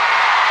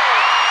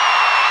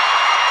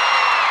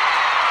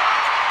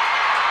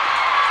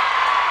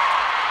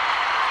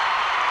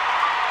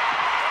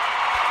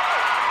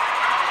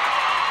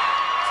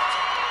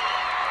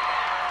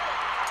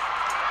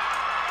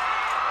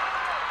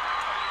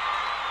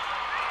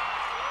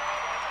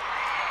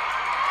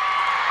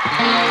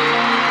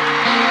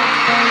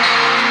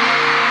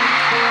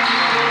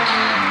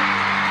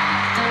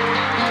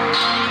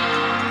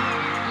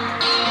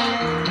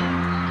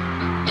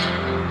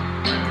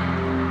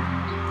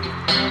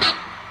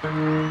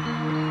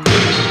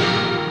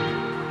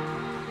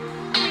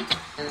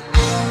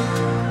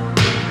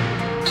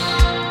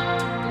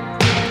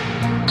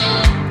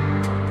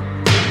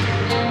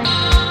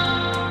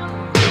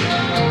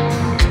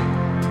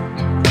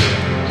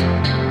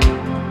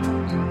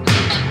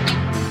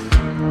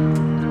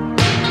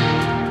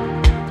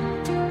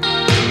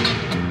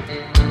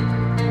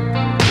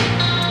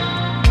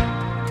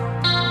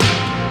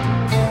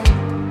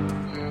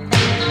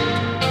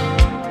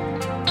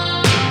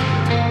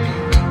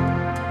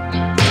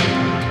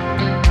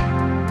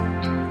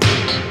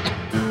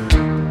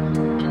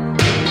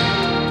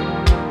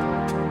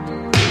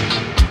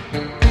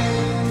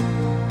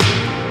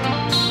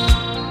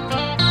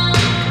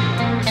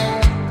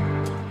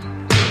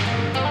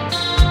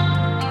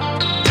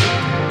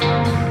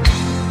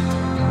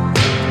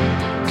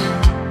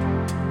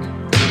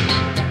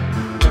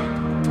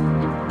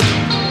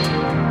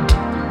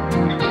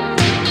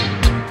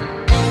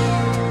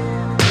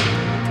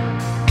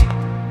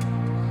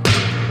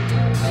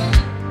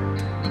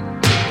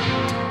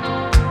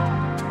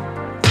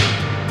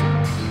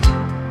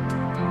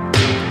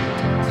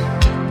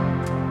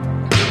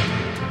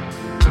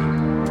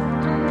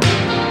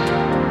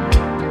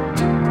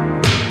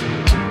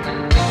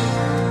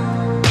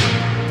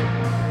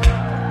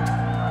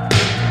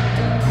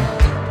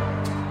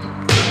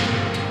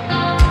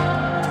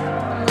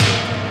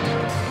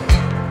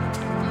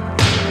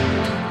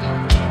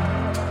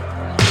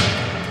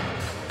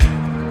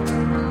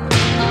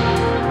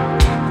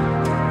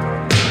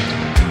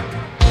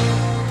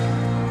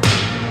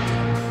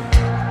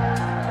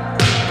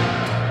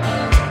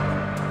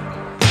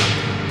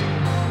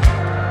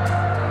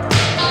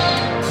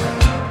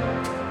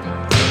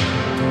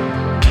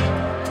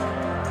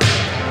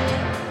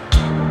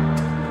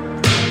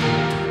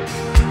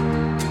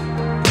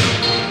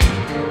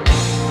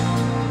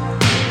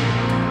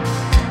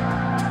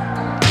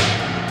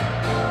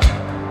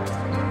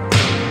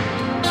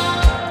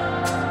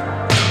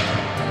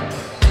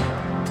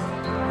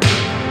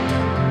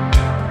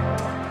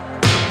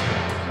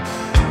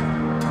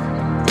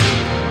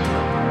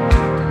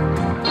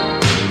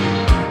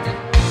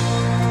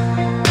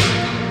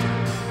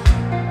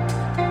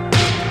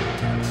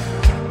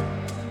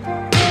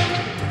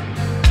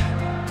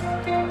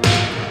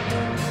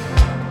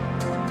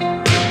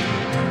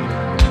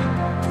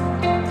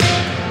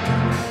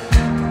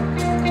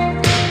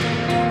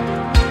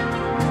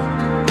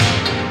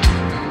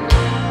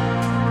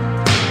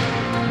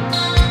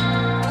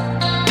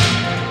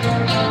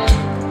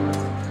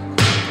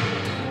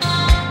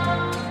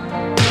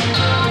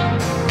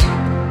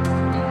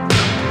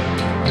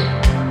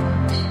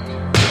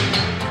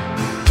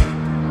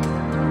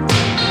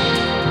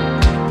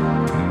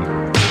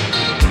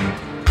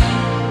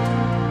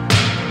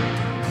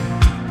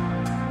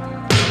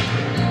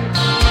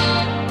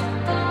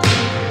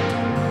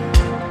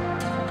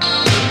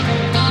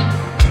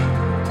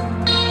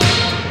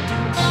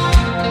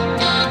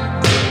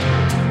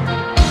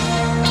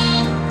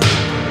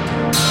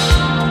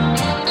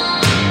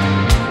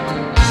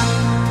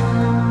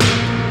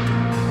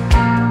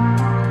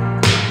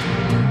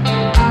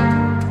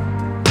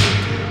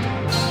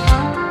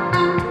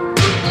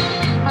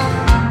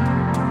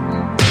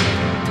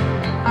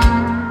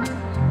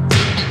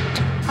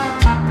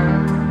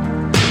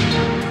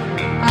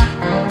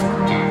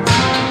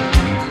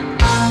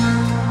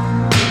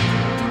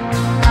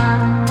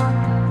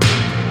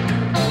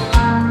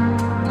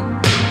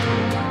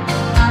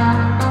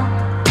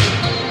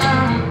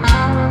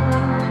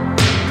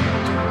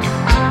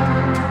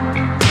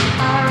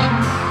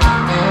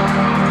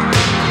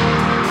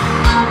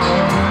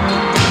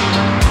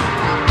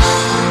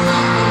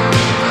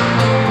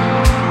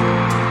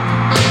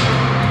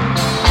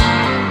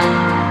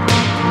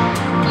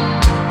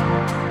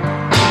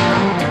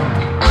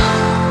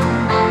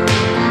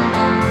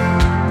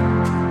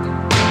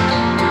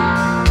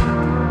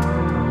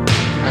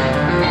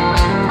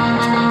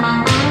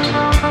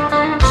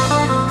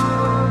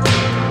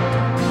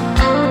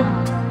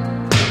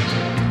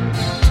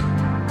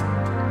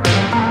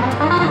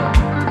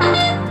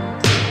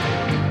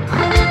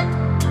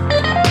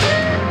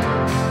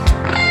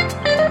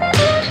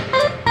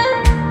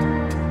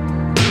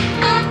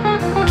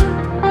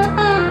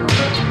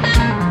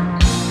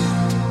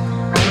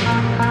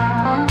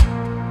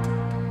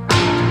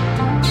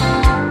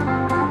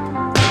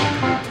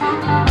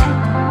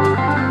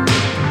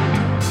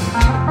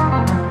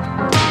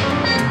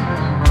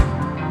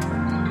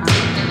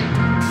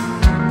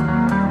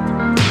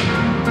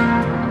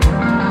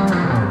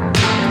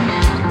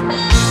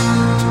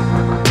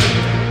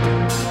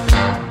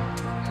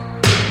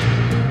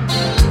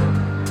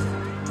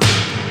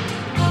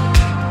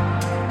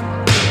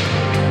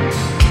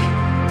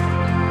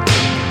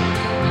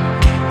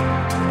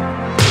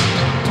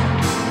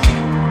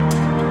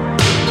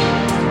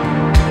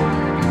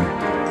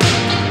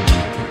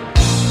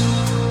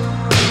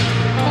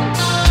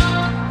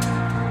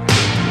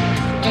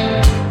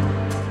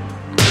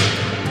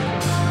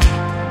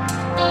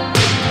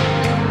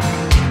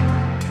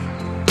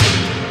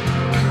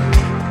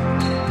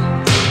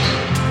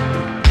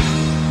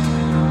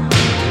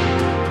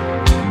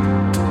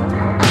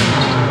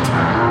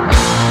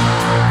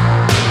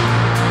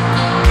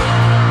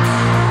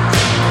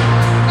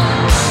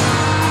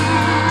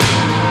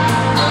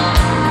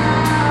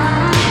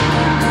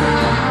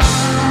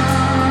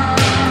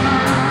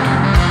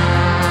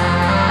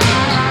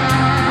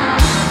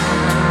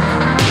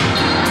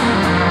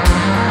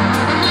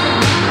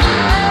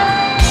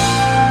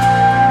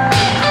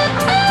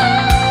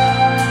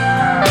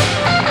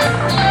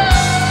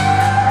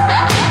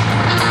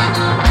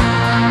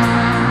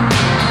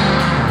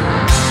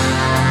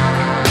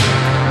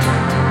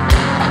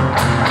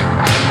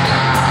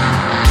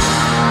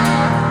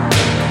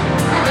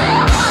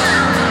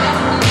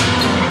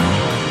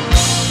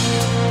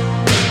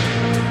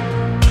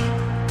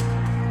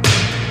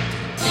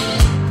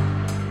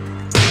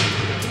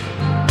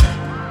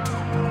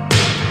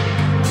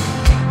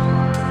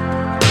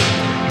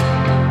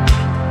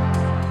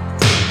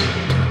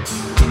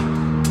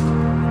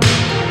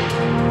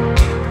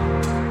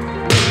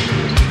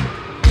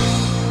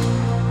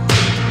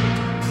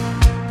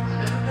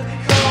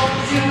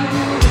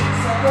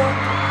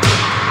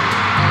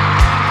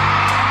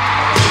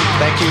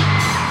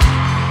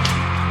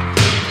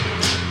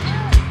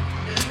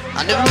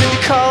 I never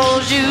really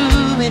caused you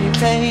any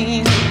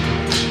pain.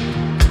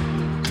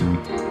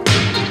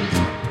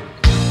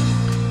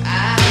 I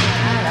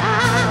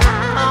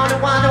only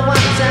wonder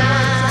one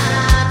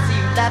time see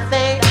you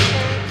laughing.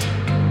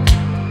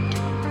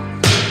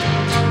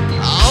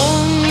 I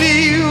only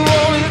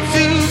wanted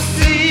to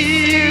see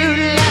you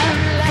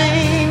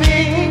laughing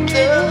in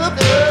the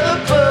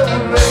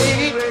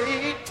parade.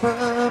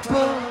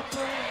 Purple.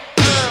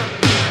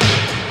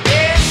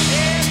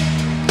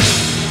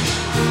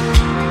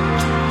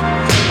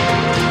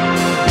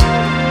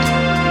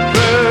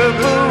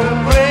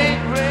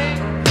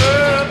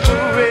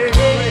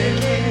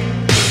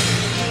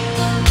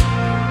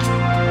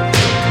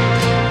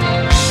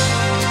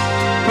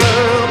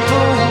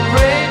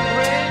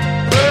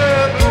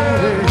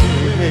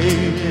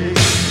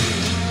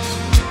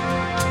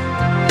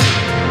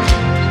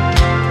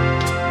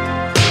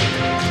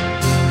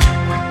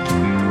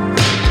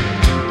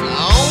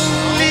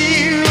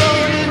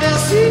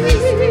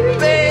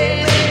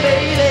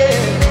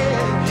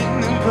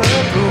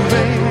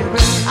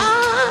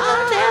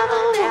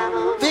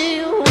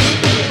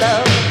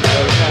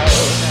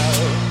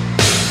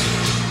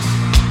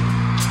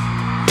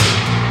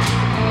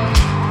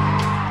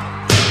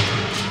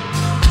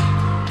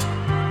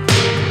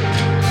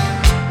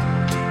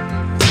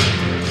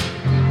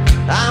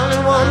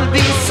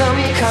 Some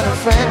kind of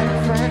friend,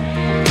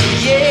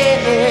 yeah,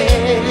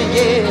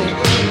 yeah.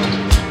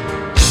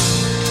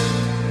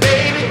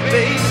 Baby,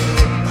 baby,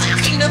 I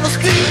can never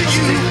steal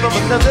you from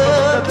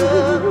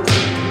another.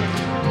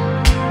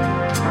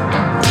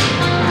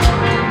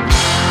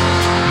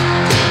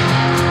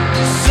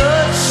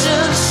 Such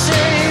a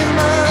shame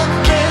my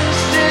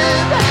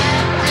friendship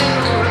had you.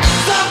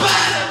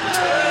 Somebody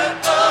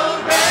purple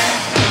rain,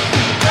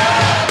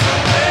 purple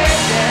rain,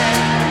 yeah.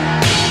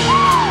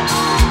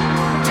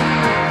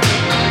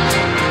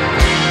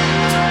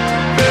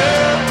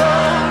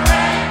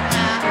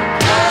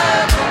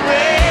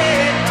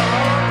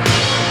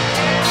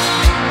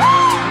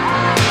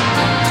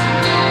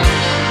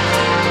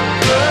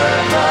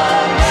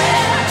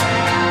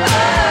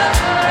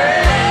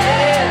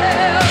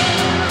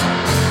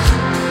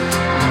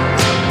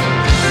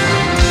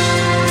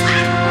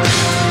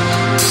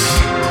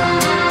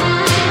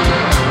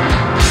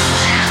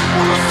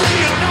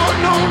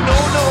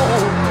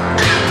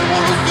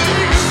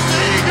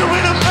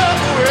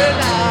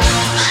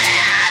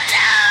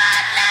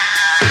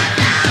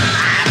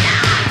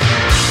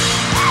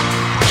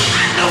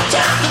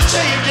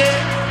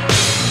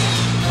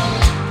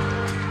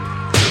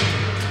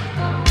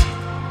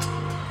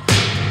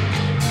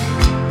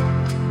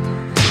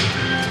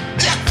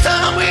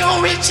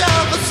 Reach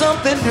out for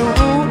something new.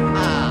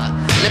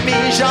 Let me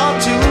ease y'all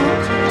too.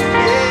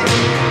 Yeah.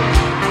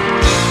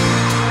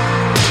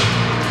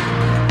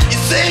 You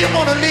say you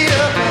wanna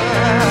live,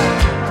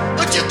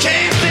 but you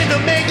can't seem to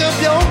make up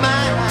your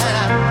mind.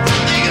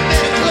 Maybe you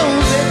better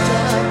close it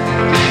down.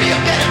 Maybe you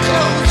better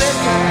close it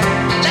down.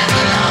 Let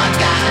the Lord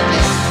guide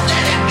you.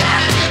 Let Him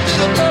guide you through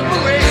the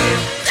purple rain.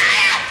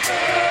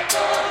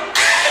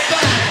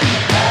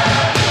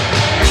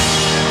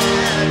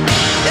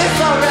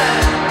 It's alright.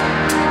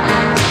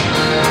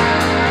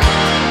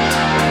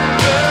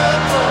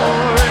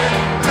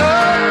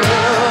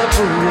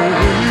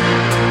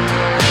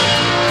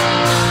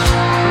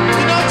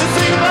 You know what you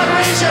think about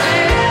rain?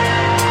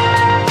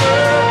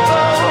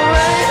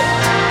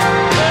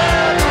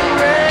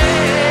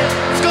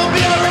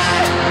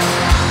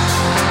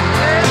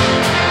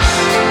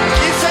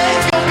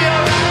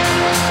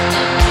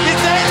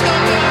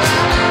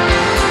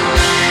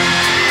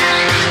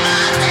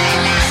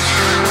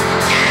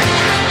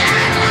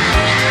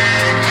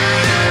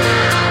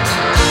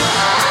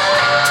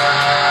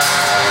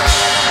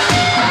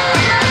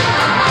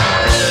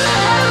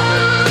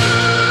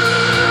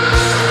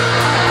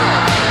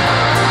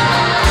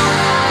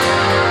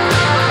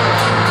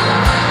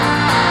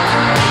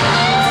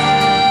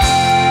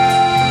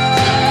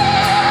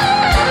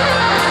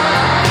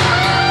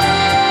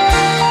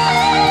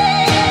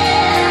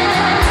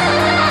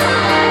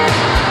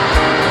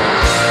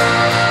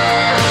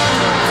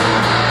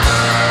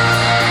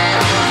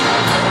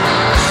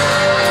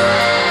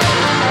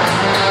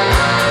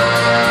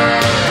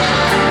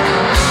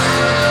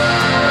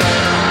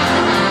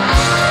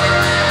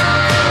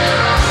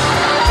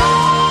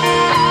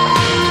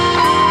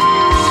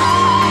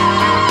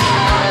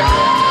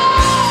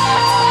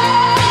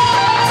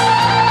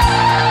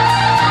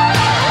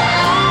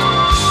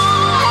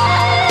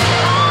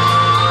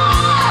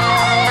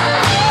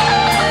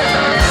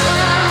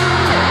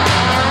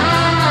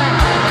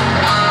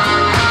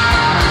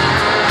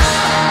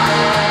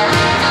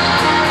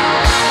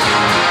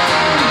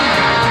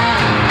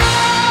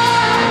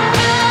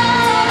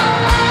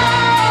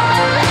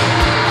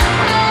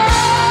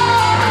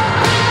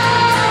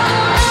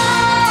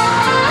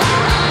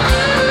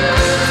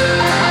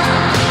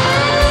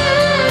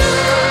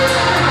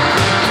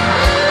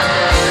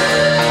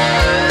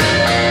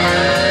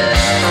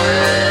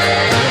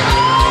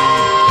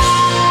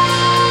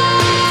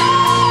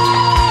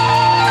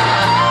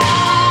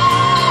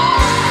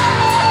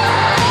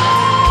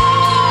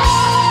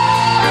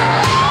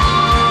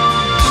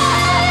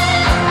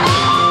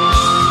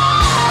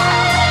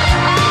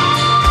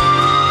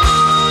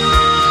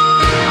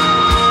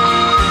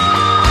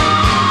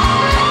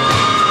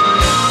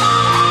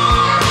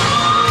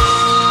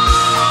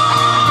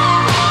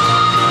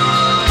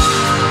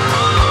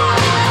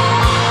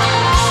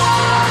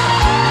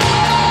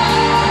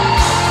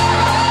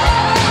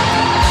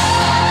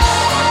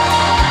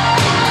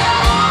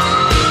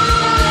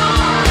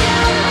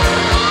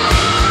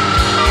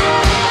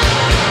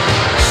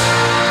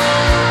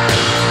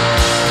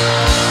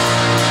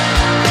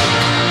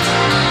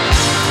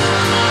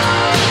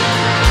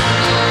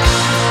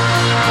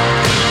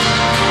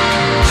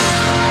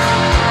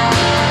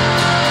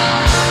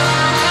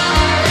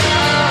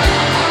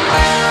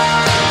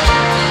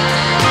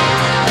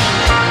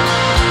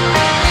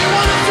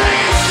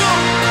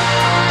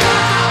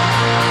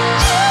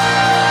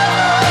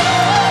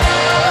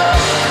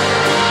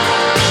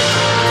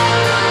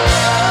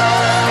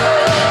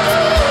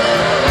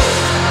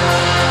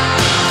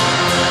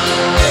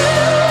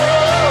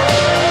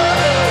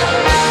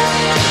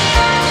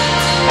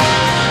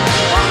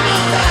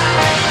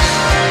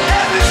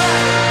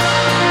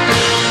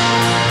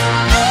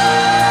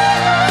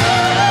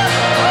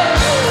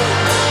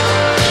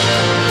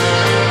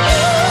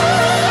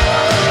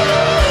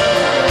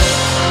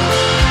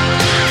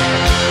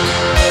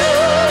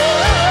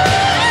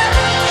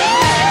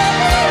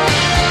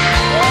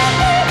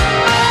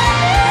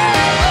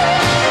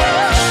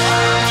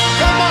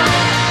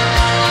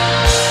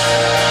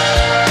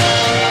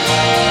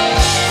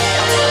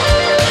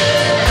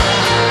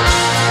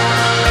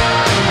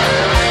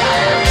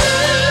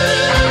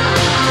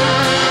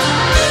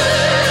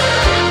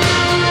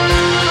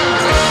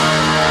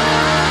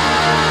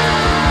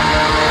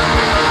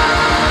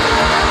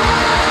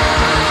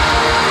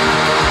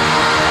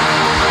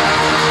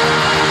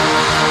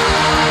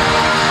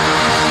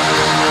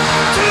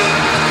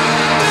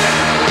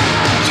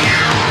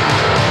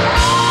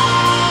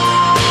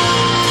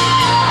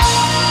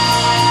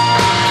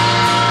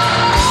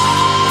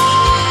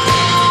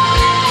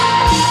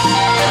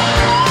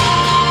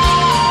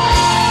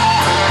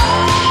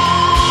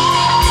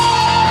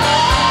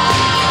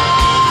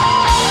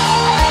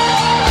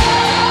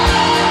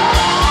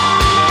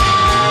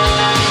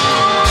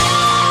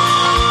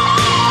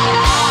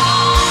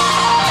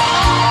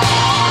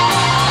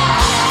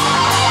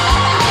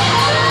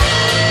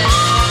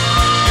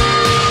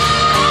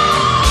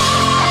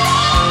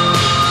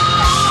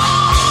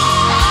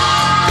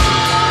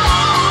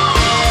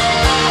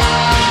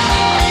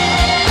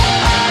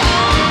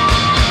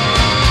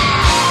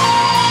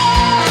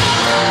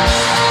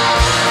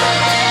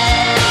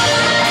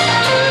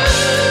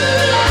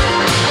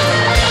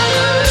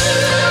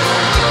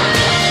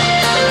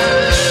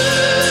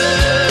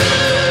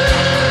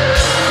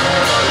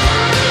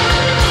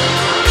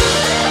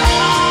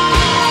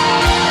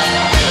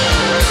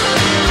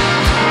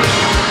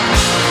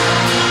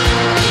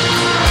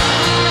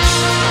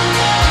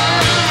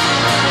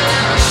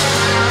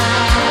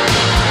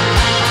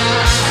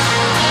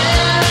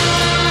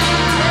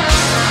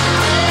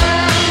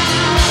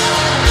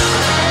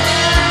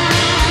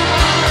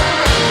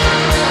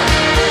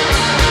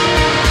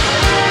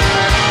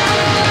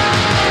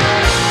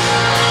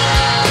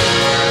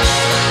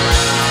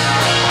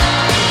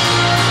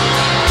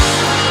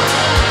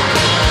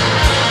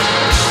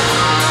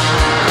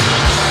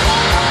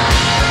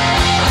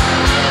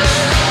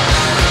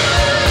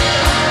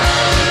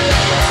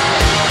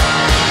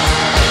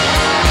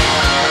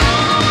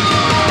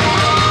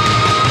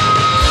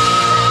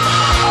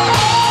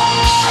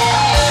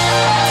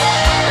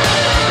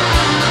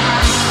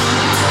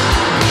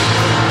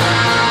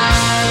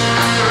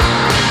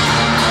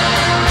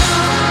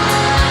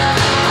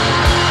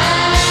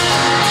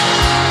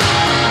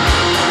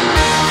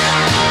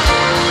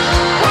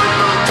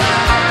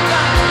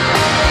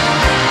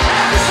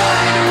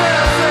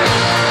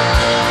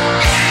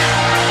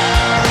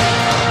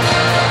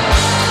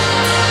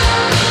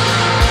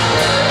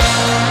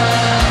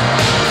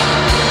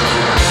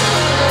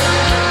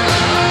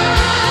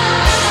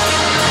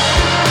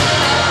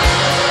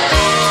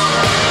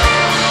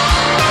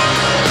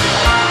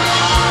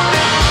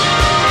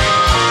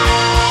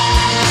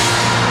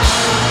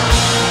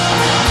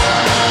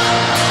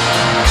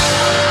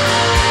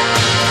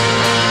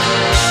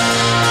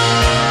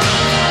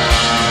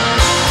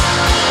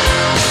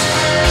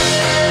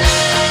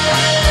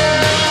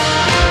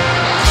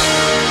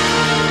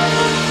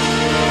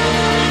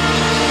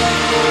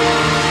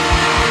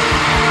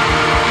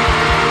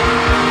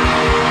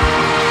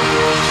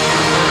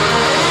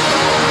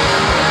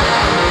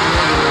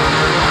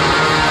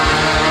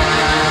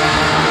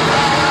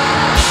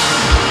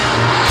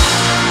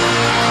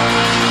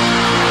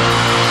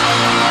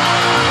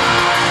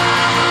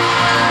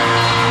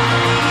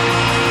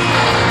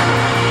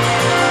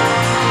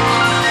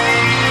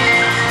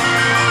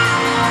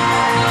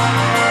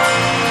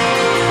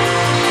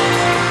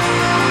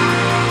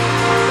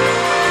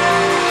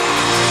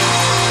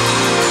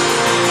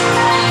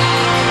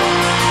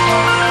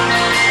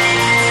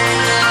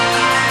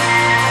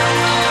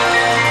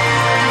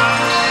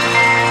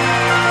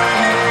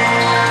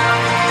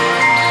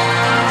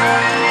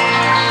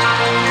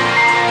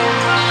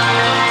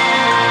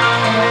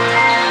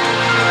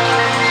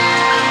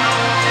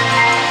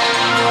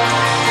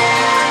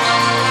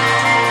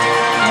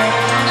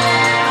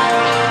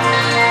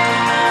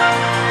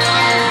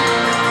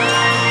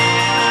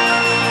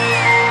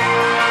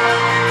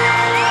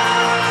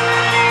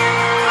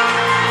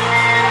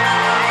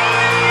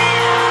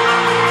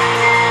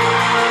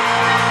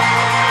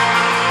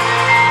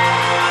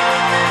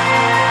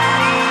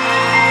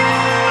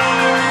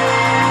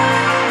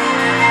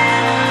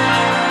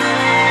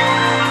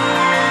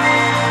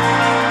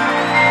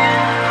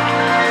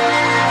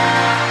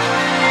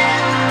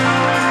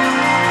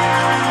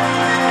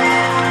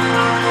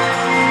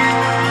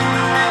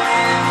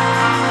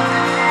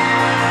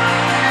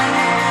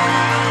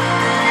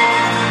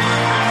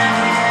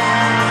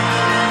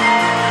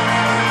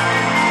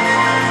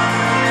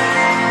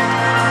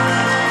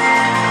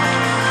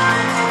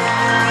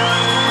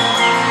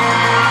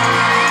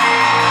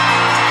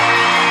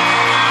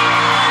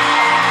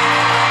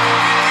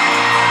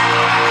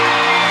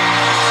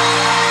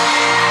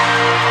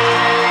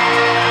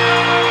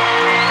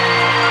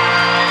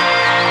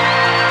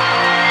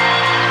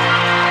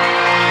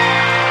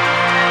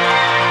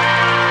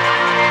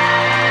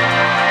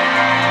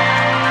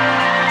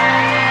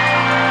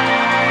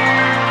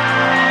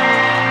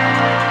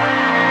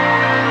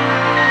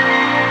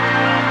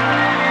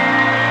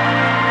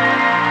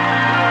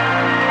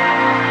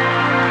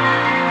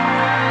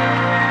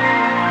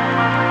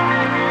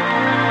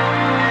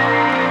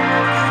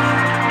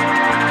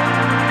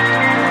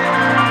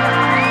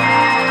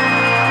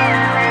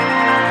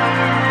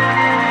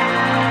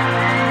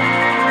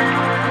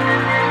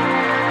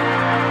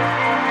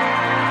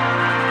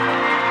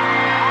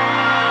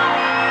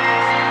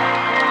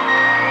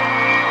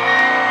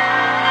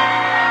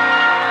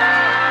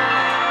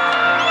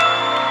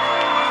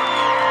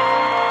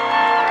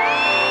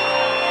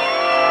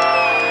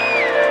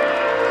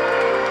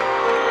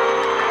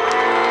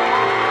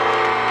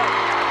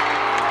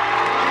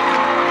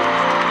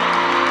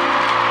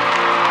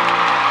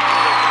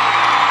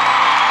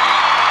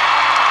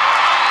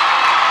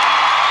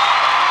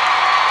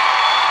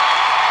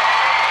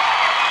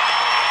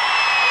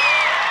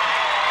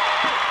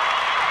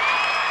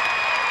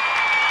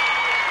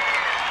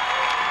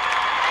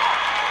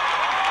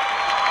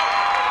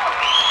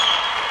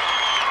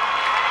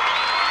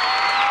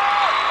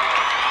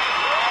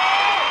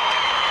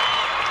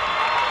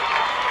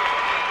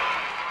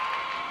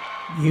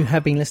 You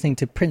have been listening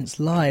to Prince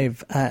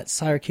live at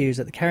Syracuse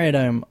at the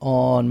Carrierdome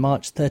on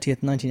March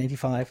 30th,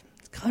 1985.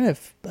 It's kind of,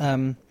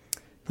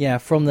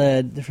 from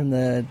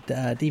the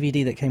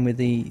DVD that came with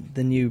the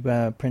new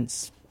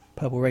Prince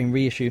Purple Rain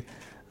reissue.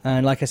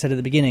 And like I said at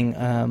the beginning,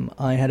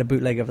 I had a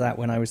bootleg of that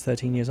when I was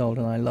 13 years old,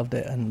 and I loved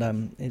it. And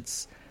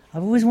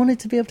I've always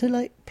wanted to be able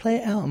to play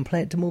it out and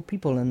play it to more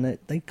people. And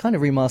they kind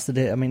of remastered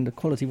it. I mean, the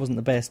quality wasn't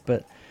the best,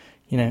 but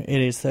it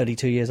is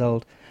 32 years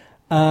old.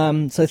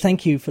 So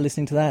thank you for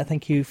listening to that.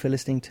 Thank you for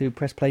listening to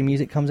Press Play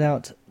Music. Comes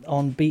out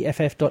on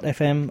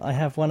BFF.FM. I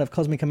have one of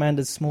Cosmic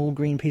Amanda's small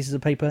green pieces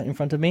of paper in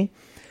front of me.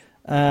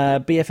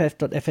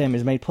 BFF.FM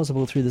is made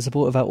possible through the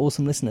support of our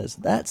awesome listeners.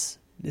 That's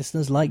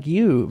listeners like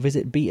you.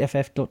 Visit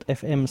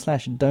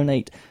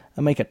BFF.FM/donate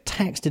and make a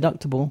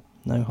tax-deductible,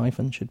 no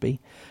hyphen, should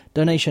be,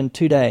 donation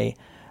today.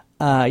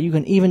 You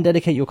can even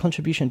dedicate your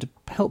contribution to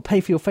help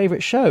pay for your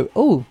favourite show.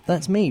 Oh,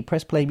 that's me.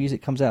 Press Play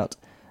Music comes out.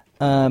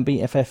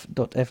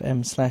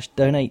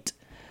 BFF.FM/donate.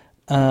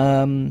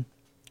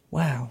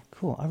 Wow,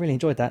 cool. I really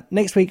enjoyed that.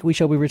 Next week we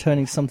shall be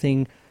returning to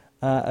something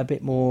a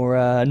bit more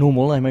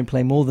normal. I may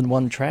play more than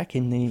one track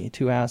in the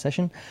 2-hour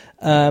session.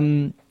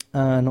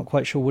 Not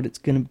quite sure what it's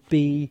going to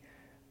be.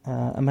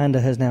 Amanda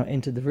has now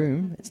entered the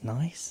room. It's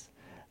nice.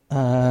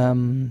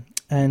 And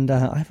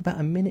I have about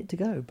a minute to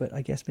go, but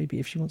I guess maybe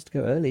if she wants to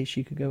go early,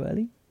 she could go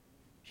early.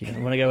 She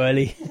doesn't want to go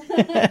early.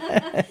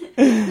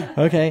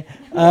 Okay.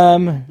 So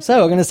I'm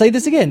going to say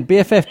this again.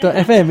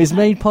 BFF.FM is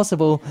made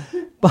possible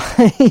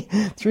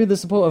through the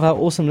support of our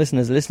awesome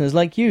listeners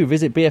like you.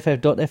 Visit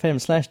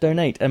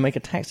BFF.FM/donate and make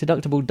a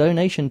tax-deductible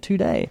donation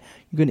today.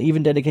 You can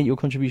even dedicate your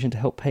contribution to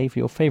help pay for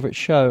your favourite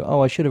show. Oh,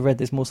 I should have read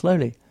this more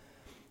slowly.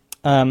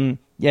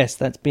 Yes,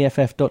 that's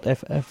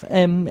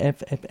BFF.FM.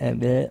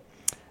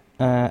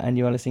 And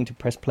you are listening to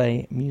Press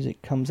Play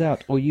Music Comes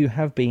Out, or you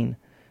have been.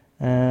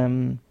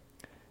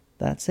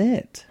 That's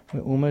it.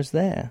 We're almost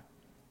there.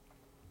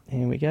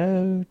 Here we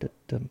go. Yeah.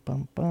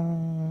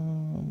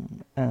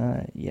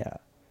 Yeah,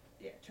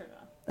 turn it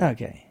on.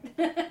 Okay.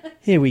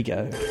 Here we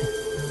go.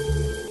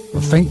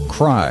 A faint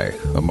cry,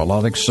 a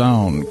melodic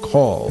sound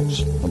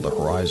calls on the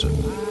horizon.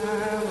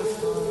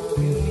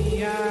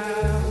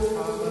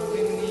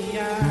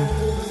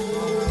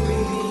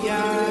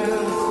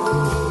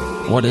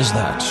 What is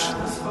that?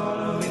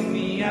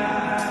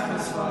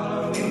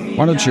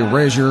 Why don't you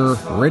raise your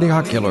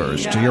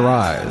radioculars to your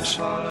eyes